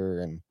up here.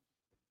 And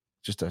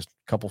just a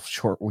couple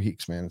short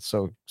weeks, man. It's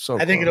so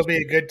I think it'll close.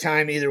 be a good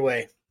time either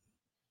way.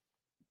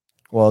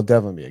 Well, it'll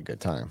definitely be a good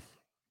time.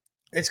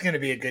 It's gonna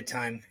be a good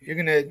time. You're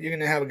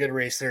gonna have a good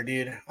race there,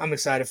 dude. I'm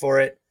excited for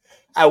it.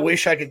 I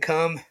wish I could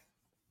come.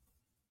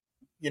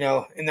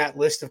 In that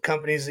list of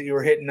companies that you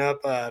were hitting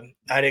up, I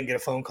didn't get a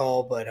phone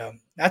call, but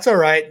that's all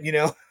right.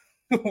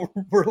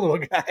 We're a little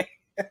guy.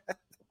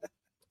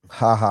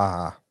 Ha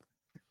ha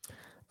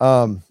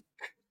ha.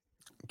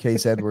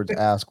 Case Edwards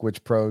asked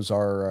which pros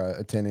are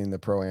attending the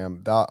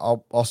pro-am.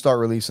 I'll start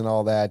releasing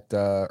all that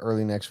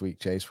early next week,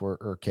 Chase.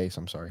 Or Case,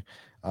 I'm sorry.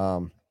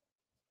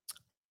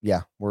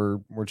 Yeah,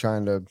 we're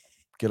trying to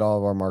get all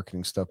of our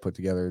marketing stuff put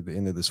together at the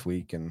end of this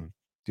week and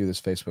do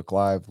this Facebook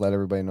Live, let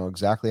everybody know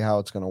exactly how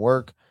it's going to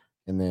work,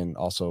 and then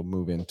also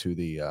move into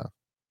the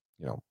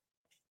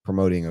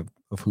promoting of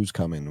who's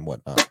coming and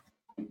whatnot.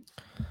 All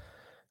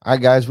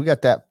right, guys, we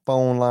got that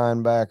phone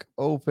line back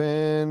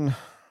open.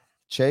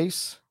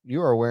 Chase,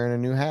 you are wearing a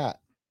new hat.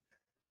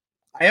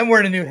 I am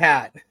wearing a new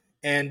hat,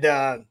 and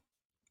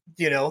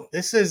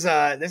this is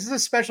a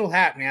special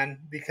hat, man,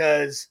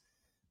 because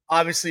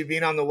obviously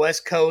being on the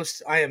West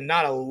Coast, I am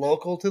not a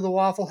local to the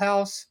Waffle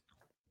House,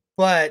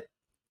 but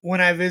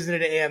when I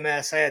visited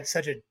AMS, I had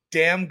such a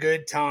damn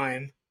good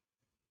time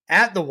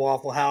at the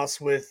Waffle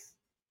House with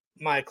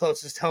my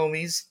closest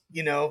homies.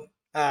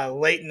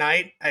 Late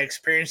night, I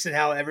experienced it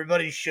how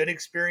everybody should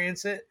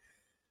experience it.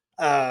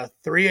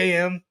 3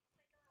 a.m.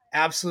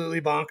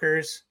 absolutely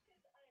bonkers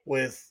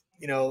with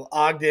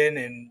Ogden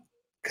and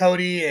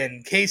Cody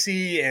and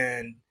Casey,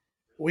 and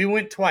we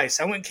went twice.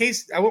 I went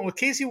with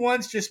Casey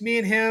once, just me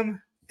and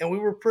him, and we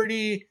were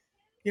pretty,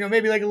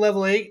 maybe like a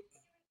level 8.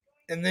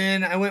 And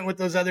then I went with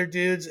those other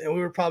dudes, and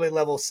we were probably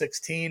level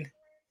 16.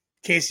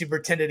 Casey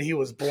pretended he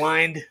was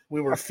blind.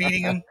 We were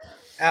feeding him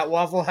at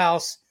Waffle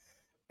House,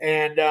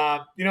 and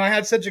I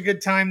had such a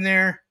good time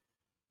there.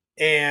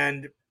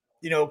 And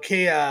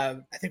I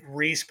think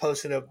Reese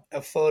posted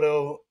a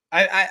photo.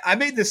 I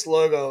made this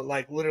logo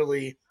like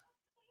literally,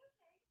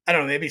 I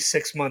don't know, maybe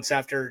 6 months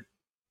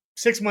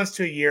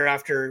to a year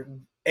after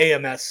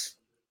AMS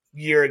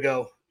year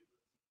ago,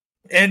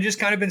 and just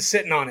kind of been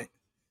sitting on it,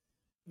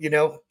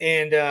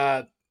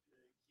 and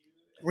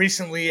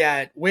recently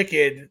at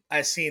Wicked,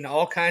 I seen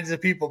all kinds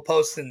of people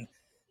posting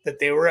that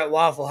they were at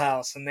Waffle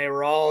House, and they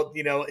were all,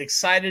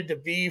 excited to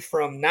be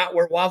from not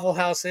where Waffle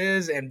House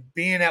is and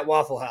being at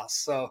Waffle House.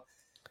 So,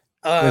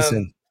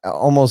 Listen,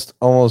 almost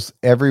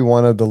every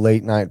one of the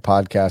late night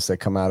podcasts that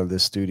come out of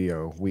this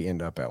studio, we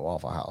end up at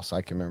Waffle House.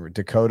 I can remember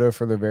Dakota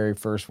for the very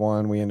first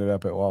one. We ended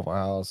up at Waffle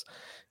House.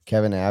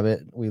 Kevin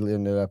Abbott, we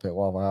ended up at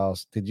Waffle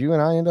House. Did you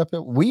and I end up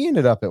at? We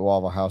ended up at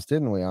Waffle House,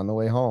 didn't we, on the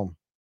way home?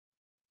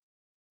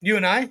 You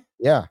and I?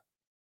 Yeah.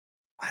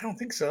 I don't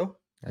think so.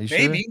 Are you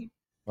Maybe. Sure?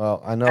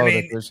 Well, I know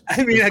that there's.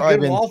 A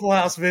good Waffle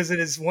House visit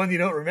is one you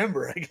don't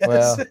remember, I guess.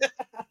 Well,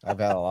 I've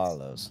had a lot of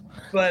those.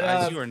 But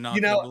guys, you are not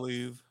going to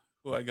believe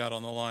who I got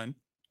on the line.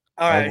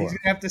 All right, he's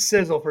going to have to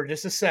sizzle for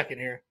just a second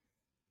here.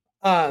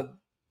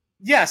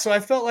 Yeah, so I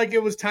felt like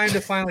it was time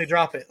to finally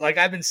drop it. Like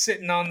I've been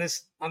sitting on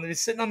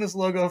this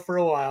logo for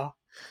a while,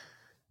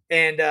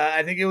 and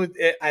I think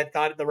I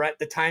thought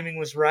the timing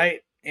was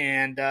right,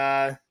 and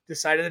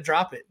decided to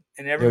drop it,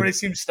 and everybody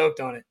seems stoked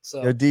on it.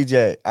 So, Yo,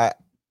 DJ,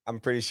 I'm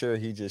pretty sure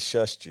he just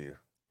shushed you.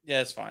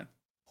 Yeah, it's fine.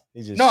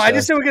 I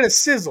just said we're gonna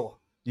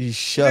sizzle. You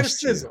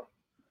shushed you.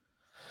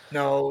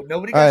 No,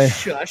 nobody got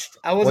shushed.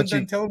 I wasn't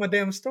done telling my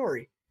damn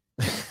story.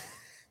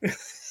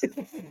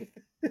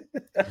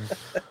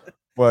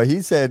 Well,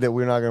 he said that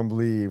we're not going to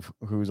believe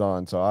who's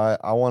on, so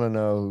I want to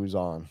know who's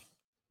on.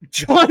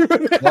 John.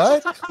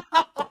 What?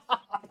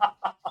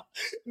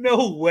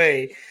 No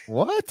way.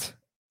 What?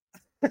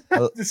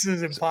 This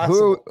is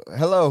impossible.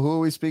 Hello, who are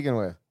we speaking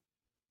with?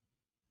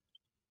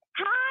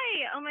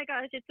 Hi. Oh my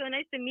gosh, it's so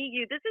nice to meet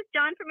you. This is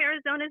John from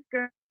Arizona's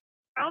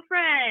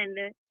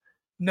girlfriend.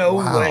 No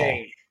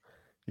way.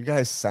 You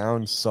guys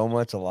sound so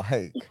much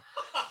alike.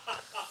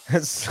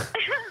 It's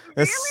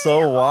Really?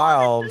 so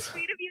wild. That's so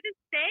sweet of you to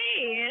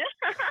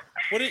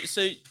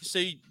say. So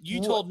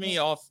you told me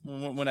off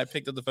when I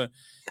picked up the phone.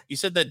 You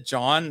said that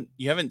John,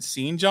 you haven't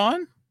seen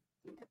John?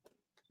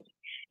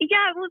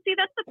 Yeah, well, see,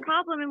 that's the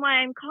problem, and why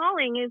I'm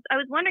calling is I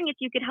was wondering if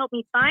you could help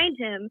me find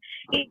him.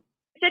 He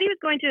said he was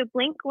going to a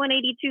Blink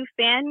 182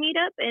 fan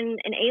meetup and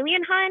an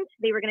alien hunt.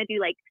 They were going to do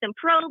like some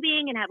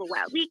probing and have a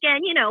wild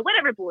weekend,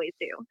 whatever boys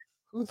do.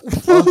 Who the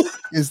fuck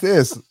is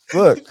this?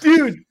 Look,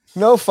 dude.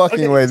 No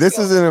fucking way. This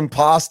is an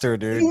imposter,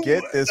 dude.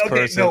 Get this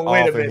person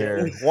off of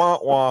here. Wah,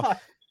 wah.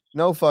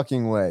 No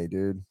fucking way,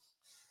 dude.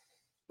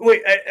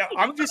 Wait,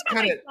 I'm just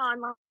kind of...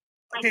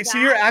 Okay, so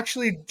you're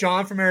actually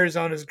John from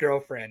Arizona's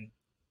girlfriend.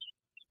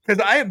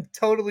 Because I am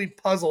totally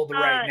puzzled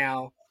right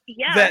now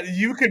that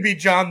you could be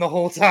John the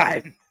whole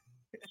time.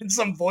 And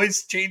some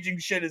voice-changing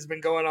shit has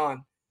been going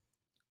on.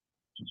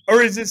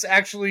 Or is this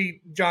actually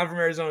John from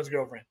Arizona's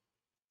girlfriend?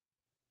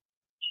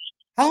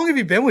 How long have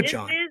you been with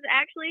John? This is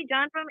actually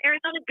John from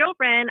Arizona's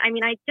girlfriend. I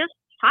mean, I just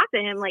talked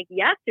to him like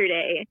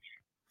yesterday.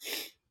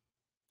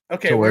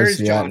 Okay, so where is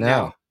John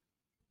now?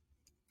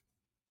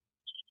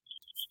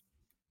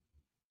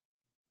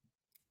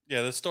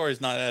 Yeah, the story's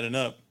not adding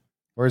up.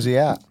 Where's he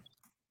at?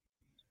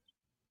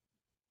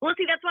 Well,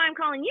 see, that's why I'm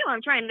calling you.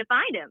 I'm trying to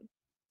find him.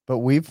 But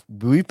we've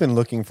been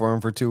looking for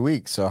him for 2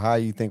 weeks. So how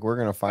you think we're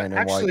gonna find him?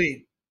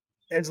 Actually,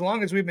 as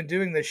long as we've been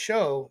doing this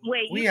show,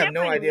 Wait, we you have can't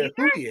no find him idea either?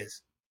 who he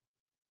is.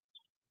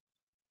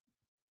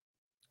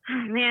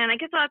 Man, I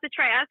guess I'll have to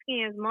try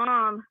asking his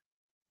mom.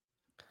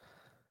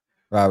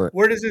 Robert,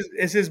 Where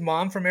is his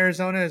mom from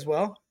Arizona as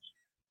well?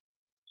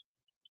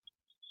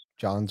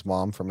 John's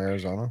mom from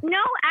Arizona.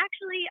 No,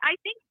 actually, I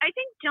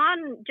think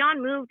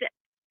John moved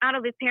out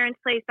of his parents'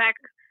 place back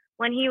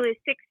when he was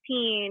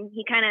 16.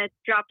 He kind of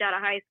dropped out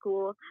of high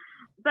school,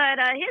 but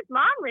his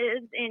mom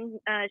lives in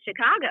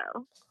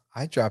Chicago.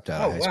 I dropped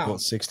out of high school wow. at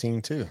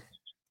 16 too.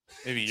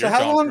 Maybe So you're how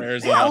John long? from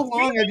Arizona. How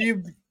long have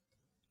you?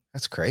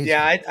 That's crazy.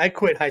 Yeah, I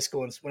quit high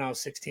school when I was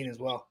 16 as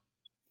well.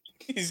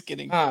 He's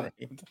getting Um,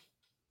 framed.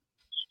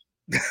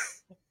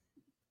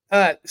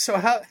 So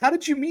how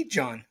did you meet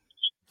John?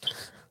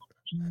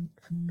 Well,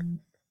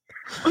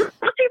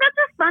 see, that's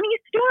a funny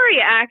story,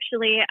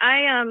 actually.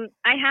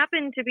 I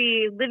happened to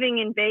be living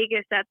in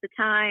Vegas at the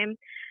time,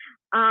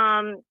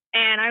 and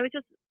I was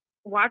just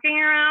walking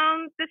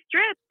around the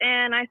strip,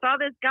 and I saw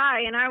this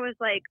guy, and I was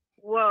like,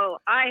 "Whoa,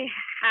 I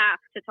have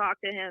to talk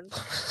to him."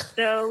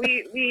 So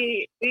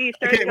we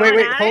started Okay, going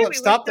wait, at hold it. up, We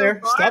stop went to a there,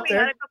 bar, stop we there.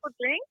 had a couple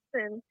drinks,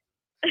 and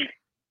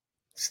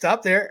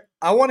Stop there.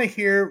 I want to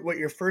hear what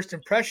your first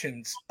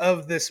impressions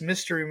of this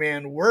mystery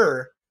man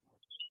were,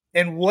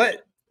 and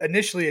what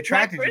initially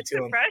attracted my you first to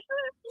him. impression.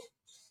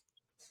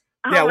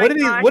 Yeah, Oh what my did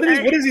he gosh, what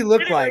does he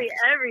look like? literally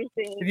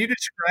everything. Can you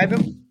describe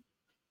him?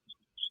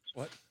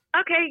 What?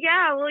 Okay,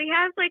 yeah. Well, he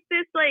has like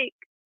this like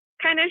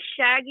kind of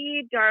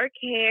shaggy dark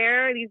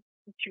hair, these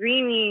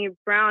dreamy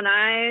brown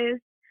eyes.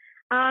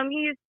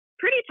 He's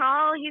pretty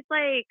tall. He's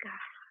like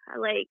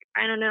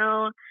I don't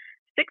know,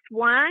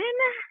 6'1".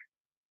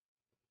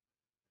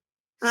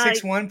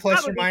 6'1" plus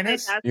or Probably play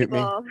minus? Mute me.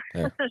 basketball.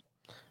 There.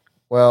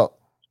 Well,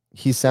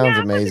 he sounds Yeah,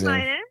 plus or amazing.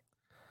 minus.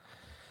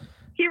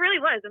 He really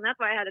was, and that's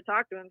why I had to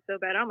talk to him so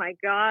bad. Oh my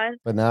god.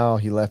 But now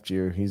he left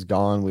you. He's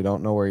gone. We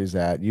don't know where he's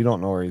at. You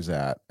don't know where he's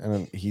at. And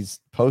then he's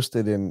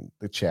posted in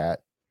the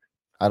chat.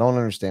 I don't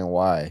understand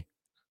why.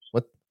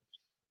 What?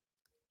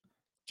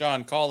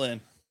 John, call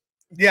in.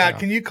 Yeah, Yeah.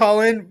 can you call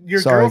in?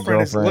 Your Sorry,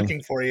 girlfriend is girlfriend.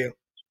 looking for you.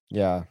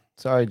 Yeah.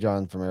 Sorry,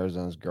 John from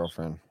Arizona's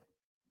girlfriend.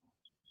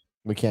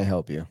 We can't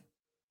help you.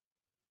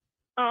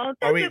 Oh, Are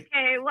that's we-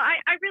 okay. Well,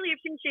 I really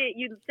appreciate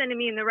you sending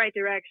me in the right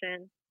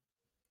direction.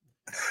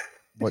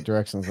 What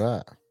direction's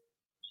that?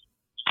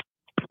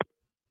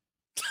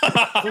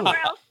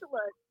 Nowhere else to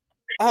look.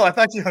 Oh, I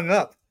thought you hung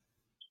up.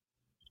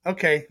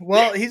 Okay.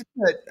 Well, he's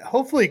gonna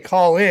hopefully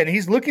call in.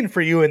 He's looking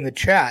for you in the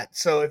chat.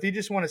 So if you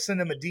just want to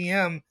send him a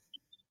DM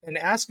and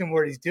ask him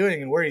what he's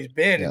doing and where he's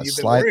been, Yeah, and you've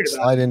been worried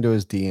about slide him. into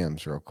his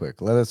DMs real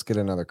quick. Let us get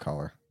another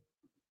caller.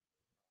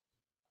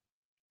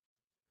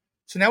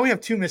 So now we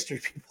have two mystery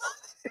people.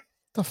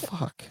 The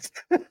fuck?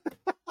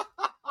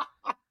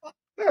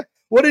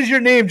 What is your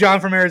name, John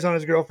from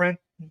Arizona's girlfriend?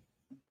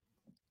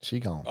 She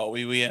gone. Oh,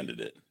 we ended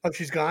it. Oh,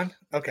 she's gone?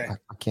 Okay.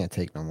 I can't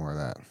take no more of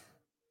that.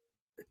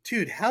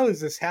 Dude, how is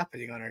this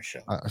happening on our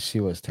show? She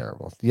was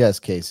terrible. Yes,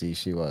 Casey,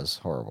 she was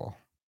horrible.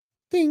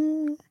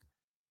 Ding.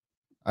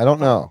 I don't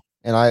know.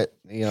 And I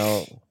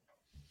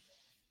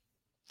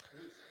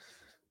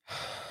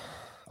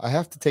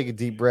have to take a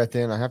deep breath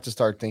in. I have to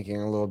start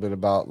thinking a little bit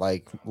about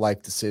like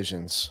life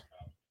decisions.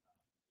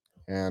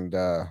 And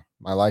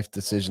my life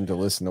decision to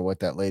listen to what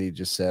that lady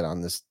just said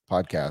on this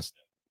podcast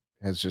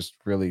has just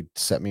really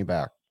set me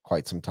back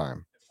quite some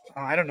time.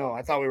 I don't know.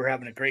 I thought we were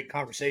having a great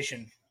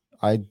conversation.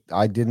 I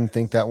didn't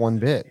think that one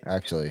bit,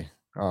 actually.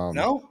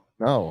 No?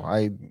 No,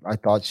 I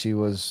thought she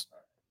was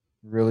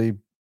really,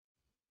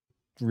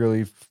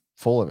 really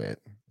full of it.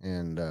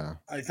 And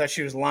I thought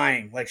she was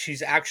lying. Like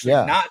she's actually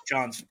Yeah. not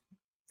John's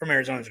from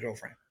Arizona's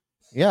girlfriend.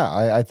 yeah,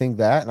 I think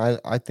that. And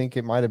I think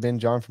it might have been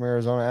John from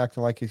Arizona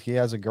acting like he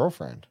has a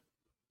girlfriend.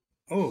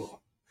 Oh.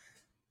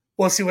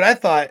 Well, see, what I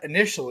thought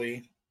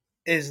initially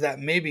is that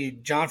maybe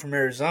John from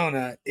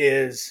Arizona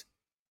is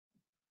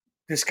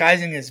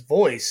disguising his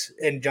voice,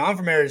 and John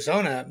from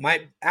Arizona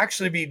might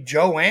actually be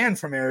Joanne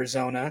from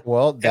Arizona.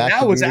 Well, And that that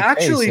could was be the case,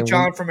 actually and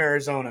John from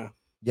Arizona.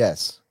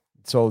 yes.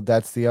 So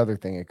that's the other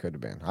thing it could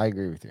have been. I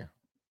agree with you.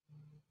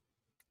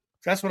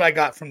 That's what I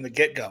got from the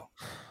get-go.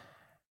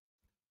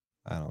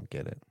 I don't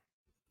get it.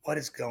 What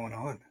is going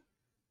on?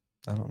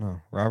 I don't know.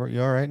 Robert,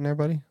 you all right in there,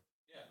 buddy?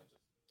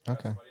 Yeah.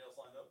 Okay.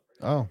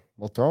 Oh,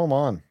 well, throw him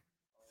on.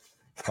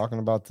 Talking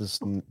about this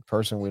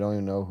person, we don't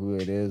even know who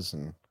it is,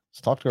 and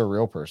let's talk to a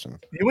real person.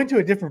 You went to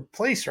a different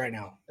place right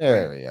now.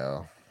 There we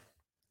go.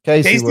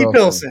 Casey Casey Wilson.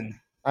 Pilson.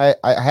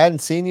 I hadn't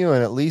seen you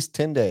in at least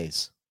 10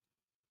 days.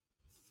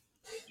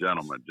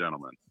 Gentlemen.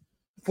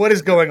 What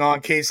is going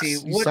on, Casey? You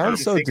What do sound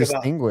you so think about?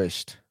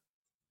 distinguished.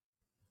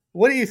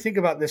 What do you think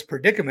about this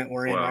predicament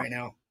we're in Well, right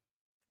now?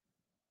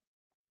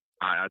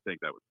 I think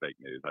that was fake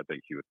news. I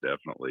think she was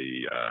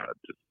definitely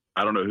just,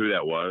 I don't know who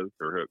that was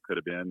or who it could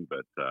have been,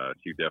 but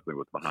she definitely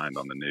was behind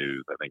on the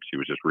news. I think she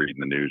was just reading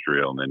the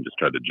newsreel and then just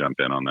tried to jump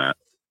in on that.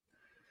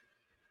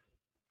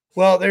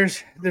 Well,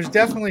 there's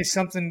definitely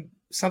something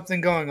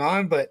going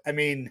on, but I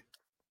mean,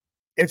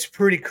 it's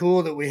pretty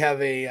cool that we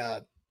have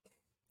a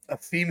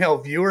female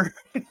viewer.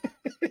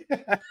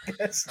 I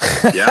guess.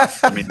 Yeah,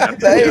 I mean,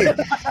 that's Hey,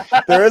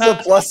 there is a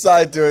plus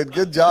side to it.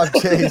 Good job,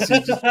 Chase.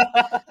 You just,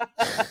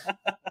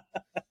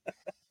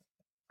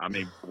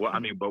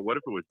 but what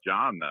if it was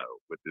John though,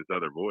 with his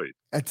other voice?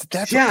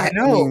 that's Yeah, I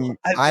know. mean,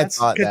 I That's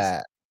thought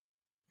that.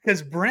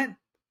 because Brent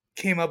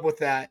came up with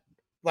that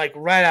like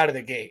right out of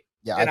the gate,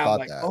 Yeah, and I I'm thought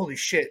like, that. holy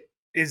shit,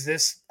 is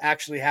this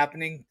actually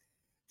happening?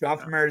 John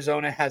from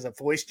Arizona has a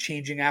voice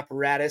changing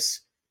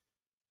apparatus,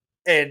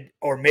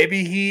 or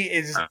maybe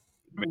he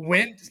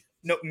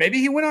maybe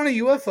he went on a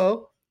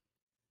UFO,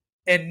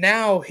 and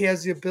now he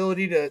has the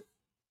ability to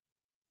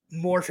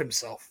morph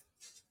himself.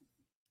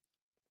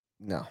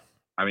 No.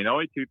 I mean,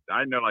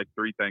 I know like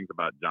three things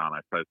about John. I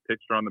saw his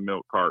picture on the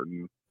milk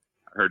carton.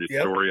 I heard his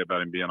Yep. story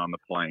about him being on the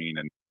plane,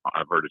 and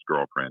I've heard his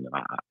girlfriend,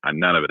 and I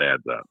none of it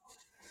adds up.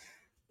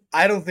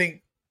 I don't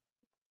think,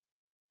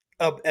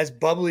 as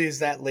bubbly as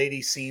that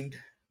lady seemed,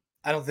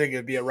 I don't think it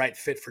would be a right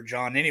fit for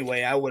John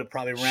anyway. I would have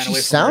probably ran She away from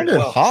her sounded as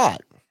well.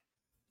 hot.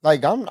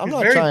 Like I'm She's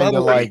not very trying to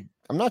bubbly.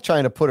 I'm not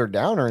trying to put her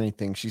down or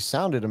anything. She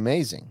sounded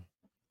amazing.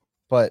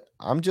 But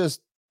I'm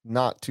just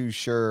not too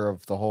sure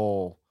of the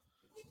whole.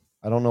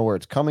 I don't know where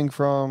it's coming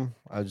from.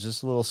 I was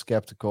just a little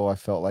skeptical. I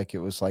felt like it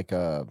was like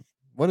a,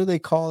 what do they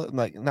call it?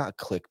 Like not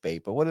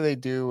clickbait, but what do they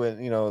do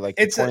when, like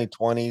the It's a-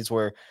 2020s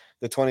where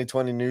the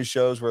 2020 news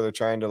shows where they're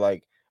trying to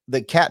like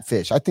the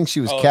catfish. I think she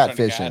was trying to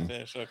catfishing.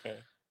 catfish. Okay.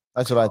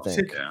 That's what I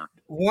think. Yeah,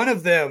 One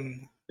of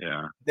them,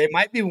 yeah. they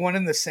might be one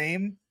and the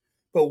same,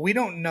 but we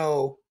don't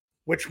know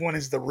which one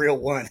is the real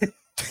one.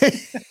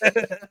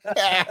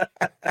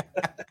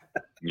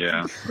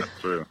 Yeah, that's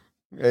true.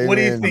 What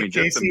do you Amen, think, I mean,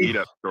 just the Casey?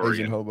 meetup story.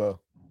 Asian hobo.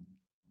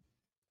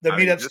 The I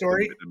mean, meetup just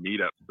story? The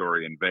meetup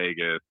story in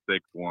Vegas,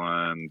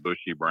 6'1",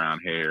 bushy brown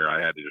hair. I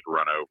had to just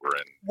run over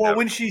and. Well, have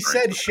when a she drink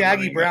said with him.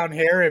 shaggy I mean, brown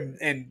hair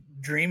and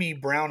dreamy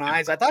brown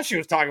eyes, I thought she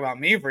was talking about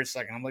me for a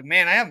second. I'm like,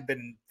 man, I haven't been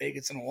in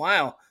Vegas in a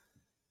while,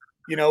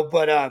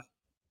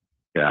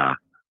 Yeah.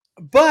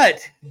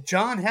 but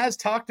John has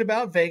talked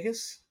about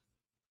Vegas.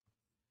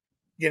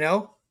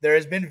 There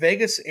has been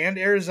Vegas and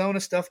Arizona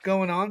stuff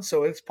going on,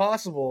 so it's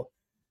possible.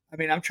 I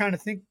mean, I'm trying to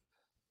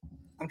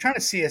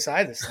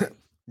CSI this thing.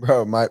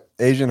 Bro, my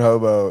Asian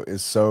hobo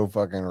is so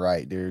fucking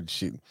right, dude.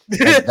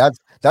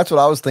 That's what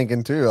I was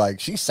thinking too. Like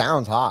she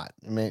sounds hot.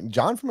 I mean,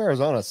 John from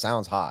Arizona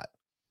sounds hot.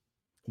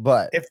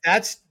 But if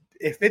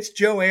it's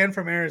Joanne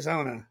from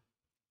Arizona,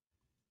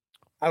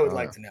 I would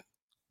like to know.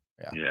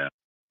 Yeah.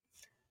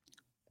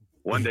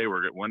 One day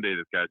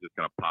this guy's just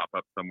gonna pop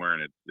up somewhere,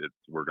 and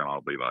we're gonna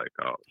all be like,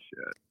 oh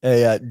shit.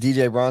 Hey,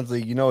 DJ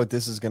Bronsley, you know what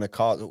this is gonna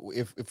cause?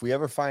 If we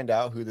ever find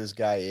out who this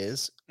guy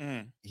is,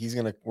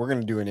 we're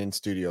gonna do an in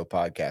studio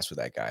podcast with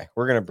that guy.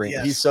 We're gonna bring.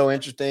 Yes. He's so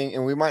interesting,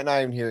 and we might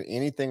not even hear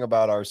anything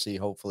about RC.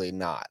 Hopefully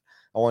not.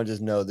 I want to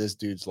just know this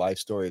dude's life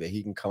story that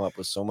he can come up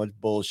with so much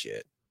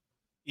bullshit.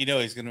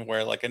 He's gonna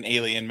wear like an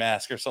alien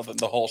mask or something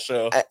the whole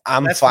show.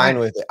 I'm fine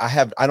with it.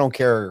 I don't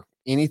care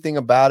anything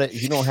about it.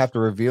 You don't have to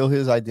reveal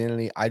his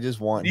identity. I just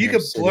want you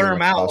could blur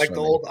him out like the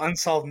old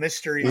Unsolved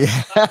Mystery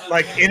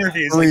like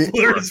interviews, like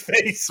blur his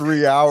face.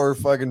 3-hour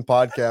fucking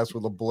podcast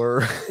with a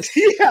blur.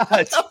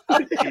 Yeah.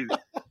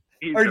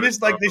 He's or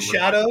just like the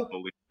shadow.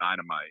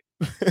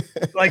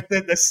 Dynamite. Like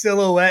the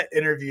silhouette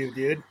interview,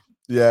 dude.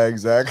 Yeah,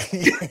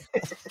 exactly.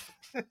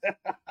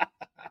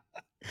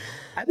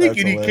 I think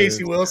you need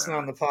Casey Wilson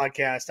on the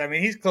podcast. I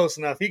mean, he's close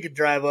enough. He could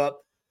drive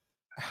up.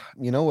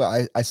 You know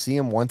what? I see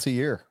him once a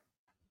year.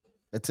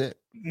 That's it.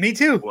 Me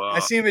too. Well, I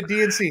see him at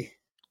DNC.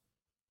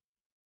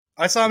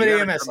 I saw him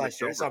at AMS last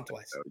year. I saw him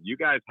twice. You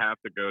guys have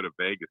to go to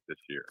Vegas this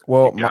year.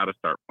 Well, you got to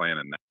start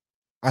planning that.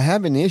 I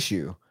have an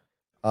issue.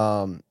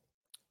 The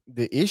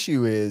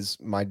issue is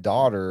my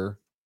daughter,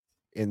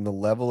 in the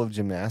level of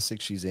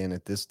gymnastics she's in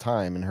at this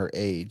time and her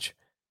age,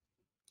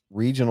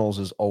 regionals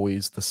is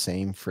always the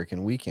same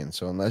freaking weekend.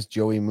 So unless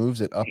Joey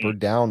moves it up or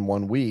down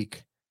 1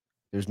 week,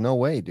 there's no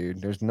way,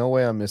 dude. There's no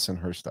way I'm missing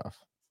her stuff.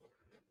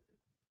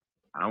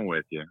 I'm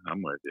with you.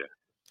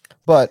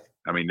 But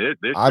I mean, this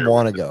I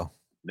want to go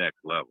next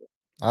level.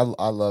 I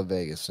love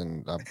Vegas,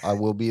 and I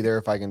will be there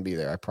if I can be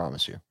there. I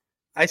promise you.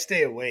 I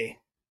stay away.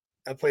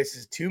 That place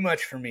is too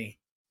much for me.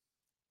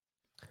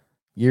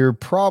 You're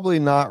probably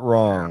not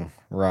wrong,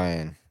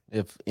 Ryan.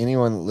 If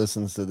anyone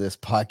listens to this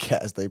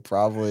podcast,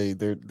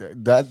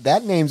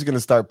 that name's going to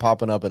start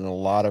popping up in a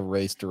lot of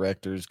race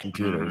directors'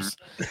 computers.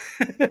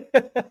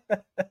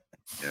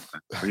 Yeah,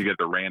 when you get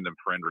the random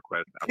friend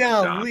request.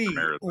 Golly,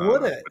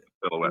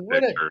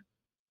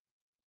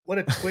 what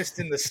a twist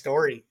in the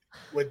story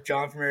with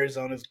John from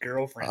Arizona's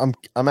girlfriend.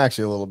 I'm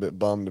actually a little bit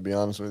bummed, to be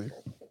honest with you.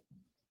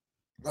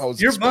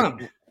 You're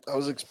bummed. I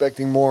was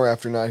expecting more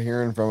after not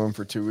hearing from him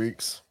for 2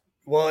 weeks.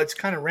 Well, it's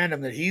kind of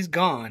random that he's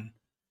gone,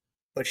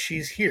 but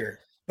she's here.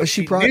 But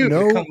she brought knew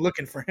to come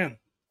looking for him.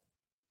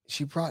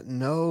 She brought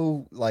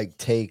no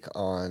take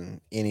on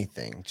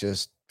anything.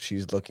 Just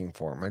she's looking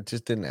for him. It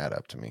just didn't add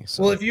up to me.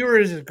 So Well, if you were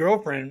his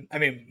girlfriend, I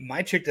mean,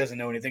 my chick doesn't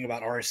know anything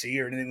about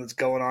RC or anything that's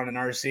going on in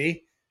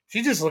RC.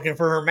 She's just looking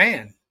for her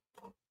man,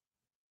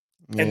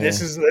 yeah, and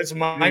this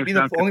might be the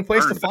sound only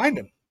place to concerned. find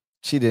him.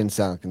 she didn't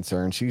sound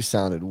concerned. She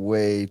sounded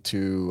way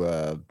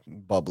too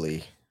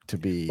bubbly to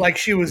be Like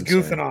she was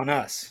concerned. goofing on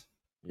us.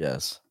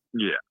 Yes.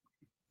 Yeah.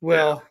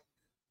 Well,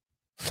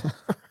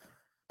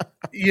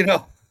 you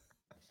know,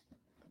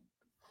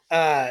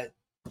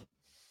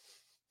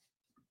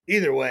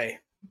 either way,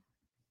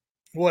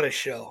 what a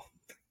show.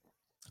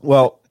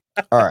 Well,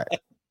 all right.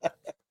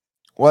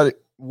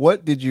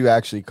 What did you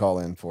actually call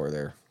in for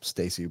there,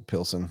 Stacy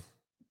Pilson?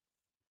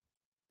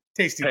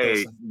 Tasty Hey,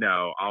 Pilsen.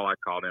 no, all I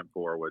called in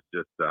for was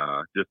just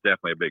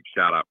definitely a big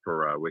shout out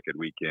for Wicked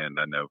Weekend.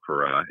 I know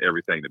for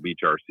everything that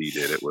Beach RC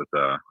did. It was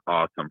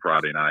awesome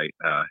Friday night.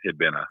 It'd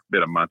been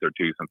a month or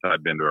two since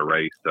I'd been to a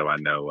race, so I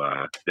know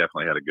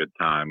definitely had a good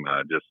time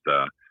just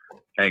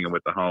hanging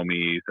with the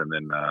homies, and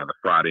then the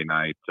Friday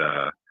night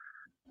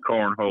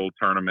cornhole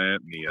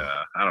tournament and the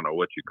I don't know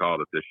what you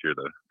called it this year,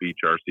 the Beach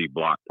RC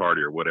block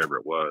party or whatever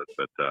it was,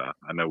 but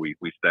I know we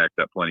stacked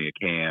up plenty of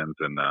cans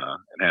and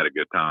had a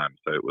good time.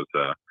 So it was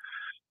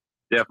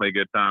definitely a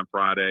good time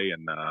Friday,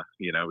 and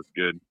it was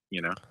good.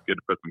 Good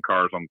to put some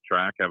cars on the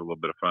track, have a little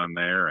bit of fun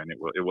there, and it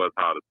was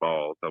hot as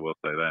balls. I will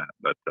say that,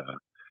 but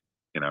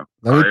our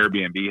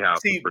Airbnb house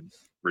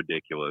was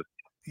ridiculous.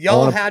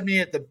 Y'all had me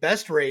at the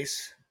best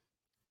race,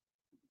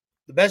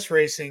 the best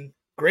racing,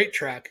 great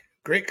track,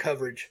 great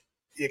coverage.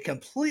 You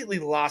completely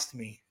lost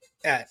me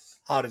at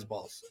hot as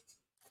balls.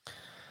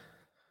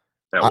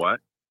 At what?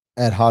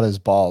 At hot as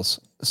balls.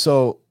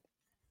 So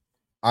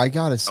I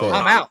gotta say,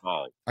 I'm out.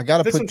 I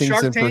gotta This put was things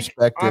Shark in Tank,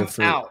 perspective.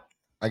 I'm out.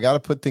 I gotta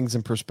put things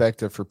in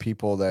perspective for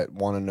people that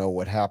want to know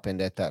what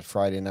happened at that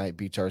Friday night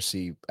Beach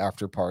RC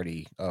after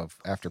party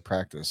after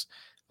practice.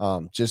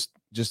 Just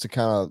to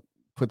kind of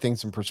put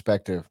things in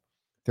perspective,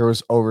 there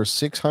was over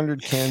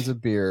 600 cans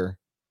of beer,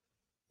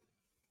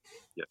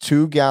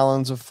 2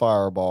 gallons of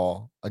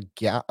Fireball, a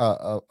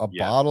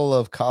bottle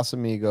of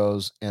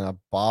Casamigos, and a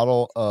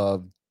bottle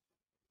of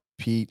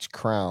Peach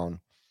Crown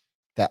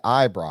that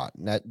I brought.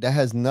 And that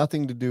has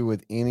nothing to do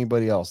with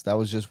anybody else. That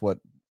was just what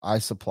I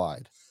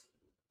supplied.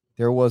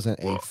 There wasn't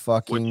a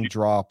fucking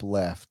drop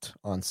left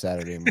on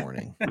Saturday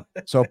morning.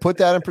 So put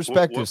that in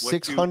perspective.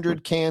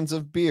 600 cans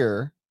of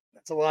beer.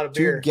 That's a lot of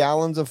beer. 2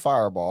 gallons of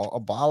Fireball, a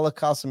bottle of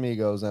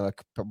Casamigos, and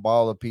a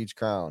bottle of Peach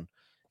Crown,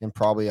 and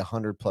probably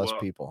 100 plus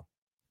people.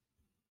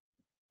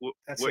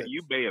 What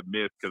you may have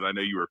missed, because I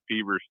know you were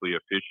feverishly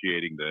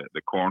officiating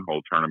the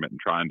cornhole tournament and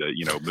trying to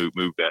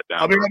move that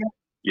down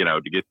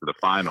to get to the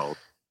finals.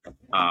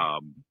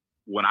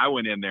 When I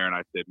went in there and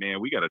I said,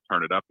 man, we got to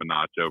turn it up a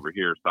notch over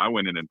here. So I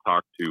went in and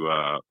talked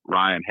to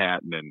Ryan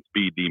Hatton and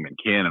Speed Demon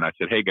Ken, and I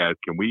said, hey guys,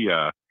 can we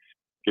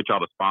get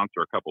y'all to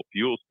sponsor a couple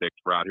fuel sticks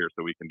for out here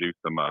so we can do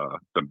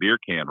some beer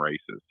can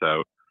races?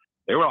 So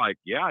they were like,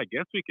 yeah, I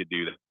guess we could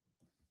do that.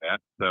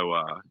 So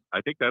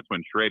I think that's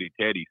when Shreddy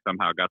Teddy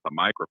somehow got the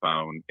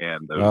microphone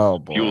and the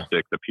fuel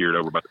sticks appeared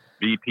over by the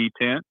VP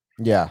tent.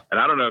 Yeah. And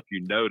I don't know if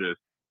you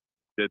noticed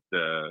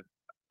that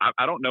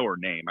I don't know her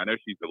name. I know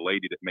she's the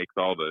lady that makes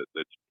all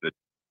the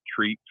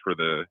treats for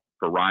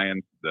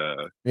Ryan,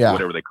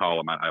 whatever they call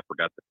them. I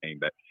forgot the name,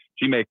 but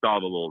she makes all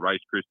the little Rice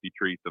Krispie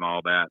treats and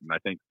all that, and I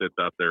think sits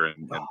up there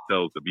and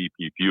sells the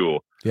VP fuel.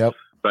 Yep.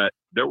 But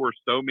there were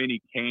so many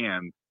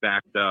cans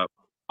stacked up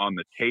on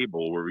the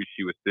table where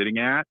she was sitting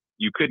at,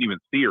 you couldn't even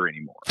see her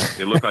anymore.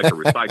 It looked like a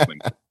recycling.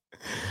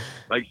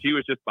 Like she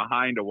was just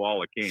behind a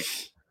wall of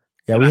cans.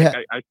 Yeah,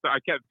 I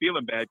kept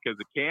feeling bad because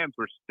the cans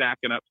were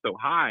stacking up so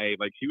high.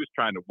 Like she was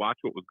trying to watch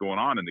what was going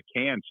on, and the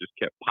cans just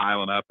kept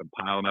piling up and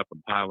piling up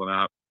and piling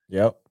up.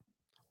 Yep.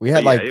 We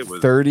had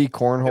 30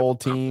 cornhole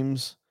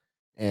teams,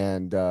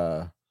 and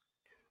I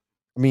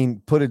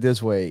mean, put it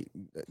this way,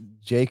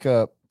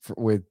 Jacob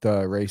with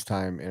Race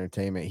Time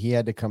Entertainment, he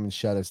had to come and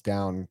shut us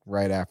down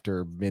right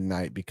after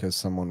midnight because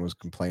someone was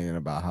complaining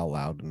about how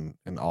loud and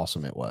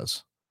awesome it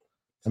was.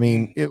 I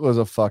mean, it was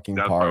a fucking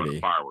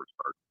party. Fireworks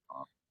party.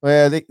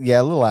 Well, a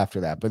little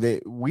after that, but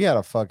we had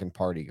a fucking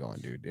party going,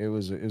 dude. It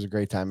was a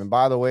great time. And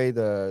by the way,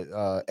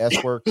 the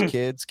S-Works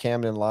kids,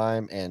 Camden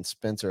Lime and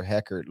Spencer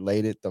Heckert,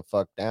 laid it the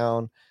fuck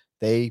down.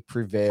 They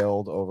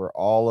prevailed over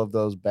all of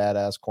those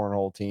badass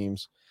cornhole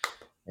teams,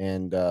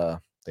 and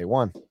they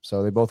won.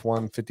 So they both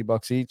won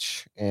 $50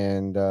 each,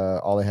 and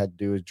all they had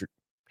to do is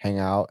hang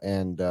out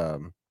and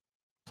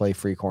play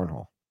free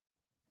cornhole.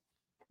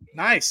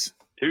 Nice.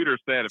 Tudor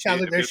said,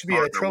 sounds like there should be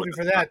a trophy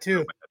for that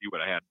too. He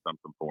would have had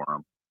something for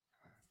him.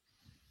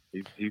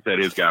 He said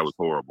his guy was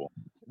horrible.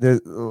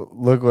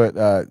 Look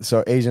what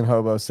so Asian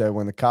Hobo said,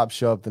 when the cops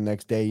show up the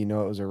next day, you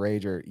know it was a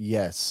rager.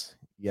 Yes,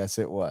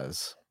 it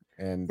was.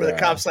 And Where the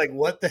cops like,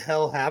 what the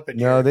hell happened?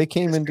 no, here? they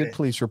came and did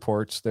police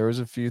reports. There was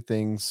a few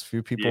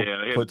people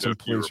Yeah, they had put to do some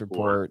a few police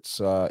reports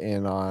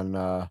in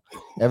on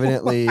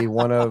evidently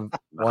one of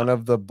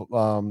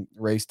the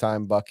race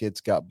time buckets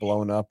got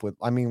blown up with.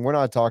 I mean, we're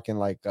not talking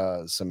like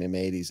some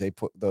M80s. They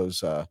put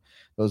those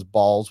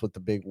balls with the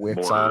big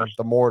wicks on them. Mortars.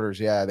 The mortars,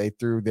 yeah. They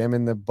threw them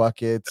in the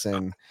buckets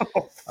and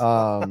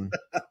hell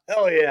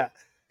yeah.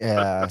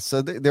 yeah.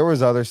 So there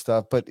was other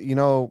stuff, but you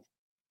know,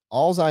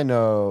 alls I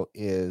know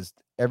is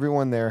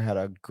everyone there had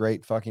a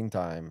great fucking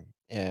time.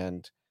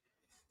 And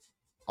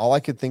all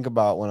I could think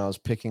about when I was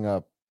picking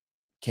up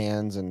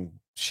cans and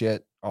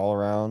shit all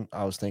around,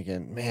 I was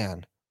thinking,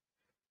 man,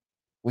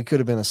 we could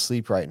have been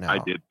asleep right now. I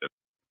did that.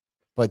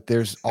 But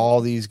there's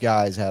all these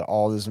guys had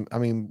all this. I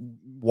mean,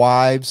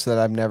 wives that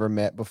I've never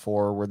met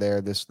before were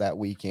there that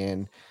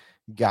weekend.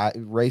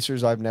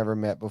 Racers I've never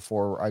met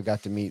before. I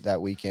got to meet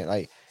that weekend.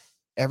 Like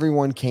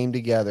everyone came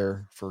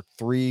together for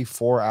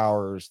 3-4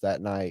 hours that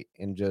night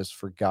and just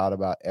forgot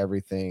about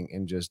everything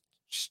and just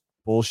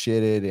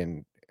bullshitted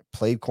and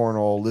played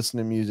cornhole, listened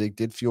to music,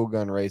 did fuel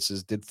gun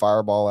races, did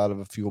fireball out of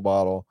a fuel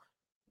bottle.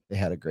 They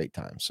had a great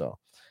time. So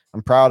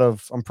I'm proud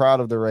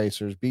of the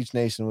racers. Beach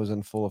Nation was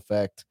in full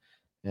effect.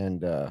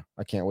 And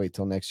I can't wait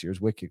till next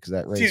year's Wicked because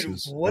that race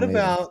is what amazing.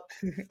 about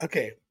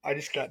okay, I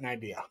just got an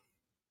idea.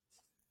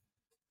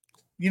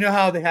 You know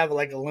how they have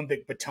like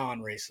Olympic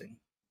baton racing?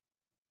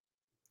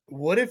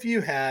 What if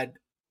you had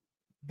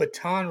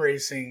baton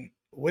racing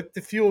with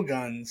the fuel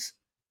guns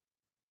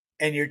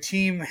and your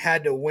team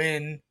had to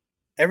win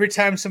every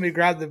time somebody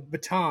grabbed the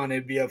baton,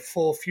 it'd be a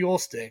full fuel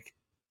stick.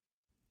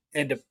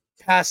 And to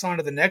pass on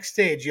to the next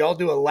stage, y'all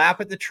do a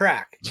lap at the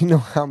track. Do you know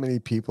how many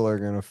people are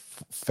going to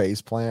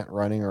face plant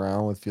running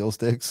around with fuel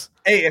sticks?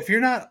 Hey, if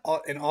you're not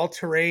an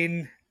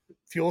all-terrain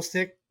fuel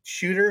stick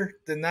shooter,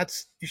 then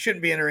you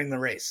shouldn't be entering the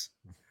race.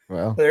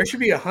 Well, but there should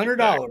be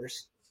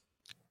 $100.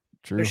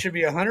 True. There should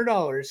be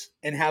 $100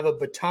 and have a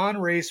baton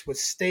race with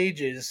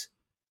stages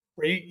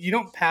where you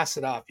don't pass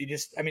it off. You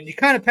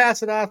kind of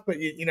pass it off, but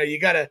you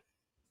got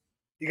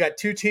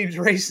two teams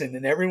racing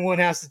and everyone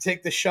has to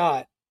take the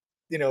shot.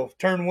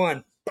 Turn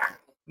one,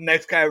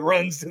 next guy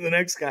runs to the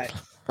next guy.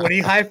 When he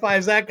high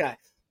fives that guy,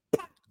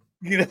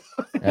 Yeah.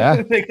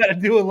 they got to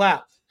do a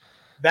lap.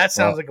 That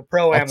sounds like a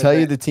pro-am. I'll tell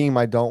you the team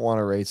I don't want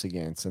to race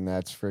against, and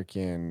that's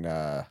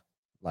freaking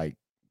like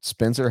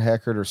Spencer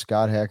Heckert or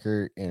Scott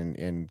Heckert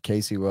and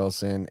Casey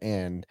Wilson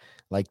and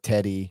like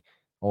Teddy,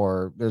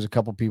 or there's a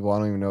couple people I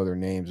don't even know their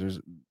names.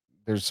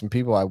 There's some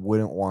people I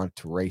wouldn't want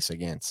to race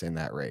against in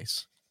that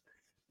race.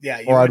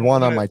 Yeah, or I'd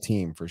want on my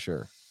team for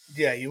sure.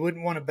 Yeah, you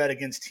wouldn't want to bet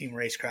against Team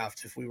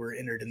Racecraft if we were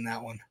entered in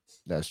that one.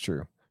 That's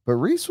true. But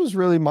Reese was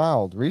really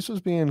mild. Reese was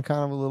being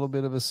kind of a little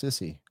bit of a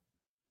sissy.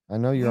 I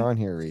know you're on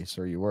here, Reese,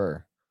 or you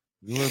were.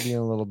 You were being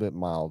a little bit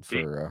mild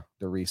for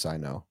the Reese I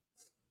know.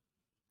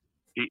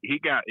 He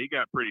got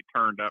pretty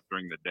turned up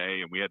during the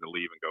day, and we had to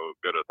leave and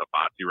go to the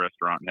Hibachi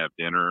restaurant and have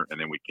dinner, and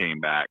then we came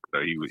back.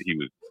 So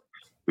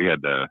we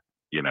had to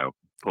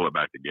pull it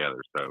back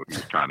together. So he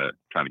was trying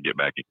to get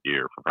back in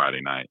gear for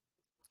Friday night.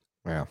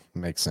 Yeah,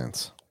 makes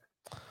sense.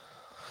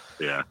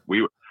 Yeah,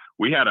 we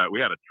had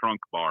a trunk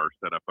bar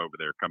set up over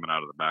there coming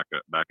out of the back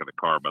of the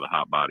car by the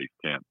Hot Bodies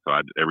tent. So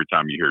every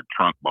time you hear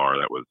trunk bar,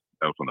 that was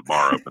when the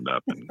bar opened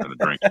up and the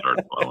drinks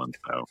started flowing.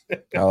 So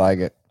I like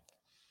it.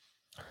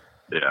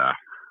 Yeah.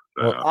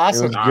 So, well,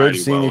 awesome. It was good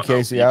seeing you,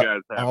 Casey. I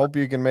hope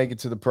you can make it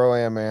to the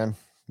Pro-Am, man.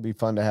 It'd be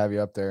fun to have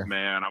you up there.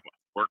 Man, I'm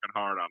working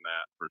hard on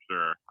that for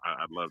sure.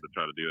 I'd love to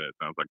try to do that. It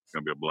sounds like it's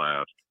gonna be a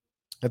blast.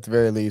 At the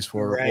very least,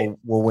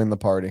 we'll win the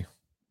party.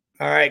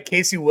 All right,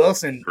 Casey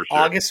Wilson, sure.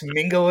 August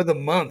Mingo of the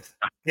month,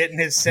 getting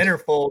his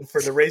centerfold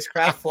for the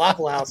Racecraft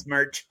Flopple House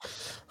merch.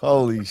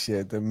 Holy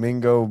shit, the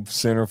Mingo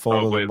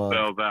centerfold of the month.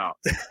 Sells out.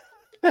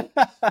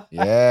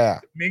 Yeah.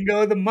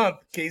 Mingo of the month,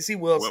 Casey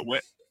Wilson.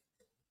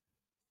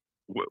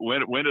 When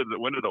do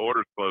the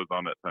orders close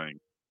on that thing?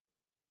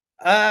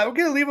 We're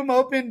gonna leave them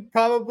open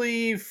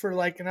probably for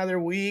like another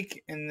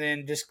week and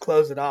then just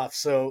close it off.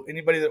 So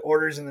anybody that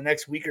orders in the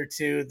next week or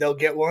two, they'll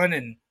get one,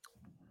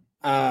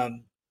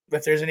 and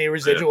if there's any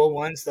residual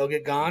ones, they'll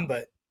get gone.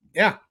 But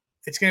yeah,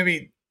 it's gonna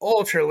be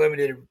ultra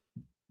limited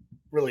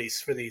release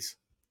for these.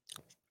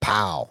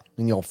 Pow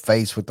in your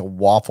face with the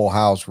Waffle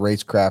House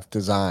Racecraft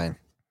design.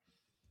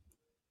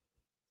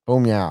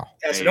 Boom yow.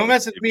 Yeah, so don't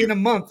mess with me in a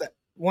month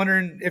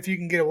wondering if you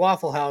can get a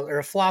Waffle House or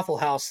a Floffle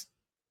House.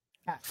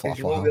 Because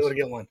you won't be able to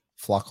get one.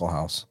 Flockle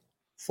House.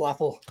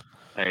 Floffle.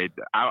 Hey,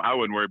 I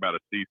wouldn't worry about a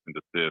cease and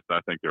desist. I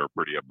think they were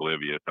pretty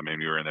oblivious. I mean,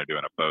 we were in there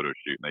doing a photo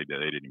shoot, and they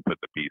didn't even put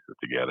the pieces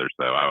together,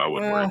 so I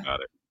wouldn't worry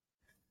about it.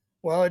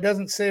 Well, it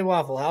doesn't say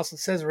Waffle House. It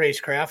says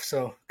Racecraft,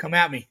 so come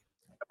at me.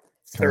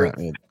 Come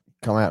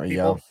at me,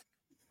 yo.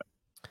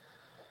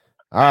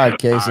 All right,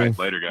 Casey. All right,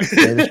 later, guys.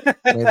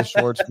 May the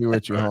shorts be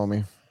with you,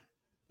 homie.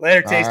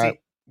 Later, Tasty. Right.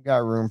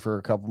 Got room for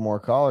a couple more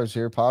callers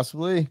here,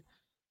 possibly.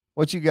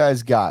 What you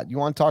guys got? You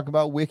want to talk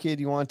about Wicked?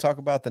 You want to talk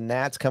about the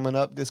Nats coming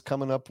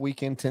up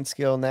weekend, 10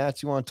 scale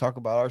Nats? You want to talk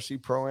about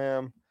RC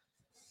Pro-Am?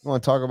 You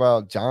want to talk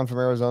about John from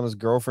Arizona's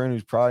girlfriend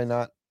who's probably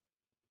not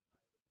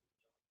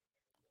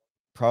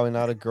Probably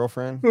not a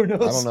girlfriend. Who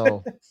knows? I don't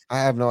know. I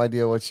have no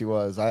idea what she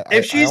was. I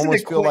If she's an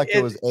almost feel like it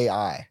acquaint- was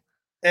AI.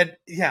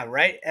 yeah,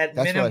 right. At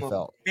That's what I minimum,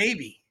 felt.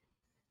 maybe,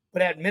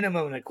 but at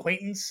minimum, an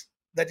acquaintance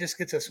that just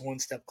gets us one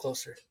step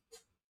closer.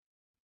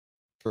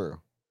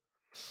 True.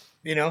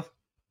 You know.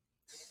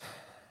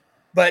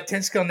 But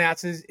 10 Scale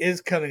Nats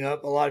is coming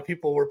up. A lot of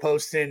people were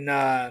posting,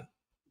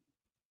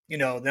 you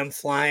know, them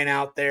flying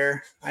out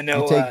there. I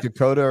know. You take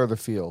Dakota or the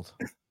field?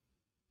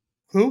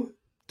 Who?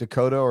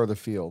 Dakota or the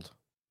field?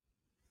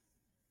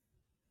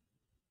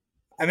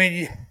 I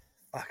mean,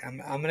 fuck,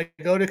 I'm gonna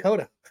go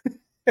Dakota.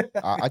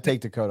 I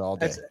take Dakota all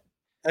day.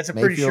 That's a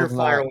pretty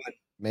surefire one.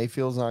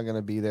 Mayfield's not going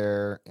to be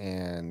there,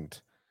 and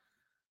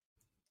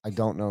I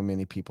don't know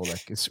many people that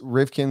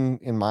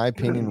Rivkin, in my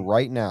opinion,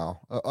 right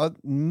now.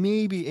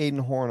 Maybe Aiden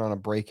Horn on a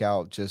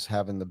breakout, just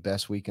having the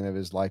best weekend of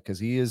his life because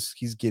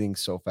he's getting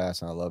so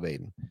fast, and I love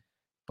Aiden.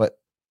 But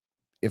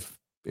if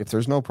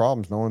there's no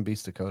problems, no one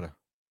beats Dakota.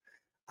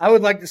 I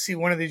would like to see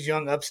one of these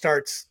young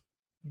upstarts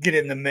get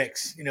in the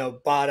mix. You know,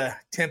 Bada,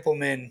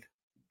 Templeman,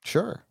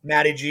 sure,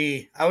 Matty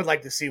G. I would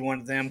like to see one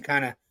of them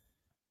kind of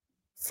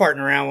farting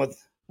around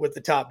with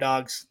the top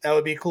dogs. That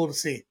would be cool to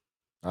see.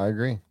 I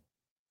agree.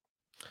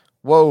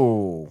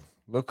 Whoa!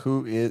 Look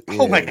who it is.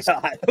 Oh my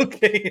god!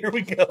 Okay, here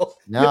we go.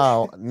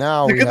 Now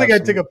it's a good thing I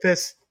took a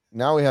piss.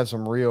 Now we have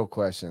some real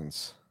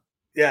questions.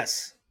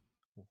 Yes.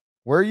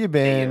 Where you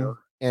been,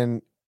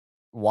 and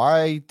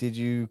why did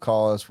you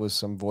call us with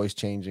some voice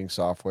changing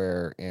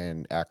software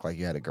and act like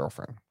you had a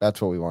girlfriend?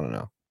 That's what we want to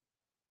know.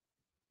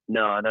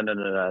 No.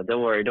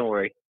 Don't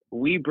worry.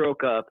 We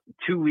broke up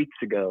 2 weeks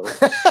ago.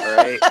 All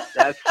right.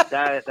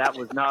 That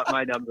was not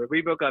my number.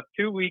 We broke up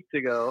 2 weeks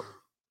ago,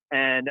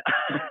 and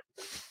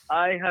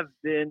I have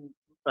been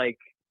like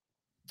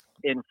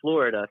in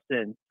Florida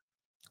since.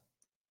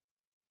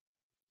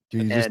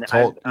 Dude,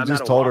 you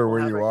just told her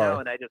where you right are. now,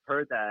 and I just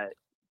heard that.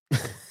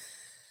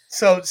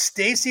 So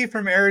Stacy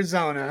from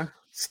Arizona,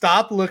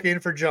 stop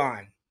looking for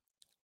John.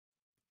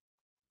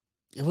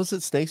 Was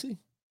it Stacy?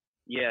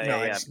 Yeah,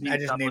 no, yeah. I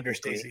just named her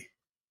Stacy.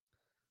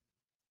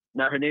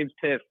 No, her name's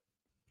Tiff.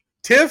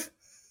 Tiff?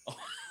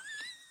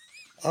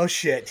 Oh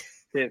shit.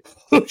 Tiff.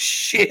 Oh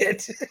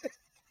shit.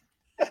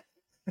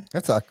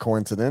 That's a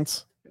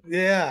coincidence.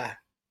 Yeah.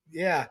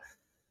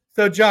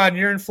 So John,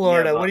 you're in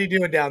Florida. What are you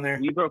doing down there?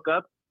 We broke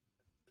up.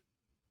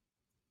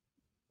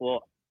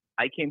 Well,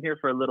 I came here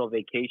for a little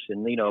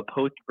vacation, you know, a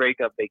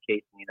post-breakup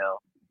vacation, you know.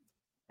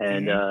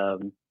 And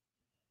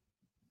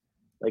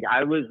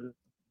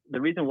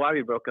the reason why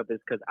we broke up is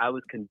because I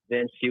was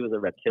convinced she was a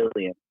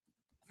reptilian.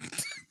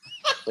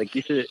 Like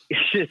you should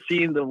have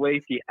seen the way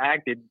she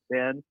acted,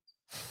 man.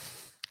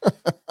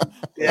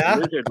 Yeah,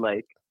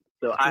 lizard-like.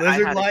 So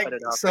lizard-like.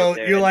 So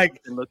right you're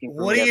like,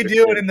 what are you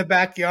doing in the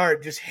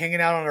backyard, just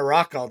hanging out on a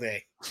rock all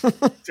day?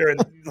 During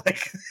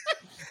like,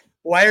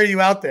 why are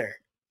you out there?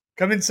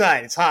 Come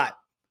inside. It's hot.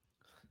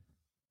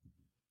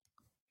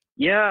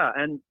 Yeah,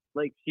 and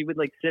like she would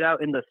like sit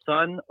out in the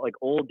sun like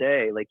all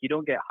day. Like you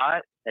don't get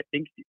hot. I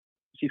think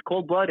she's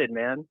cold-blooded,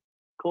 man.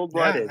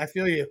 Cold-blooded. Yeah, I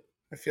feel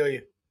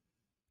you.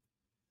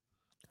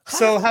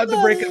 So how'd the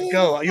breakup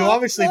go? You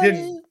obviously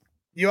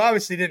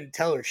didn't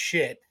tell her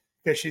shit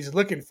because she's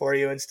looking for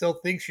you and still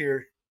thinks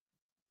you're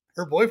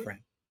her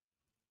boyfriend.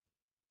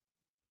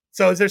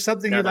 So is there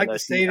something you'd like to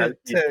say to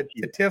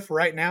Tiff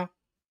right now?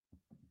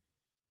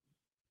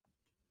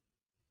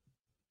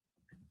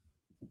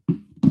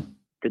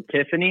 To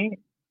Tiffany,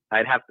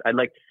 I'd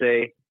like to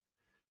say,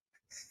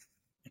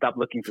 stop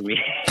looking for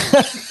me.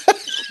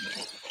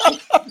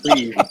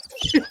 Please.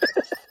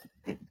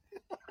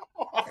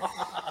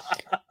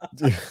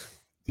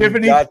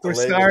 Tiffany, we're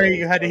sorry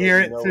you had to hear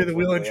it through the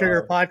Wheel and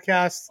Trigger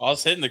podcast. I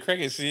was hitting the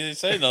crickets. He didn't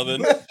say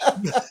nothing.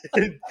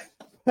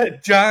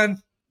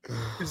 John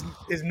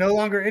is no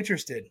longer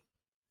interested.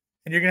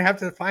 And you're going to have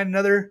to find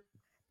another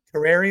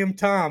terrarium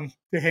Tom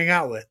to hang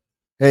out with.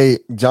 Hey,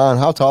 John,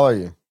 how tall are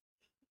you?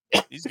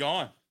 He's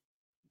gone.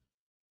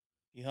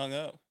 He hung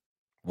up.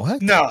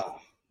 What? No.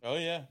 Oh,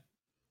 yeah.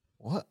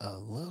 What a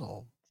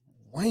little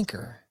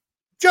wanker.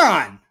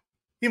 John,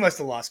 he must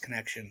have lost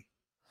connection.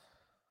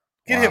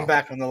 Get him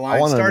back on the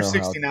line. Star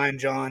 69,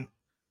 John.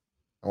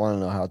 I want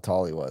to know how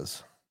tall he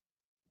was.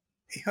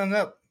 He hung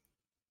up.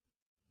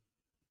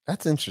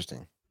 That's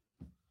interesting.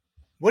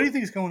 What do you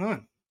think is going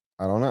on?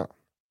 I don't know.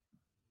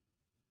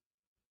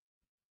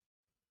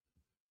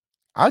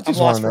 I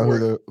just want to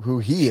know who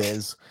he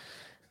is.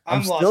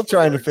 I'm still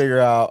trying to figure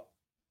out,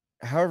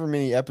 however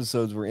many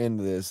episodes we're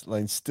into this,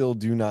 like, still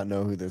do not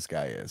know who this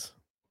guy is.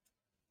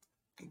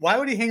 Why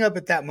would he hang up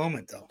at that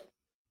moment, though?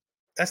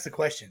 That's the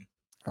question.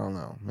 I don't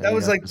know. Maybe that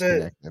was like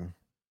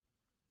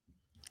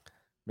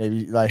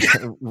maybe like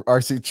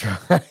RC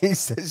Tri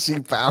says she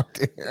found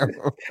him.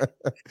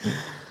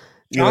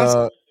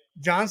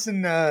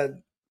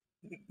 Johnson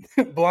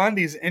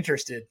Blondie's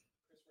interested.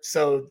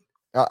 So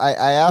I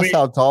asked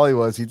how tall he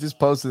was. He just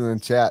posted in the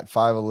chat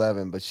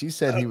 5'11", but she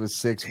said he was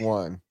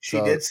 6'1". She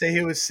did say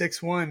he was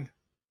 6'1".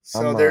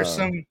 So there's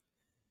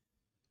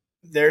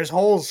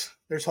holes.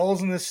 There's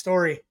holes in this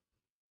story.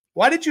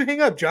 Why did you hang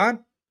up,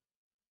 John?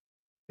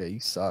 Yeah, you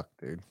suck,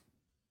 dude.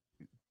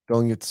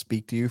 Don't get to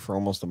speak to you for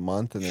almost a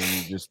month, and then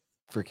you just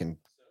freaking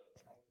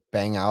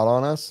bang out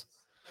on us.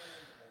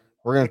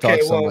 We're gonna talk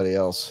to somebody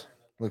else.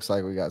 Looks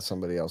like we got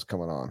somebody else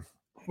coming on.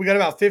 We got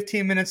about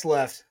 15 minutes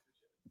left.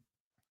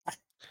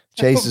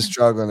 Chase is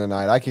struggling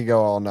tonight. I could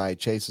go all night.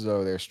 Chase is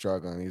over there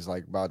struggling. He's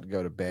like about to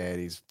go to bed.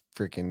 He's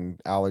freaking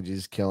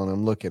allergies killing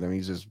him. Look at him.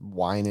 He's just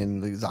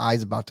whining. His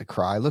eyes about to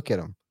cry. Look at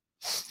him.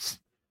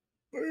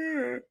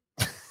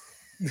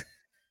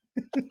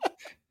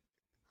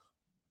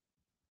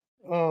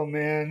 Oh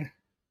man.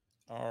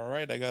 All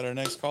right, I got our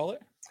next caller.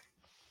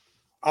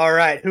 All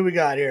right, who we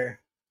got here?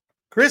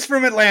 Chris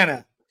from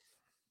Atlanta.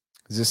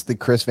 Is this the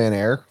Chris Van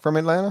Air from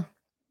Atlanta?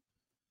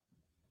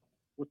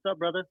 What's up,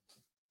 brother?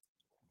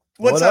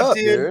 What's up,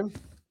 dude?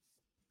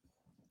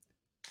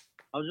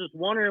 I was just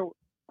wondering,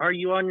 are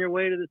you on your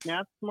way to this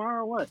nap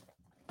tomorrow or what?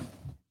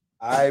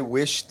 I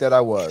wish that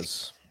I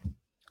was.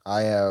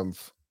 I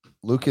have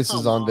Lucas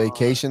is on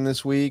vacation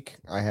this week.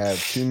 I have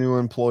 2 new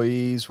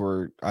employees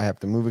where I have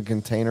to move a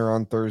container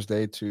on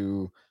Thursday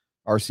to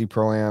RC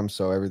Pro-Am,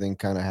 so everything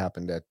kind of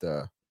happened at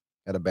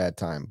a bad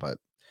time. But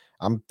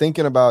I'm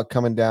thinking about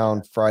coming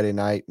down Friday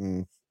night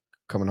and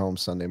coming home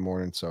Sunday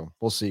morning. So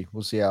we'll see.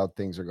 We'll see how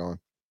things are going.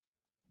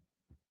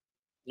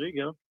 There you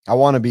go. I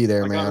want to be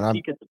there, I man. got a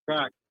peek at the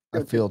track.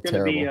 I feel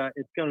terrible.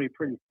 It's gonna be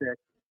pretty sick.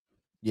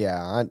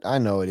 Yeah, I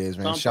know it is,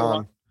 man.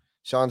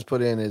 Sean's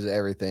put in his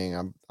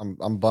everything.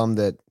 I'm bummed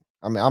that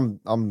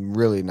I'm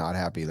really not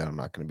happy that I'm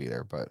not going to be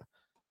there, but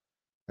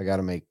I got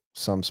to make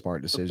some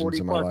smart decisions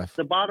in my life.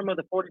 The bottom of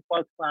the 40+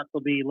 class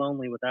will be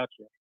lonely without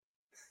you.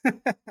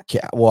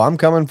 Yeah, well, I'm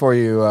coming for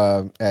you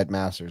at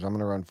Masters. I'm going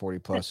to run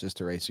 40+ just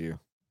to race you.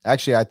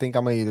 Actually, I think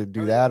I'm going to either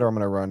do that or I'm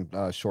going to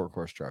run short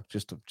course truck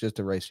just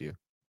to race you.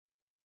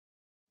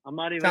 I'm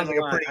not even. Sounds like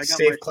a pretty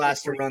safe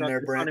class to run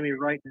there, Brent. Me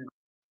right now.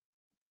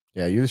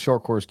 Yeah, you're the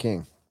short course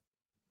king.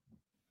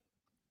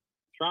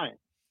 Trying.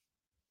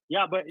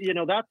 Yeah, but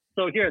that's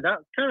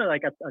kind of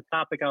like a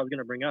topic I was going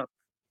to bring up.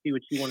 See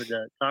what you wanted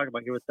to talk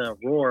about here with the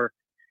Roar,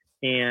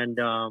 and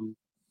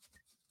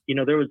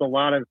there was a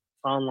lot of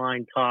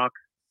online talk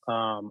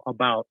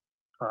about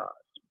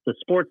the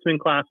sportsman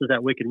classes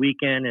at Wicked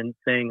Weekend and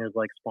saying there's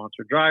like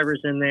sponsored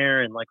drivers in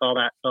there and like all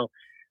that. So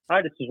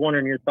I just was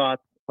wondering your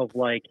thoughts of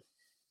like,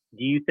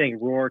 do you think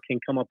Roar can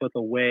come up with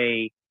a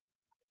way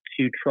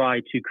to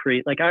try to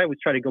create, like I always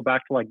try to go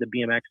back to like the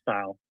BMX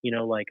style,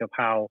 like of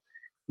how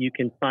you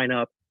can sign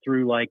up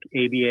through like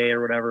ABA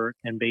or whatever,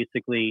 and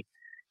basically,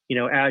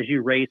 as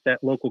you race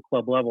at local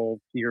club level,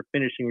 your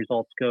finishing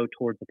results go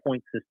towards the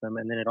point system,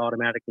 and then it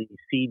automatically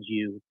seeds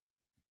you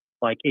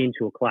like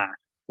into a class.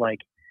 Like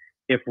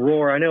if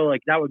Roar, I know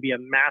like that would be a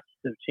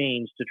massive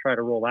change to try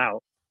to roll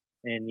out,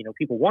 and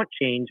people want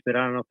change, but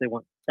I don't know if they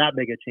want that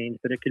big a change,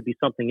 but it could be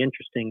something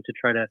interesting to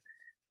try to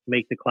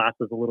make the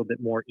classes a little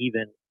bit more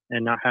even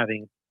and not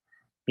having,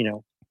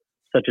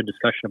 such a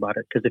discussion about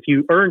it. Because if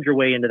you earned your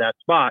way into that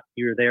spot,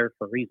 you're there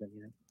for a reason.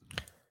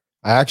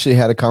 I actually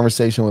had a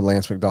conversation with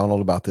Lance McDonald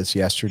about this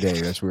yesterday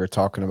as we were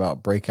talking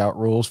about breakout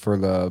rules for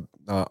the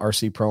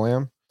RC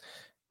Pro-Am.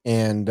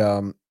 And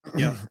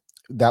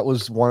that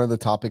was one of the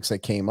topics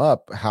that came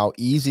up, how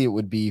easy it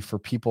would be for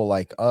people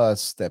like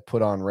us that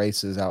put on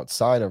races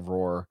outside of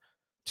Roar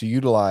to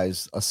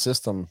utilize a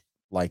system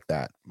like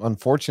that.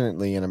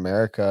 Unfortunately, in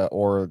America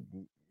or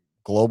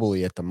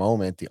globally at the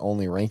moment, the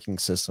only ranking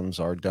systems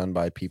are done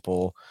by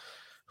people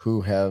who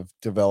have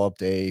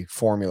developed a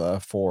formula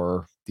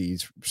for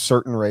these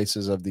certain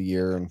races of the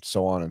year and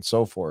so on and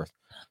so forth.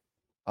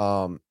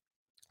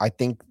 I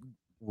think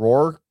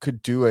Roar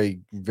could do a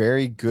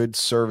very good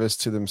service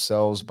to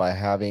themselves by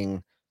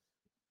having,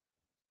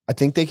 I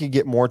think they could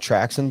get more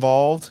tracks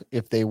involved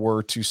if they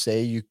were to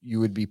say you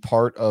would be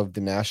part of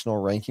the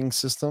national ranking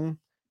system.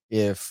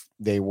 If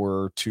they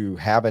were to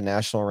have a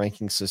national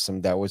ranking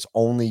system that was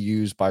only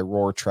used by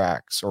Roar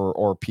tracks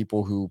or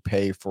people who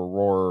pay for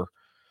Roar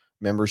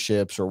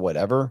memberships or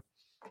whatever,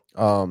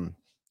 and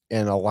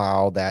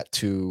allow that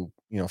to,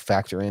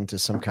 factor into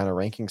some kind of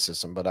ranking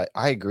system. But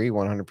I agree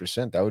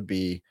 100%. That would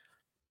be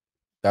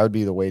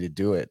the way to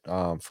do it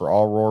for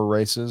all Roar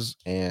races,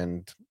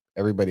 and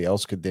everybody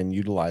else could then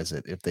utilize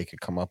it if they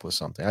could come up with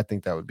something. I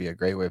think that would be a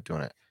great way of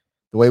doing it.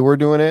 The way we're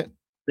doing it.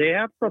 They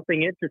have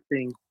something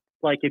interesting.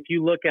 Like if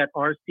you look at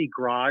RC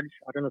Garage,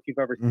 I don't know if you've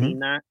ever seen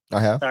that.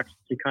 I have. It's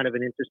actually kind of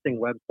an interesting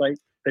website,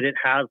 but it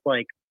has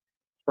like,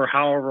 for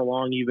however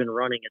long you've been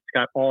running, it's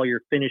got all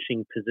your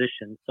finishing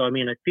positions. So, I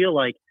mean, I feel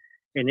like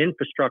an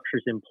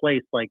infrastructure's in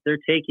place. Like they're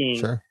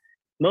taking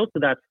most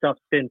of that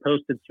stuff's been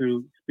posted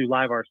through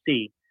Live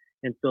RC.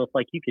 And so if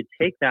like you could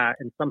take that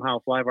and somehow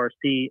if Live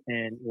RC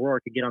and Roar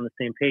could get on the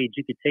same page,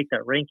 you could take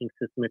that ranking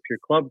system. If your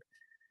club,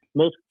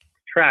 most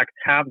tracks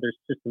have their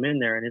system in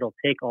there, and it'll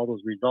take all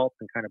those results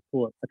and kind of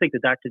pull it. I think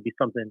that could be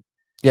something.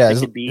 Yeah,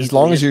 as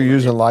long as you're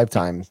using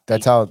Lifetime,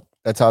 that's how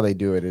they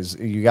do it. Is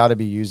you got to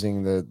be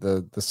using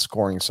the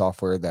scoring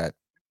software that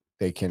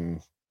they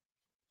can,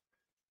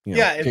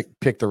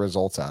 pick the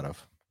results out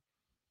of.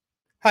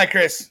 Hi,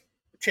 Chris.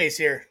 Chase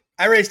here.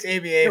 I raced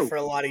ABA for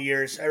a lot of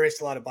years. I raced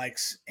a lot of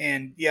bikes,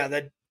 and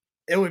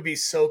it would be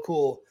so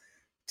cool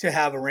to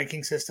have a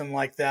ranking system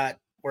like that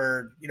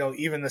where,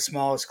 even the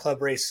smallest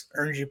club race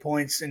earns you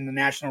points in the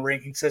national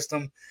ranking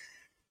system.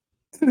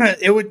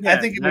 It would,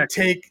 Yeah,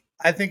 exactly.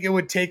 I think it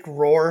would take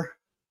Roar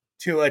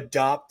to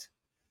adopt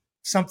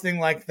something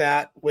like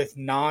that with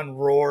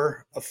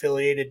non-Roar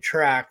affiliated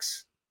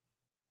tracks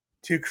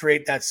to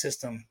create that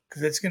system,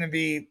 because it's going to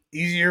be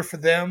easier for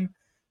them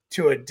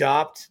to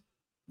adopt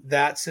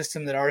that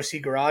system that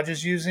RC Garage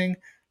is using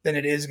than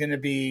it is going to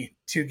be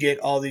to get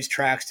all these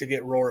tracks to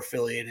get Roar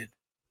affiliated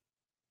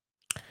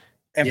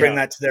and bring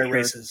that to their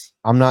races.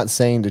 I'm not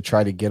saying to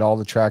try to get all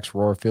the tracks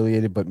Roar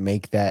affiliated, but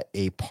make that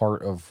a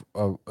part of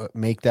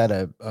make that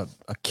a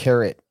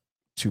carrot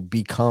to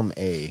become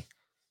a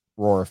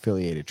Roar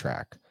affiliated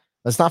track.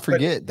 Let's not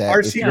forget that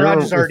RC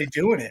Garage is already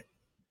doing it.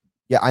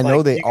 Yeah, I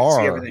know they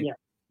are. Yeah.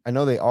 I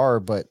know they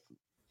are, but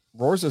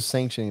Roar's a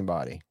sanctioning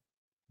body.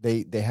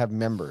 They have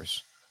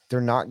members.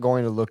 They're not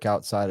going to look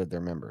outside of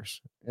their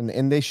members,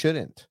 and they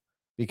shouldn't,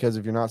 because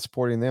if you're not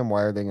supporting them,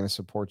 why are they going to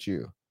support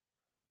you?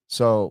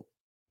 So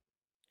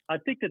I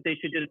think that they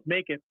should just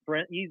make it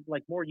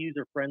like more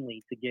user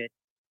friendly to get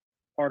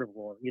part of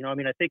Roar. I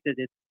mean, I think that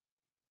it's,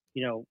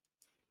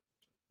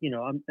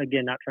 I'm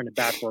again not trying to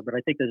back Roar, but I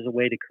think there's a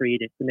way to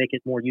create it to make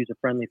it more user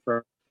friendly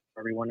for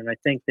everyone. And I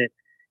think that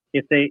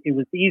if it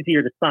was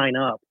easier to sign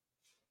up,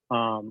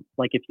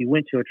 like if you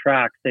went to a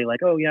track, say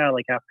like, oh yeah,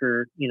 like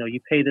after, you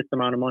pay this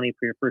amount of money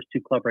for your first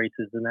 2 club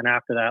races, and then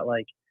after that,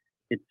 like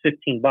it's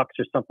 $15 or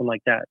something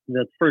like that.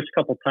 The first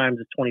couple times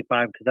it's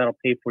 25 because that'll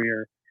pay for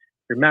your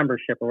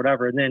membership or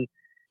whatever. And then,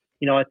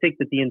 I think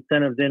that the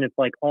incentive then, if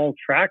like all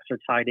tracks are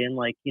tied in,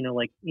 like,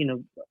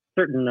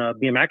 certain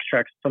BMX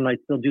tracks, some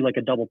nights they'll do like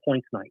a double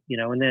points night,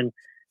 and then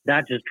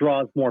that just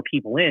draws more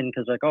people in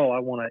because like, oh, I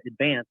want to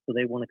advance. So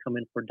they want to come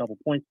in for a double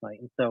points night.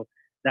 And so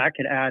that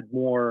could add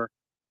more,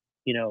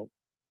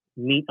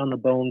 meat on the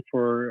bone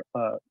for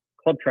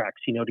club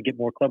tracks, to get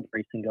more club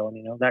racing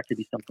going. That could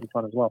be something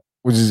fun as well.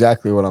 Which is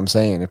exactly what I'm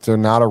saying. If they're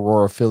not a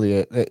Roar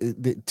affiliate,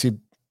 to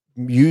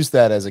use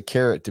that as a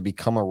carrot to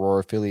become a Roar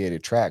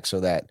affiliated track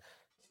so that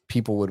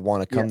people would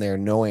want to come there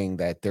knowing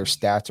that their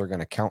stats are going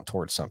to count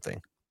towards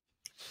something.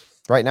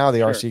 Right now, the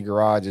RC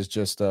Garage is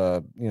just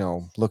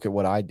look at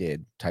what I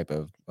did type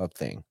of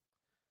thing.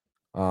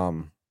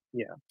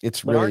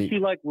 It's but really. Aren't you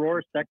like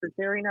Roar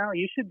secretary now?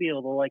 You should be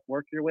able to like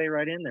work your way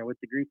right in there with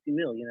the greasy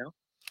wheel,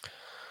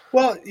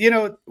 Well,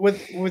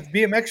 with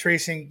BMX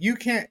racing, you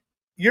can't.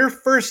 Your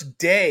first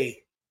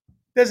day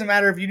doesn't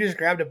matter if you just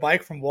grabbed a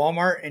bike from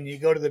Walmart and you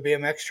go to the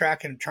BMX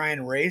track and try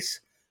and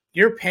race.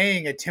 You're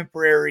paying a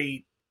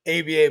temporary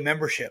ABA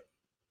membership,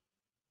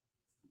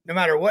 no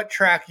matter what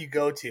track you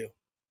go to.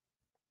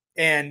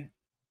 And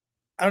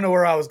I don't know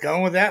where I was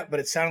going with that, but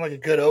it sounded like a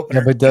good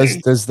opener. Yeah, but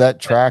does that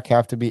track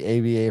have to be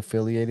ABA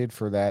affiliated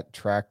for that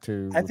track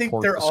to? I think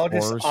they're all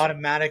just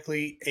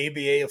automatically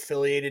ABA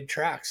affiliated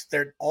tracks.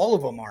 All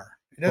of them are.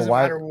 It doesn't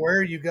matter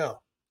where you go.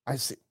 I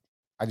see.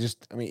 There's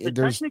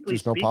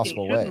no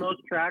possible way. Shouldn't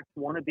most tracks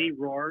want to be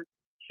Roar?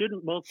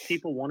 Shouldn't most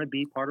people want to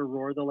be part of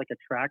Roar though? Like a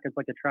track, it's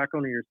like a track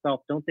owner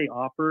yourself. Don't they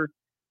offer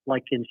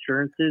like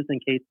insurances in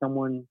case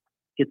someone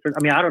gets hurt?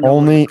 I mean, I don't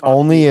know.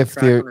 Only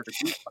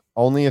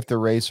if the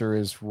racer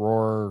is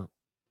Roar,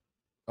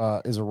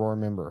 is a Roar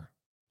member.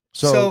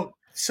 So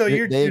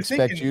they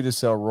expect you to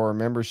sell Roar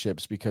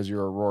memberships because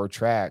you're a Roar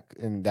track,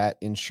 and that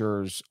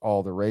insures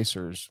all the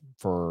racers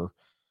for,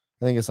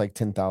 I think it's like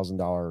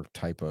 $10,000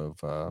 type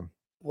of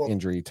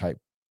injury type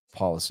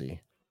policy.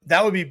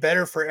 That would be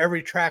better for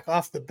every track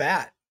off the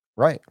bat.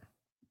 Right.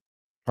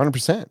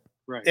 100%.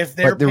 Right. If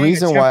they're the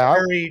reason why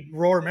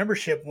Roar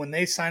membership, when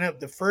they sign up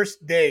the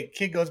first day,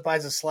 kid goes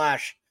buys a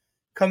slash,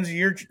 comes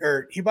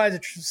to he buys a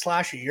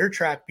slash at your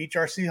track, Beach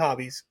RC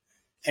Hobbies,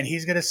 and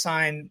he's going to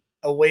sign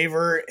a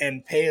waiver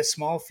and pay a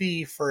small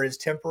fee for his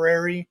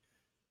temporary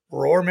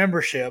Roar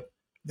membership,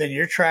 then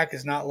your track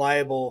is not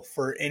liable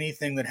for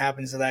anything that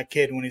happens to that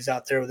kid when he's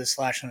out there with his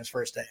slash on his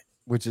first day.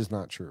 Which is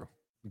not true,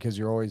 because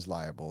you're always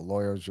liable.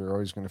 Lawyers are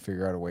always going to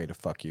figure out a way to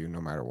fuck you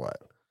no matter what.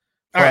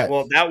 All right.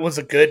 Well, that was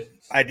a good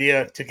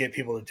idea to get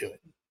people to do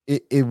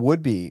it. It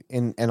would be,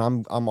 and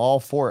I'm all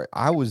for it.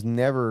 I was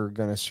never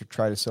going to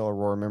try to sell a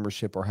Roar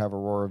membership or have a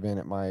Roar event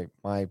at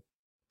my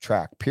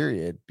track,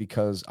 period,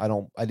 because I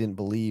didn't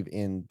believe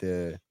in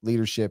the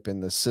leadership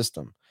and the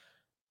system.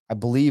 I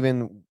believe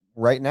in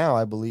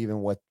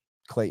what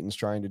Clayton's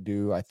trying to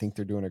do. I think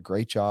they're doing a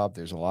great job.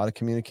 There's a lot of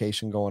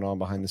communication going on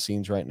behind the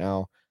scenes right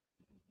now.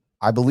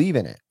 I believe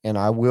in it, and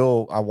I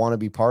want to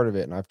be part of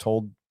it. And I've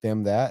told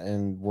them that,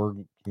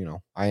 and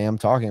I am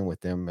talking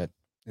with them at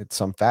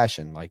some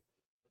fashion, like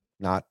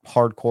not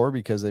hardcore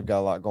because they've got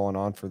a lot going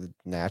on for the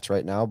Nats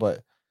right now,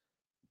 but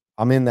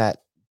I'm in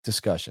that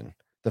discussion.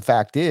 The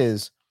fact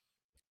is,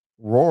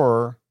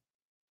 Roar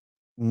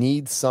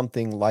needs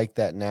something like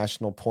that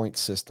national point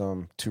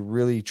system to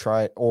really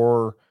try,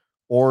 or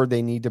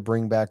they need to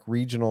bring back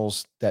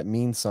regionals that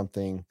mean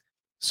something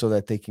so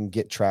that they can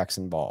get tracks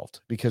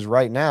involved. Because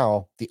right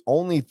now, the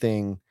only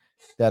thing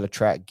that a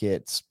track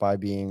gets by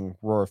being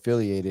Roar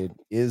affiliated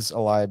is a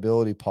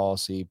liability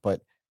policy,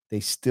 but they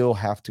still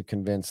have to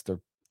convince the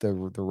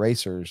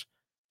racers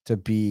to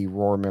be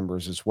Roar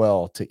members as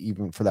well, to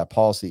even for that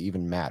policy to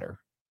even matter.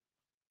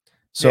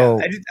 So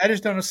I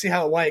just don't see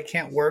why it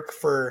can't work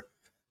for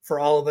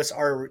all of us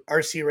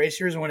RC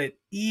racers when it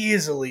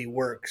easily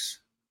works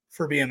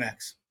for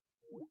BMX.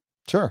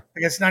 sure,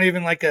 Like it's not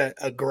even like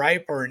a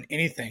gripe or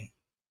anything.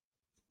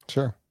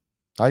 sure,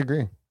 I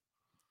agree.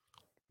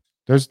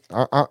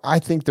 I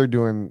think they're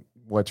doing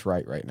what's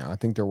right now. I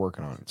think they're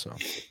working on it. So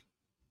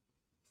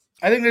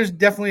I think there's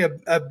definitely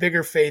a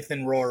bigger faith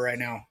in Roar right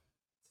now.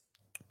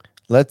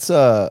 let's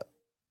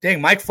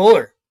Dang, Mike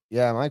Fuller.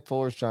 Yeah, Mike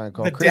Fuller's trying to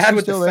call. The Chris, dad you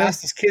with the still there?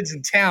 fastest kids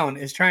in town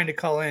is trying to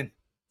call in.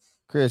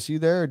 Chris, you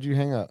there or did you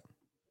hang up?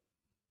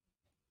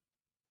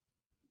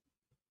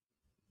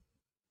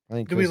 I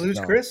think Did we Chris is lose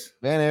gone. Chris?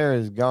 Van Air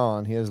is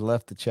gone. He has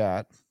left the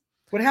chat.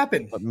 What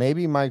happened? But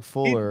maybe Mike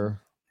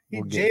Fuller He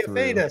will get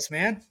JFA'd through. us,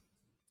 man.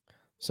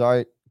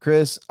 Sorry,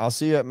 Chris. I'll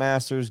see you at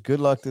Masters. Good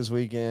luck this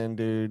weekend,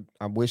 dude.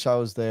 I wish I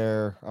was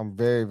there. I'm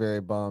very, very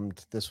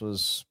bummed. This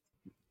was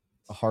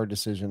a hard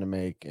decision to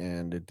make,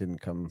 and it didn't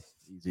come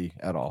easy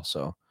at all.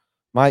 So,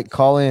 Mike,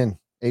 call in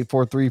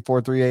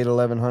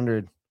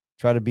 843-438-1100.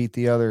 Try to beat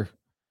the other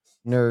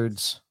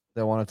nerds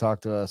that want to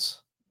talk to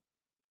us.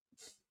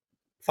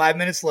 5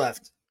 minutes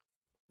left.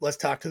 Let's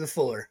talk to the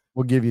Fuller.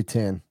 We'll give you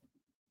 10.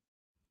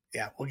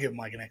 Yeah, we'll give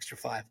Mike an extra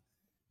 5.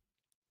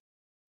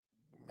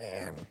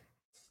 Man.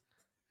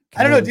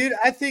 I don't know, dude.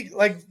 I think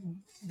like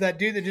that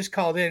dude that just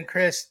called in,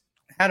 Chris,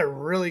 had a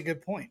really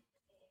good point.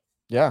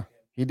 Yeah,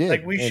 he did.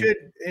 Like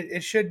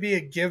it should be a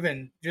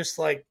given. Just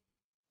like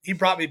he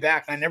brought me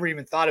back. I never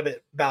even thought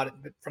about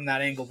it from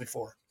that angle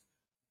before.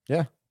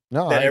 Yeah,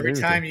 no. That every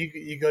time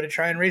you go to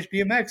try and race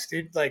BMX,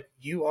 dude, like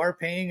you are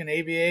paying an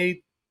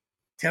ABA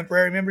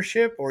temporary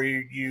membership, or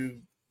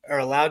you are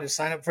allowed to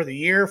sign up for the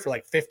year for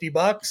like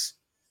 $50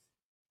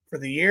 for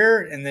the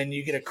year, and then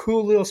you get a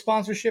cool little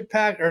sponsorship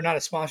pack, or not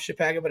a sponsorship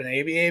packet, but an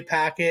ABA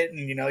packet, and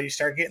you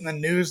start getting the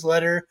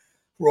newsletter.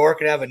 Roar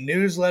could have a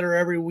newsletter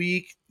every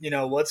week,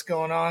 what's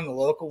going on, the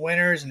local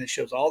winners, and it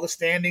shows all the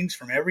standings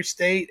from every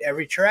state,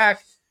 every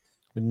track.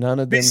 But none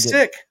of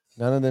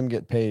them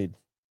get paid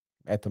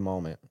at the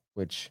moment,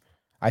 which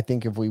I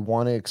think if we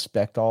want to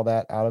expect all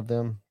that out of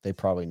them, they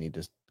probably need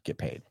to get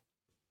paid.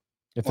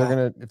 If they're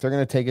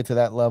gonna take it to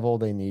that level,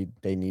 they need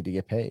to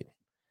get paid.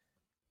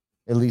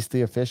 At least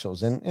the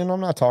officials. And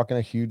I'm not talking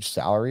a huge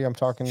salary. I'm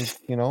talking,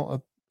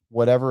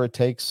 whatever it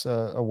takes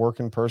a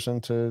working person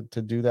to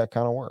do that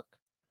kind of work.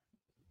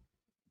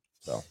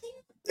 So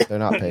they're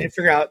not paid. You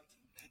figure out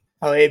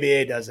how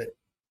ABA does it.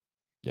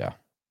 Yeah.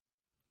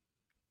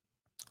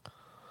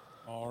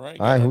 All right.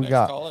 All right, who we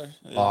got? Caller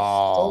is...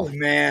 Oh,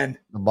 man.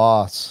 The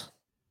boss.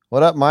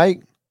 What up,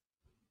 Mike?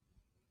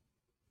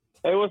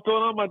 Hey, what's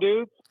going on, my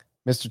dudes?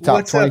 Mr.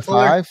 Top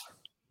 25.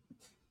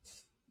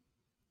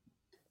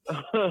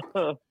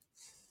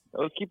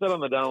 Let's keep that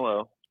on the down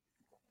low.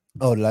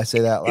 Oh, did I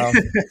say that loud?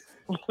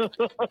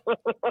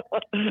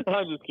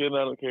 I'm just kidding.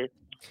 I don't care.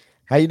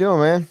 How you doing,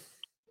 man?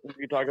 We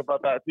can talk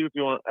about that too if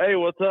you want. Hey,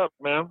 what's up,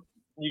 man?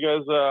 You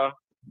guys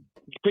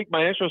piqued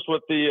my interest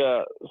with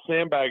the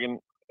sandbagging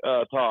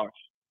talks.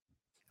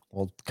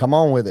 Well, come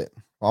on with it.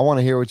 I want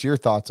to hear what your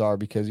thoughts are,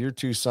 because your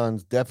two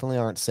sons definitely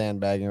aren't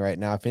sandbagging right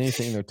now. If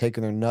anything, they're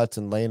taking their nuts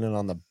and laying it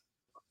on the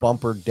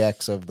bumper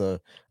decks of the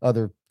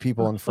other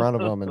people in front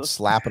of them and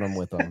slapping them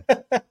with them.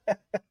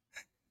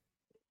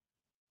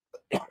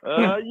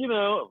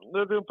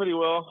 They're doing pretty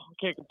well.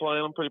 Can't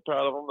complain. I'm pretty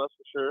proud of them, that's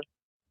for sure.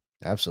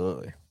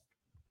 Absolutely.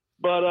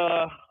 But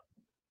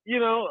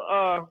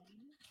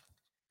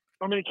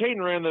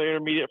Caden ran the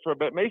intermediate for a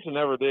bit. Mason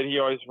never did. He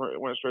always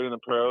went straight in the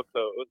pro, so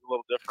it was a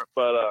little different.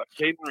 But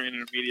Caden ran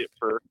intermediate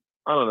for,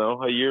 I don't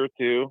know, a year or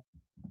two.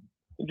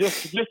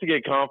 Just to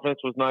get confidence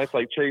was nice.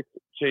 Like Chase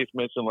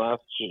mentioned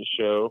last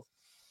show,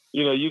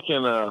 you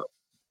can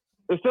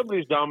if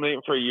somebody's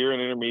dominating for a year in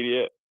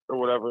intermediate or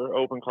whatever,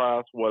 open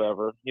class,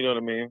 whatever, you know what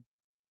I mean?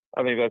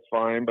 I think that's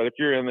fine. But if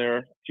you're in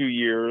there 2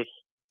 years,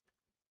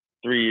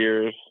 3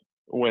 years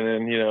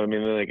winning, you know what I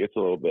mean, then it gets a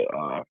little bit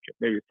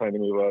maybe it's time to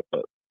move up.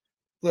 But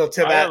little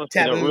taboo.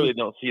 I really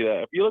don't see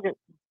that. If you look at,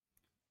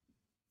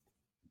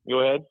 go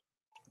ahead.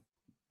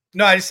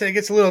 No, I just said it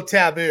gets a little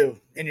taboo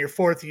in your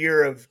 4th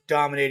year of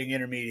dominating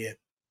intermediate.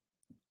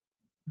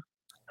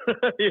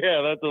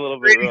 Yeah, that's a little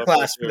bit rough.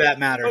 Class for that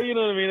matter. Well, you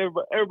know what I mean?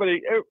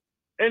 Everybody,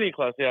 any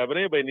class, yeah, but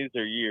anybody needs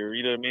their year.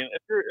 You know what I mean?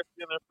 If you're in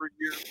there for a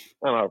year,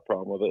 I don't have a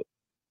problem with it.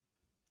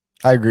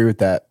 I agree with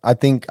that. I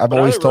think I've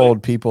always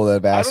told people that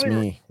have asked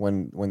me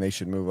when they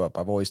should move up,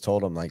 I've always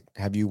told them, like,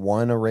 have you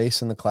won a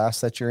race in the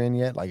class that you're in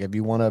yet? Like, have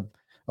you won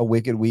a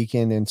wicked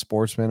weekend in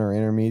sportsman or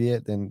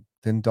intermediate? Then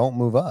don't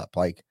move up.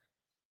 Like,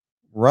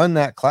 run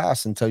that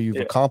class until you've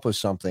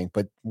accomplished something.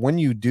 But when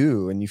you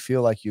do, and you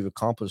feel like you've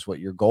accomplished what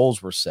your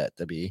goals were set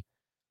to be,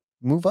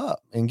 move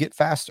up and get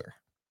faster.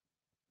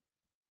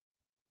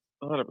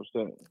 100%.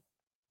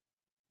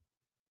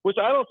 Which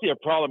I don't see a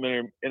problem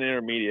in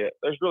intermediate.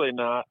 There's really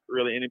not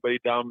really anybody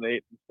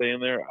dominate and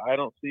staying there. I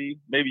don't see.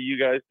 Maybe you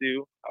guys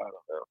do. I don't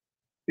know.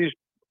 There's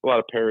a lot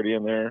of parity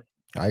in there.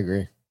 I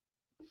agree.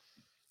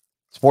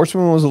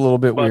 Sportsman was a little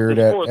bit But weird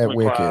the at sportsman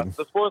class, Wicked.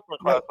 the sportsman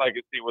No. class, I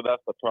could see where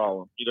that's the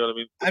problem. You know what I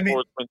mean? The I mean-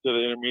 sportsman to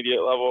the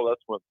intermediate level,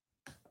 that's what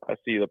I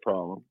see the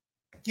problem.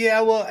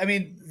 Yeah, well, I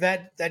mean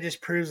that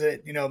just proves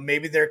that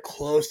maybe they're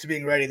close to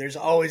being ready. There's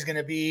always going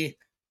to be,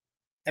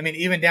 I mean,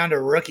 even down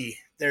to rookie.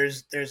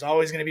 There's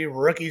always going to be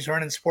rookies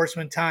running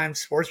sportsman times,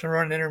 sportsmen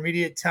running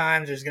intermediate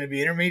times. There's going to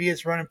be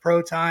intermediates running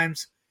pro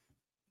times.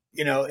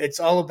 It's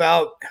all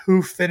about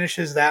who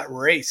finishes that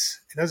race.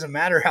 It doesn't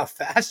matter how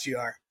fast you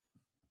are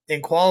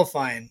in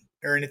qualifying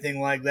or anything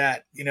like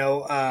that.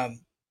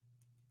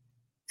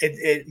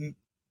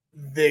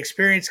 The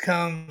experience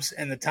comes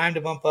and the time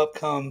to bump up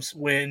comes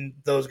when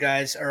those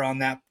guys are on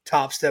that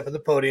top step of the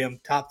podium,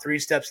 top 3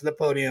 steps of the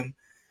podium,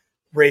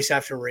 race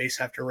after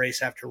race after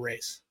race after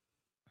race.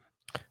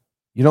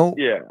 Yeah,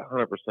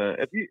 100%.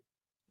 If you,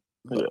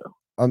 yeah.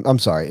 I'm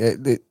sorry.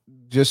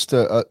 Just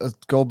to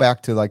go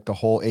back to like the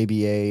whole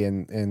ABA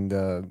and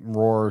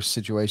Roar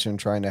situation,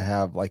 trying to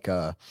have like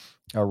a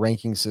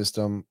ranking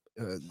system.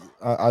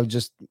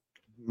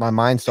 My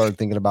mind started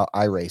thinking about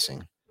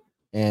iRacing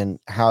and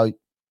how,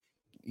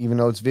 even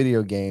though it's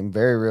video game,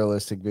 very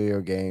realistic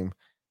video game,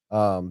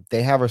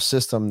 they have a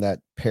system that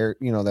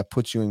that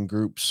puts you in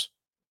groups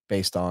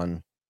based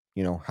on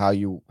how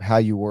you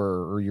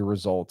were or your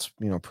results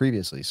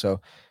previously.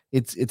 So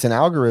it's an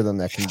algorithm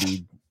that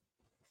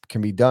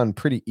can be done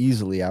pretty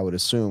easily, I would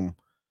assume.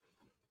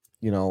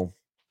 I'm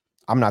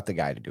not the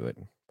guy to do it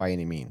by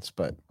any means,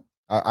 but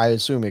I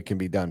assume it can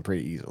be done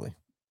pretty easily.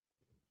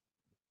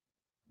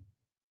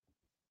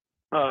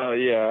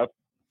 Yeah,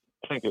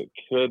 I think it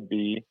could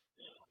be.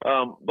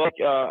 Like,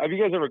 have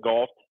you guys ever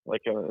golfed?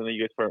 Like, I know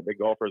you guys aren't big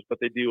golfers, but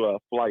they do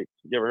flights.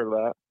 You ever heard of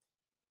that?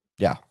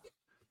 Yeah.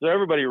 So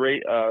everybody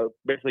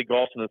basically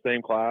golfs in the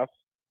same class,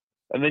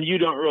 and then you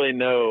don't really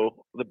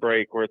know the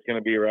break where it's going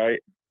to be, right?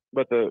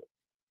 But the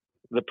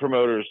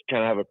promoters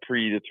kind of have a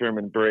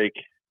predetermined break.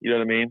 You know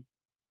what I mean?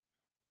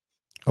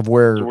 Of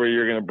where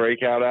you're going to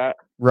break out at.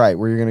 Right,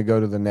 where you're going to go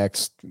to the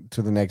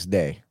next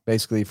day,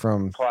 basically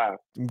from class.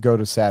 Go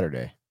to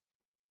Saturday.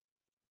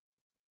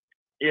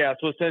 Yeah,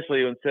 so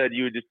essentially, instead,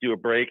 you would just do a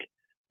break.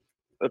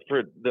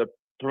 For the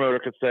promoter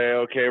could say,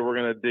 okay, we're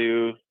going to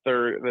do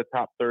the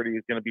top 30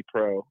 is going to be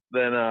pro.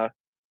 Then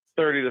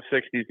 30 to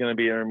 60 is going to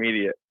be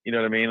intermediate. You know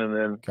what I mean? And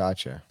then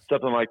Gotcha.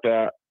 Something like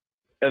that.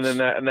 And then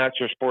that's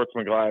your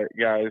sportsman guys.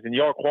 And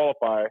you all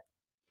qualify.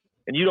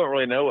 And you don't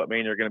really know what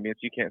main you're going to be, so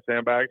you can't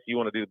sandbag. So you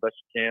want to do the best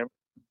you can.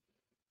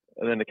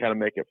 And then to kind of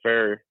make it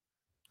fair,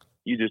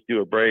 you just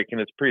do a break, and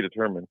it's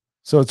predetermined.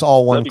 So it's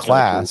all one That'd be kinda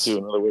class. cool, too,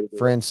 another way to do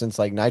For it. instance,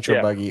 like Nitro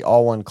Yeah. Buggy,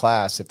 all one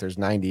class. If there's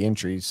 90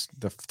 entries,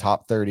 the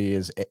top 30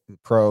 is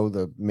pro,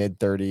 the mid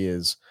 30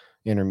 is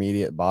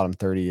intermediate, bottom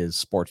 30 is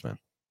sportsman.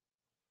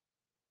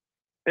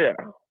 Yeah.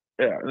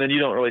 And then you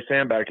don't really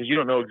sandbag because you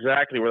don't know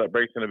exactly where that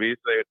break's going to be.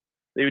 So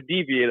they would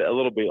deviate a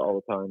little bit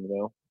all the time,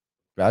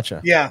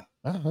 Gotcha. Yeah.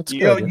 Oh, that's You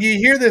good. you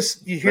hear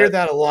this, you hear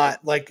that a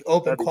lot, like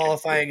open that'd be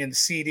qualifying and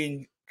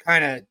seeding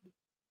kind of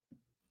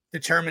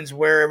determines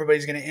where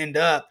everybody's going to end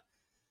up.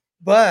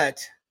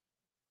 But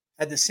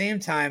at the same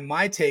time,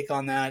 my take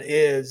on that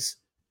is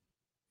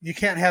you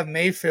can't have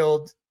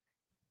Mayfield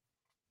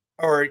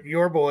or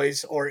your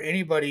boys or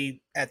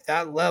anybody at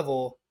that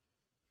level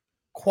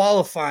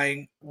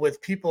qualifying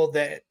with people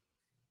that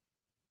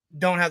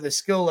don't have the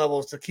skill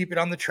levels to keep it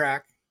on the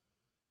track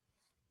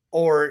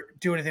or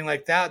do anything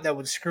like that that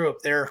would screw up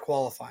their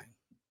qualifying.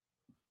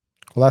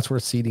 Well, that's where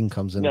seating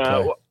comes into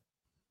play.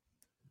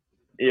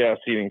 Yeah,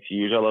 seating's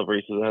huge. I love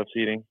races that have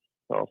seating.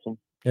 It's awesome.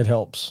 It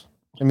helps.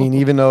 I mean,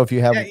 even though if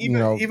you have, even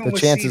the with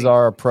chances seating.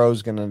 are a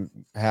pro's going to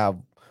have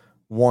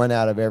 1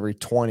 out of every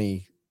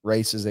 20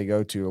 races they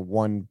go to,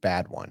 one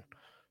bad one.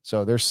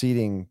 So their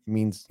seating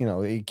means,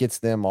 it gets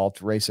them all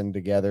racing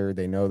together.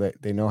 They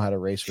know how to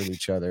race with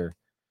each other.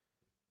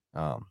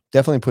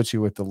 Definitely puts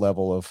you with the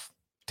level of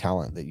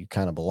talent that you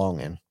kind of belong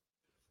in.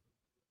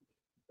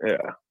 Yeah.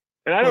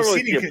 And I don't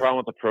really see a problem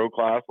with the pro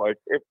class. Like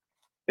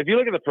if you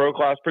look at the pro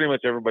class, pretty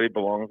much everybody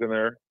belongs in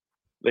there.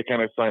 They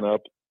kind of sign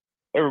up.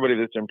 Everybody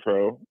that's in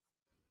pro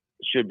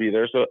should be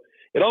there. So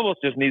it almost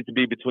just needs to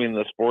be between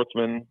the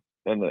sportsman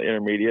and the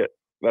intermediate.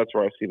 That's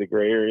where I see the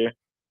gray area.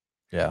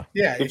 Yeah.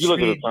 Yeah. If you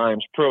look at the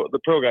times, the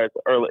pro guys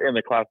are in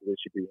the classes they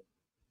should be in.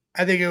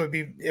 I think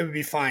it would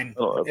be fine.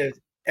 Oh,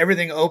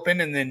 Everything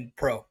open and then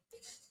pro.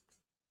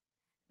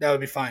 That would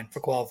be fine for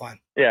qualifying.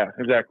 Yeah,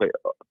 exactly.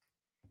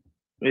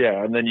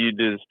 Yeah, and then you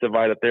just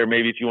divide it there.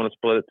 Maybe if you want to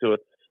split it to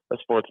a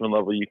sportsman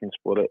level, you can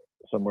split it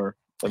somewhere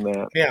in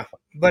that. Yeah,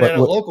 but at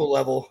a local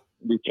level,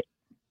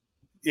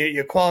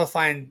 you're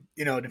qualifying,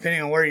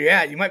 depending on where you're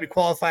at, you might be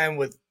qualifying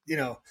with,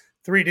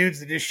 3 dudes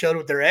that just showed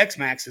with their X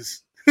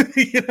Maxes.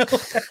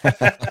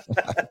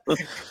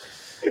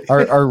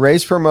 Are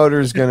race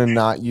promoters going to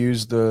not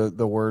use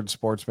the word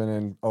sportsman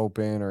and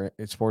open or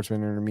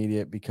sportsman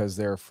intermediate because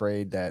they're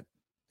afraid that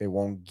they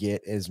won't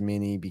get as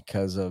many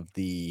because of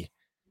the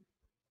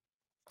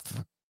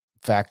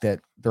fact that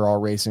they're all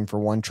racing for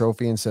 1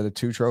 trophy instead of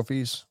 2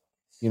 trophies?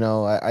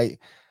 I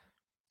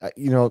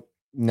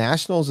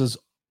nationals is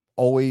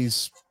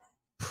always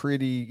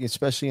pretty,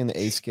 especially in the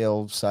A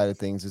scale side of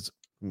things. It's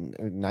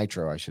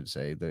nitro, I should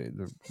say.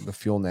 The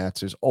fuel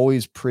nets is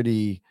always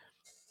pretty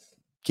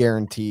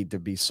guaranteed to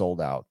be sold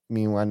out. I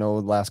mean, I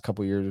know the last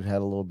couple of years we've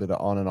had a little bit of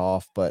on and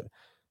off, but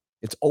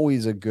it's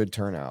always a good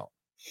turnout.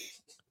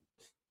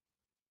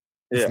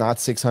 It's not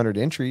 600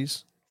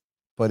 entries,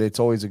 but it's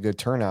always a good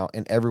turnout,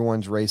 and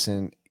everyone's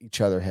racing each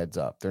other heads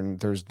up.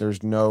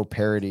 There's no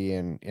parity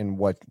in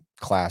what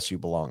class you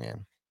belong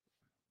in.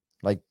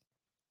 Like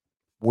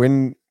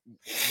when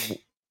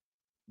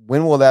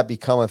will that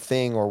become a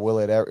thing, or will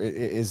it ever?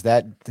 Has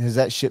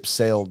that ship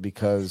sailed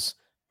because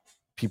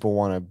people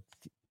want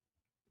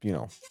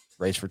to,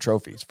 race for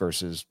trophies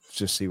versus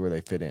just see where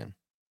they fit in?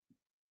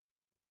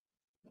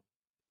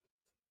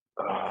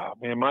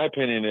 Man, my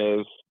opinion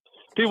is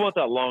people want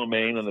that long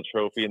mane on the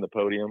trophy and the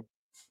podium,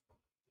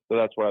 so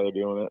that's why they're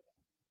doing it.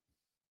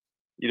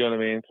 You know what I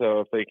mean?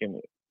 So if they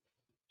can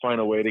find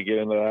a way to get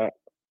into that,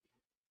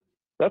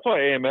 that's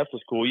why AMS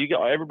is cool.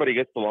 Everybody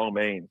gets the long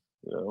mane,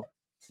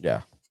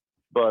 Yeah.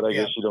 But I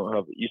guess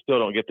you still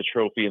don't get the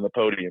trophy and the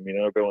podium.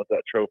 Everyone wants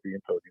that trophy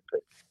and podium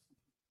pick.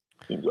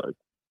 Seems like.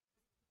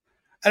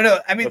 I don't know.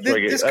 I mean,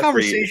 this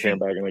conversation.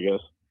 Sandbagging, I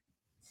guess.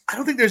 I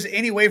don't think there's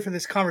any way for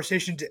this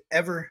conversation to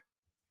ever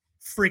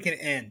freaking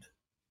end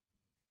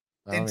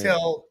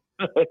until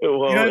you know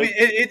what I mean.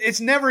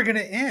 It's never going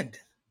to end.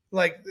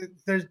 Like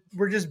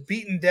we're just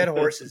beating dead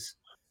horses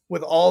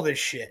with all this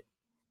shit.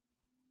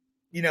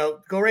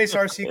 Go race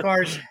RC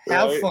cars,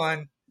 have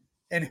fun,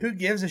 and who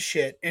gives a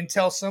shit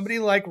until somebody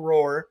like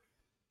Roar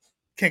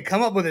can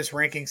come up with this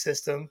ranking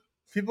system.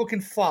 People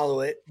can follow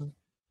it,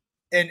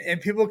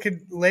 and people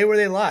can lay where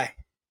they lie.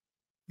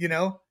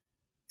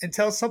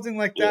 Until something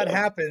like that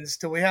happens,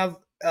 till we have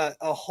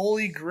a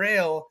holy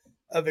grail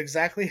of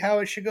exactly how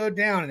it should go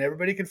down, and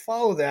everybody can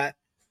follow that.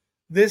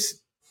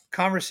 This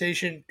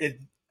conversation,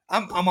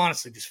 I'm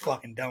honestly just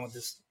fucking done with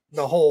this.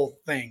 The whole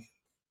thing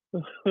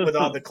with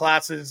all the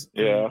classes,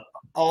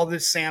 all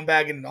this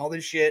sandbagging, and all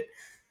this shit.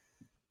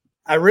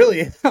 I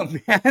really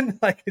am, man.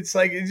 It's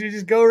like you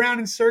just go around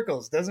in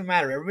circles. Doesn't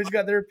matter. Everybody's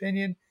got their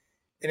opinion,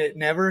 and it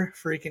never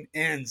freaking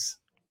ends.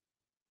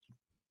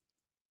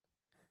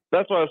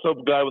 That's why I'm so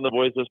glad when the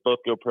boys just both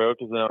go pro,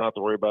 because then I don't have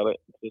to worry about it.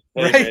 Just,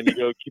 hey, man, you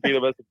go compete the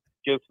best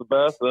against the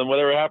best, and then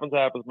whatever happens,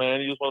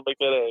 man. You just want to make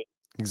that A.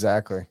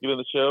 Exactly. Get in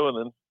the show, and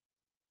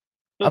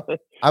then.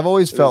 I've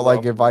always felt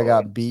like if I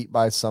got beat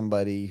by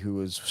somebody who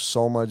was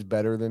so much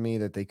better than me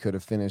that they could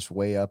have finished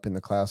way up in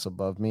the class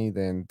above me,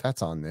 then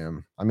that's on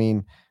them. I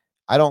mean,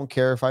 I don't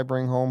care if I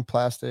bring home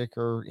plastic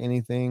or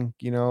anything.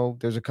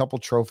 There's a couple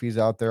trophies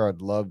out there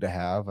I'd love to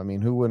have. I mean,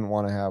 who wouldn't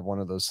want to have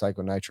one of those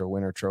Psycho Nitro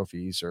winner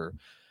trophies or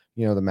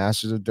the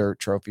Masters of Dirt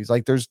trophies?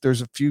 Like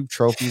there's a few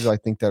trophies I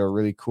think that are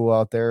really cool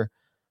out there.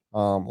 A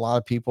lot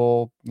of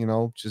people,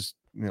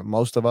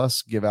 most of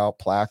us give out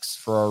plaques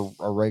for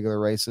our regular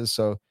races.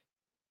 So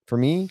for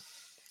me,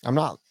 I'm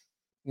not,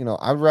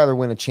 I'd rather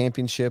win a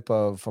championship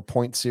of a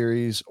point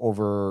series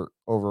over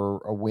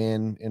a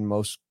win in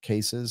most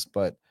cases,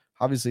 but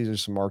obviously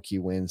there's some marquee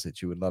wins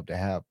that you would love to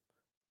have.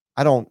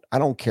 I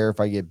don't care if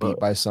I get beat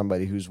by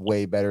somebody who's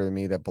way better than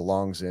me that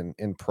belongs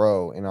in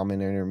pro and I'm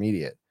in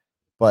intermediate,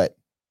 but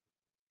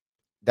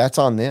that's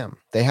on them.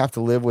 They have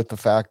to live with the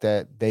fact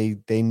that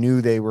they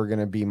knew they were going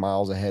to be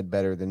miles ahead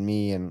better than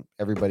me and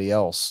everybody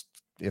else.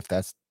 If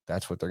that's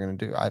what they're going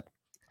to do. I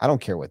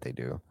don't care what they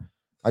do.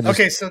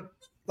 Okay. So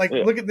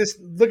look at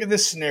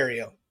this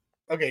scenario.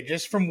 Okay.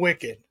 Just from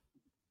Wicked,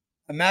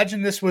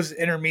 imagine this was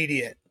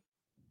intermediate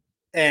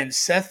and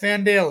Seth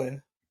Van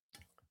Dalen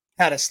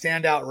had a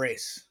standout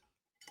race,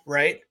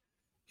 right?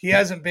 He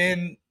hasn't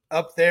been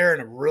up there in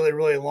a really,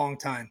 really long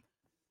time.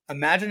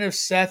 Imagine if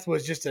Seth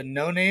was just a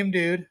no-name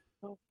dude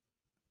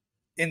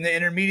in the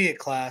intermediate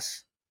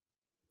class,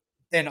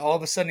 and all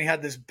of a sudden he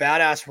had this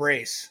badass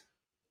race.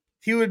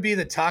 He would be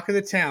the talk of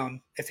the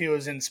town if he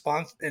was in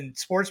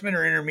sportsman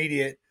or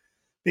intermediate,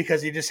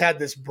 because he just had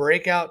this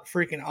breakout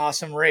freaking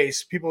awesome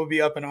race. People would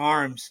be up in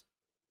arms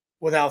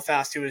with how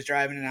fast he was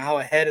driving and how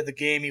ahead of the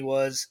game he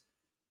was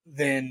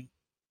than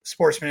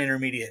sportsman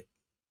intermediate.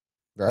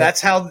 Right.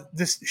 That's how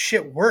this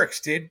shit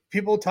works, dude.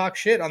 People talk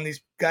shit on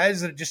these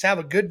guys that just have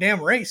a good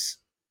damn race.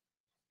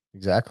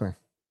 Exactly.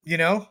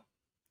 It'll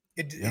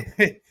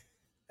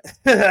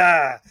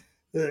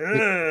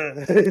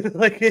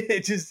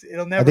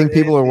never. I think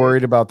people are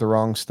worried about the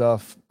wrong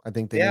stuff. I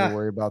think they need to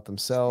worry about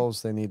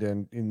themselves. They need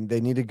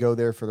to go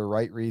there for the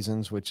right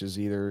reasons, which is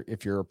either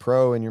if you're a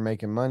pro and you're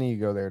making money, you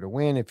go there to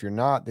win. If you're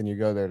not, then you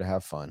go there to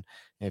have fun.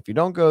 And if you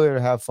don't go there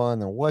to have fun,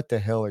 then what the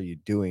hell are you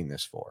doing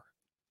this for?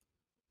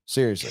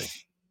 Seriously.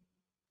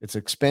 It's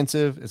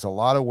expensive. It's a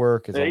lot of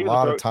work. It's a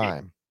lot of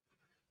time.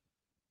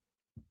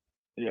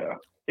 Yeah.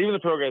 Even the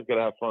pro guys got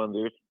to have fun,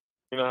 dude. If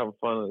you're not having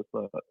fun, it's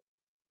not.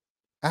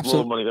 Absolutely.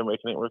 Little money they're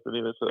making ain't worth it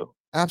either. So.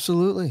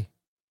 Absolutely.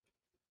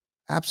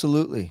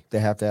 They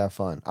have to have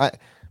fun. So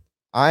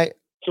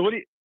what do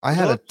you? I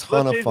had a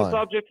ton of fun. Let's change the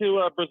subject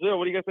to Brazil.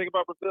 What do you guys think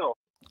about Brazil?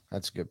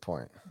 That's a good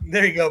point.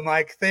 There you go,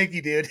 Mike. Thank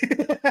you, dude.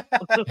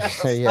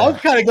 Yeah. I was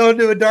kind of going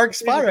to a dark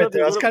spot right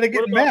there. I was kind of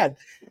getting mad.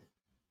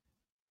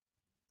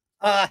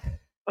 I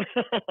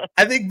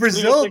think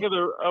Brazil. Think of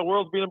the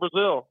world's being in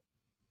Brazil.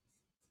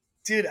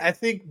 Dude, I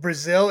think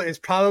Brazil is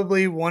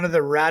probably one of the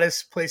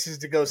raddest places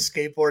to go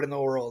skateboard in the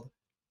world.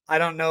 I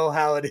don't know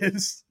how it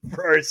is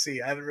for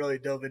RC. I haven't really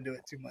dove into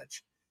it too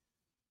much.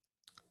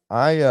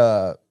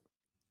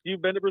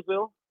 You've been to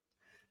Brazil?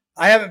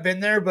 I haven't been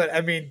there, but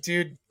I mean,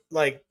 dude,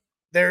 like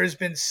there has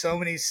been so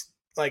many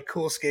like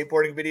cool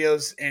skateboarding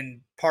videos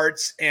and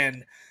parts,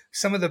 and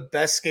some of the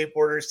best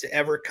skateboarders to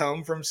ever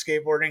come from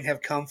skateboarding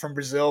have come from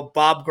Brazil.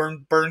 Bob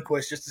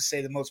Burnquist, just to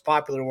say the most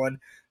popular one,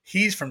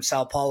 he's from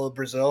Sao Paulo,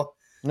 Brazil.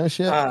 No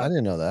shit, I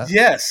didn't know that.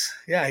 Yes,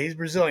 yeah, he's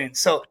Brazilian.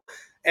 So,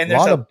 and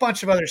there's a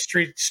bunch of other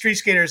street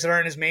skaters that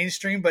aren't as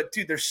mainstream, but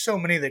dude, there's so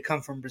many that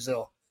come from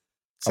Brazil.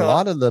 So, a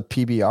lot of the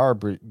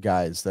PBR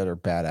guys that are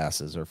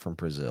badasses are from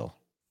Brazil.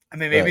 I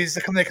mean, maybe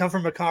they come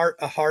from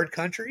a hard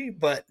country,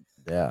 but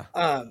yeah,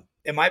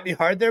 it might be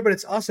hard there, but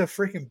it's also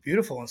freaking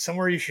beautiful and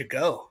somewhere you should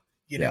go.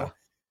 You know,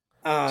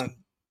 I'm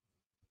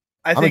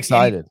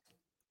excited.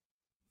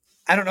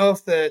 I don't know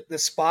if the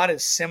spot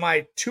is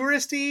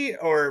semi-touristy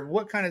or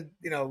what kind of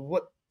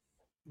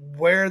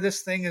where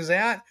this thing is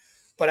at,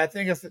 but I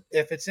think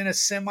if it's in a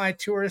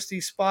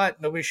semi-touristy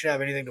spot, nobody should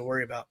have anything to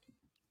worry about.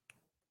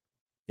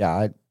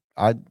 Yeah,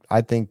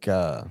 I think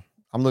I'm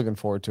looking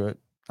forward to it.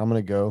 I'm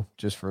gonna go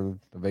just for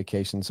the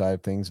vacation side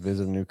of things,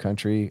 visit a new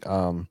country.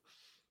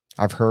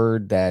 I've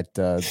heard that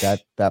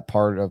that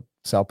part of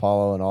Sao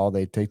Paulo and all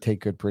they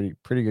take pretty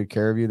good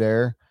care of you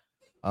there.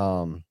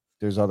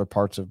 There's other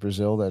parts of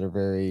Brazil that are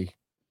very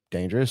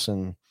dangerous,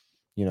 and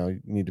you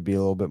need to be a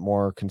little bit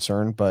more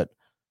concerned. But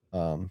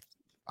from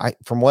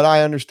what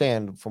I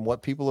understand, from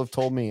what people have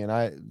told me,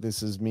 and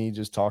this is me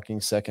just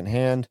talking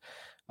secondhand,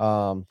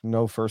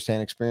 no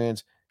firsthand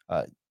experience.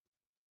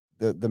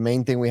 The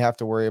main thing we have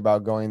to worry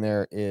about going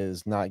there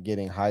is not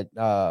getting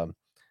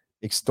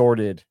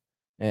extorted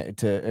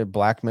to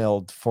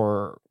blackmailed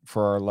for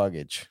our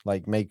luggage.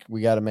 Like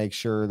we got to make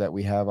sure that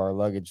we have our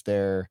luggage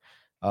there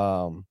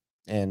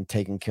and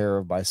taken care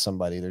of by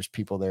somebody. There's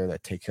people there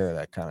that take care of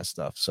that kind of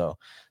stuff. So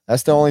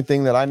that's the only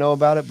thing that I know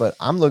about it, but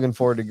I'm looking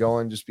forward to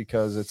going just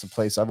because it's a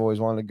place I've always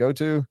wanted to go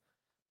to.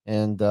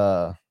 And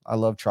I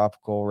love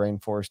tropical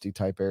rainforesty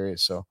type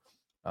areas. So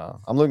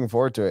I'm looking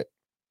forward to it.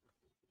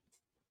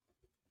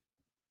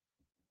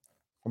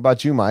 What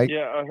about you, Mike?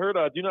 Yeah, I heard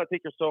do not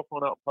take your cell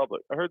phone out in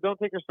public. I heard don't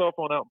take your cell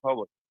phone out in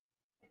public.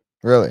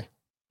 Really?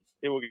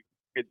 It will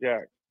get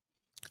jacked.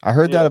 I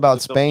heard that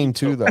about Spain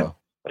too, though.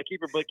 Like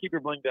keep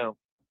your bling down.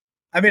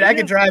 I mean, I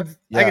could drive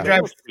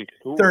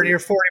 30 or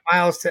 40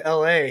 miles to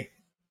LA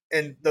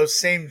and those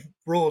same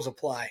rules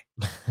apply.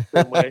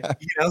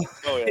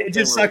 It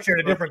just sucks you're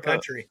in a different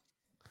country.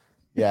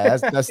 Yeah,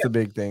 that's the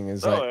big thing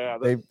is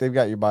they've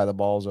got you by the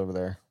balls over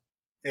there.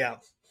 Yeah.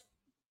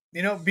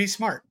 Be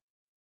smart.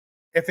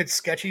 If it's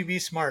sketchy, be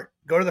smart.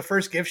 Go to the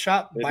first gift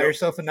shop, buy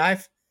yourself a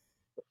knife.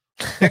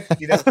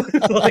 That's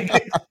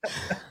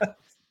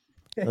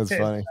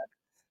funny.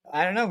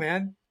 I don't know,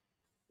 man.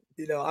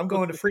 I'm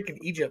going to freaking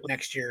Egypt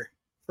next year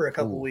for a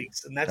couple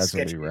weeks, and that's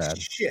sketchy as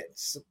shit.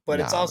 But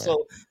it's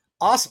also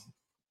awesome.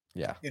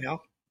 Yeah.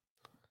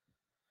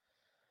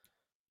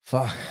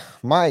 Fuck,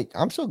 Mike,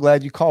 I'm so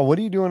glad you called. What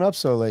are you doing up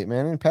so late,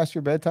 man? Past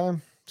your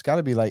bedtime? It's got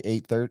to be like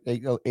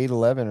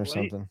 8:11 or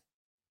something.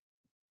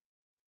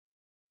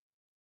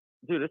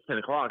 Dude, it's 10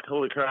 o'clock.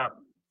 Holy crap!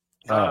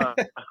 Yeah,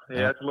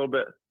 it's a little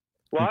bit.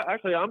 Well,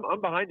 actually, I'm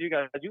behind you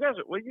guys. You guys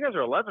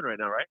are 11 right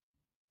now, right?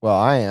 Well,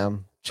 I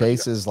am.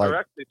 Chase is like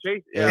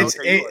Chase. Yeah,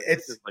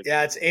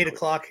 it's 8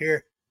 o'clock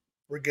here.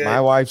 We're good.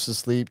 My wife's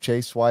asleep.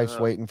 Chase's wife's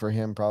waiting for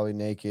him, probably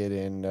naked,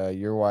 and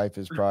your wife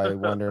is probably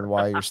wondering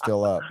why you're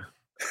still up.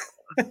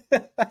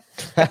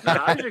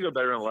 I usually go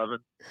better than 11.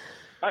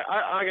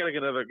 I gotta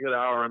get another good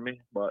hour on me,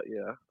 but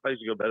yeah, I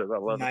usually go better than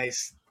 11.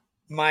 Nice,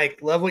 Mike.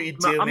 Love what you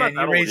do, man.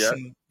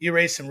 You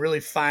raised some really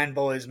fine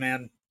boys,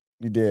 man.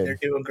 You did. They're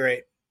doing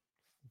great.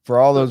 For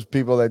all those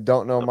people that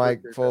don't know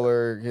Mike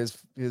Fuller,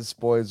 his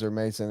boys are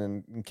Mason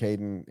and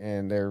Caden,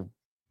 and they're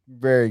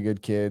very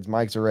good kids.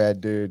 Mike's a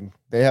rad dude.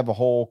 They have a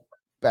whole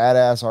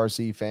badass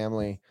RC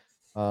family.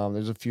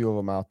 There's a few of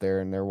them out there,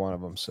 and they're one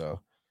of them. So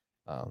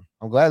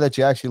I'm glad that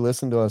you actually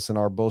listened to us in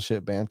our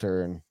bullshit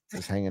banter and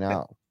just hanging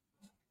out.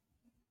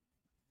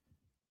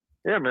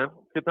 Yeah, man.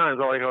 Good times.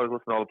 I always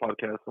listen to all the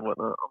podcasts and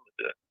whatnot.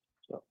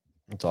 So.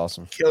 That's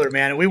awesome. Killer,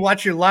 man. And we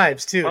watch your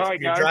lives, too. All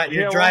right,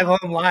 your drive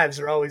home lives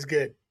are always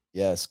good.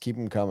 Yes, keep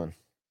them coming.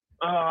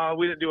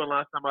 We didn't do one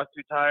last time. I was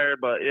too tired,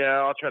 but yeah,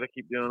 I'll try to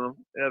keep doing them.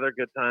 Yeah, they're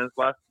good times.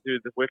 Last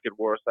dude, the Wicked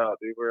wore us out,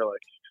 dude. We were like,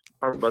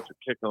 our butts were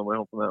kicked on the way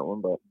home from that one,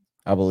 but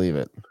I believe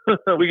it.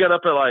 We got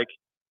up at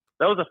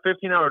that was a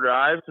 15-hour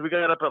drive, so we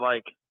got up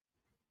at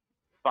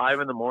 5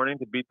 in the morning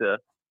to beat the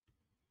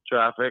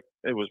traffic.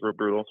 It was real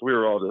brutal. So we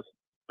were all just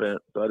spent.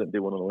 So I didn't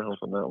do one on the way home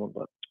from that one,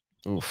 but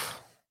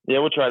oof. Yeah,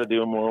 we'll try to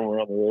do them more when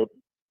we're on the road.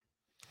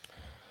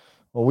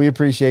 Well, we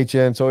appreciate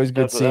you. It's always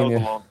good seeing you.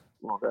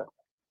 Long day.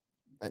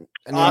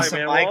 Awesome,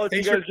 man. Mike. Well,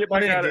 Thanks you guys for get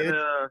back at dude. it.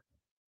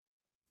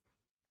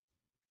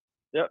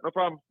 Yeah, no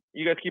problem.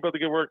 You guys keep up the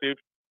good work, dude.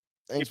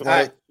 Thanks,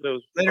 Mike.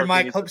 Later,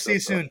 Mike. Hope to see you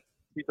soon.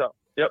 Peace out.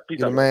 Yep. Peace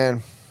Get a out.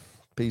 man.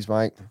 Peace,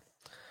 Mike.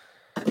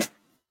 Well,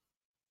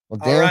 All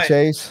damn, right.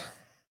 Chase.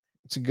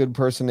 It's a good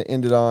person to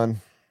end it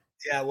on.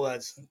 Yeah, it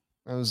was.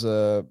 That was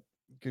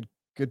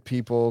good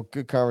people,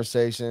 good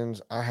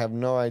conversations. I have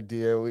no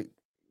idea.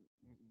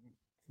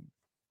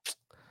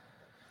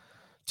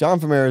 John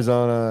from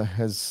Arizona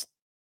has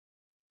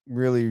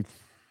really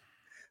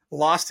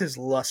lost his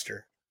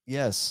luster.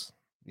 Yes,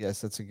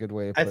 that's a good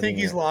way of I putting think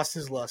he's it. lost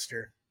his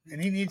luster,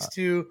 and he needs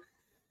to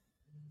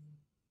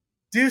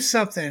do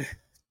something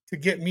to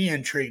get me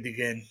intrigued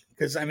again.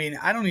 Because I mean,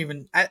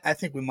 I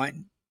think we might,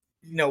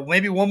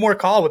 maybe one more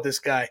call with this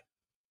guy.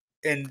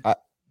 And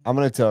I'm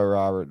gonna tell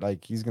Robert,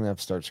 like, he's gonna have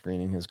to start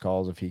screening his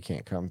calls if he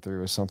can't come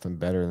through with something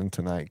better than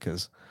tonight.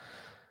 Because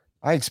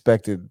I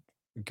expected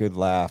a good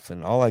laugh,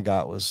 and all I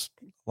got was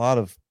a lot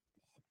of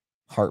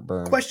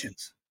heartburn.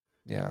 Questions.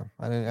 Yeah,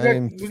 we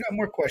got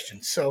more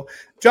questions. So,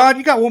 John,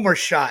 you got one more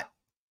shot.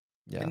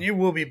 Yeah, and you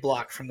will be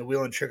blocked from the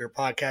Wheel and Trigger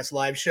podcast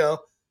live show.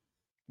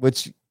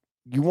 Which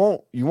you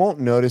won't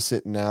notice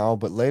it now,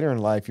 but later in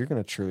life, you're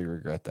gonna truly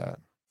regret that.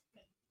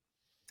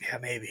 Yeah,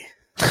 maybe.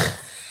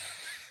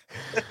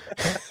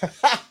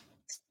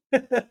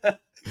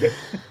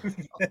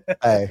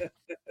 Hey,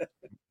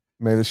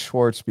 may the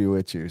Schwartz be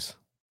with you.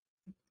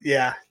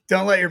 Yeah,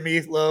 don't let your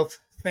meatloaf.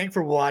 Thank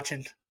for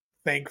watching.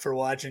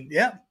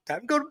 Yeah,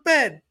 time to go to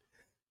bed.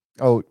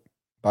 Oh,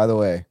 by the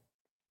way,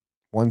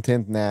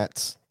 110th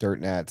Nats, Dirt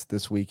Nats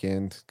this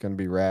weekend. Gonna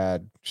be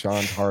rad.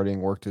 Sean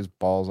Harding worked his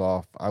balls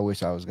off. I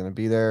wish I was gonna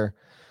be there.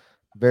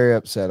 Very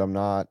upset I'm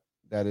not.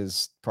 That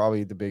is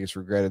probably the biggest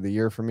regret of the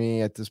year for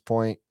me at this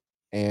point.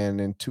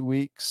 And in 2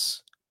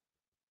 weeks,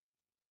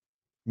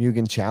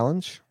 Mugen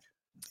Challenge.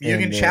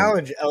 Mugen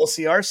Challenge,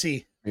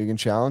 LCRC. Mugen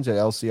Challenge at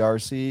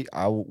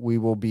LCRC. We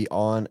will be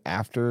on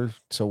after,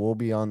 so we'll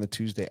be on the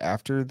Tuesday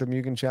after the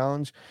Mugen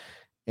Challenge.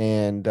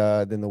 And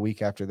then the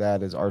week after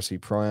that is RC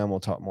Pro-Am. We'll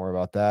talk more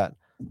about that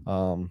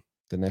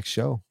the next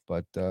show.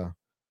 But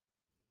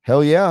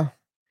hell yeah.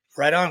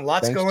 Right on.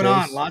 Lots going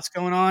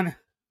on.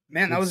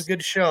 Man, that was a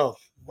good show.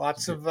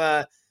 Lots of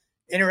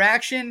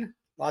interaction,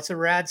 lots of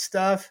rad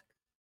stuff.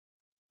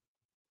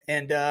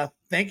 And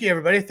thank you,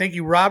 everybody. Thank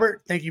you,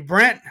 Robert. Thank you,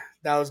 Brent.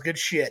 That was good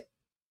shit.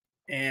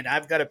 And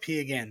I've got to pee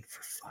again,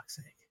 for fuck's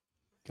sake.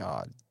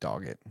 God,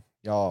 dog it.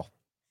 Y'all.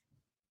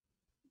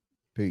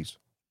 Peace.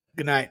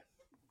 Good night.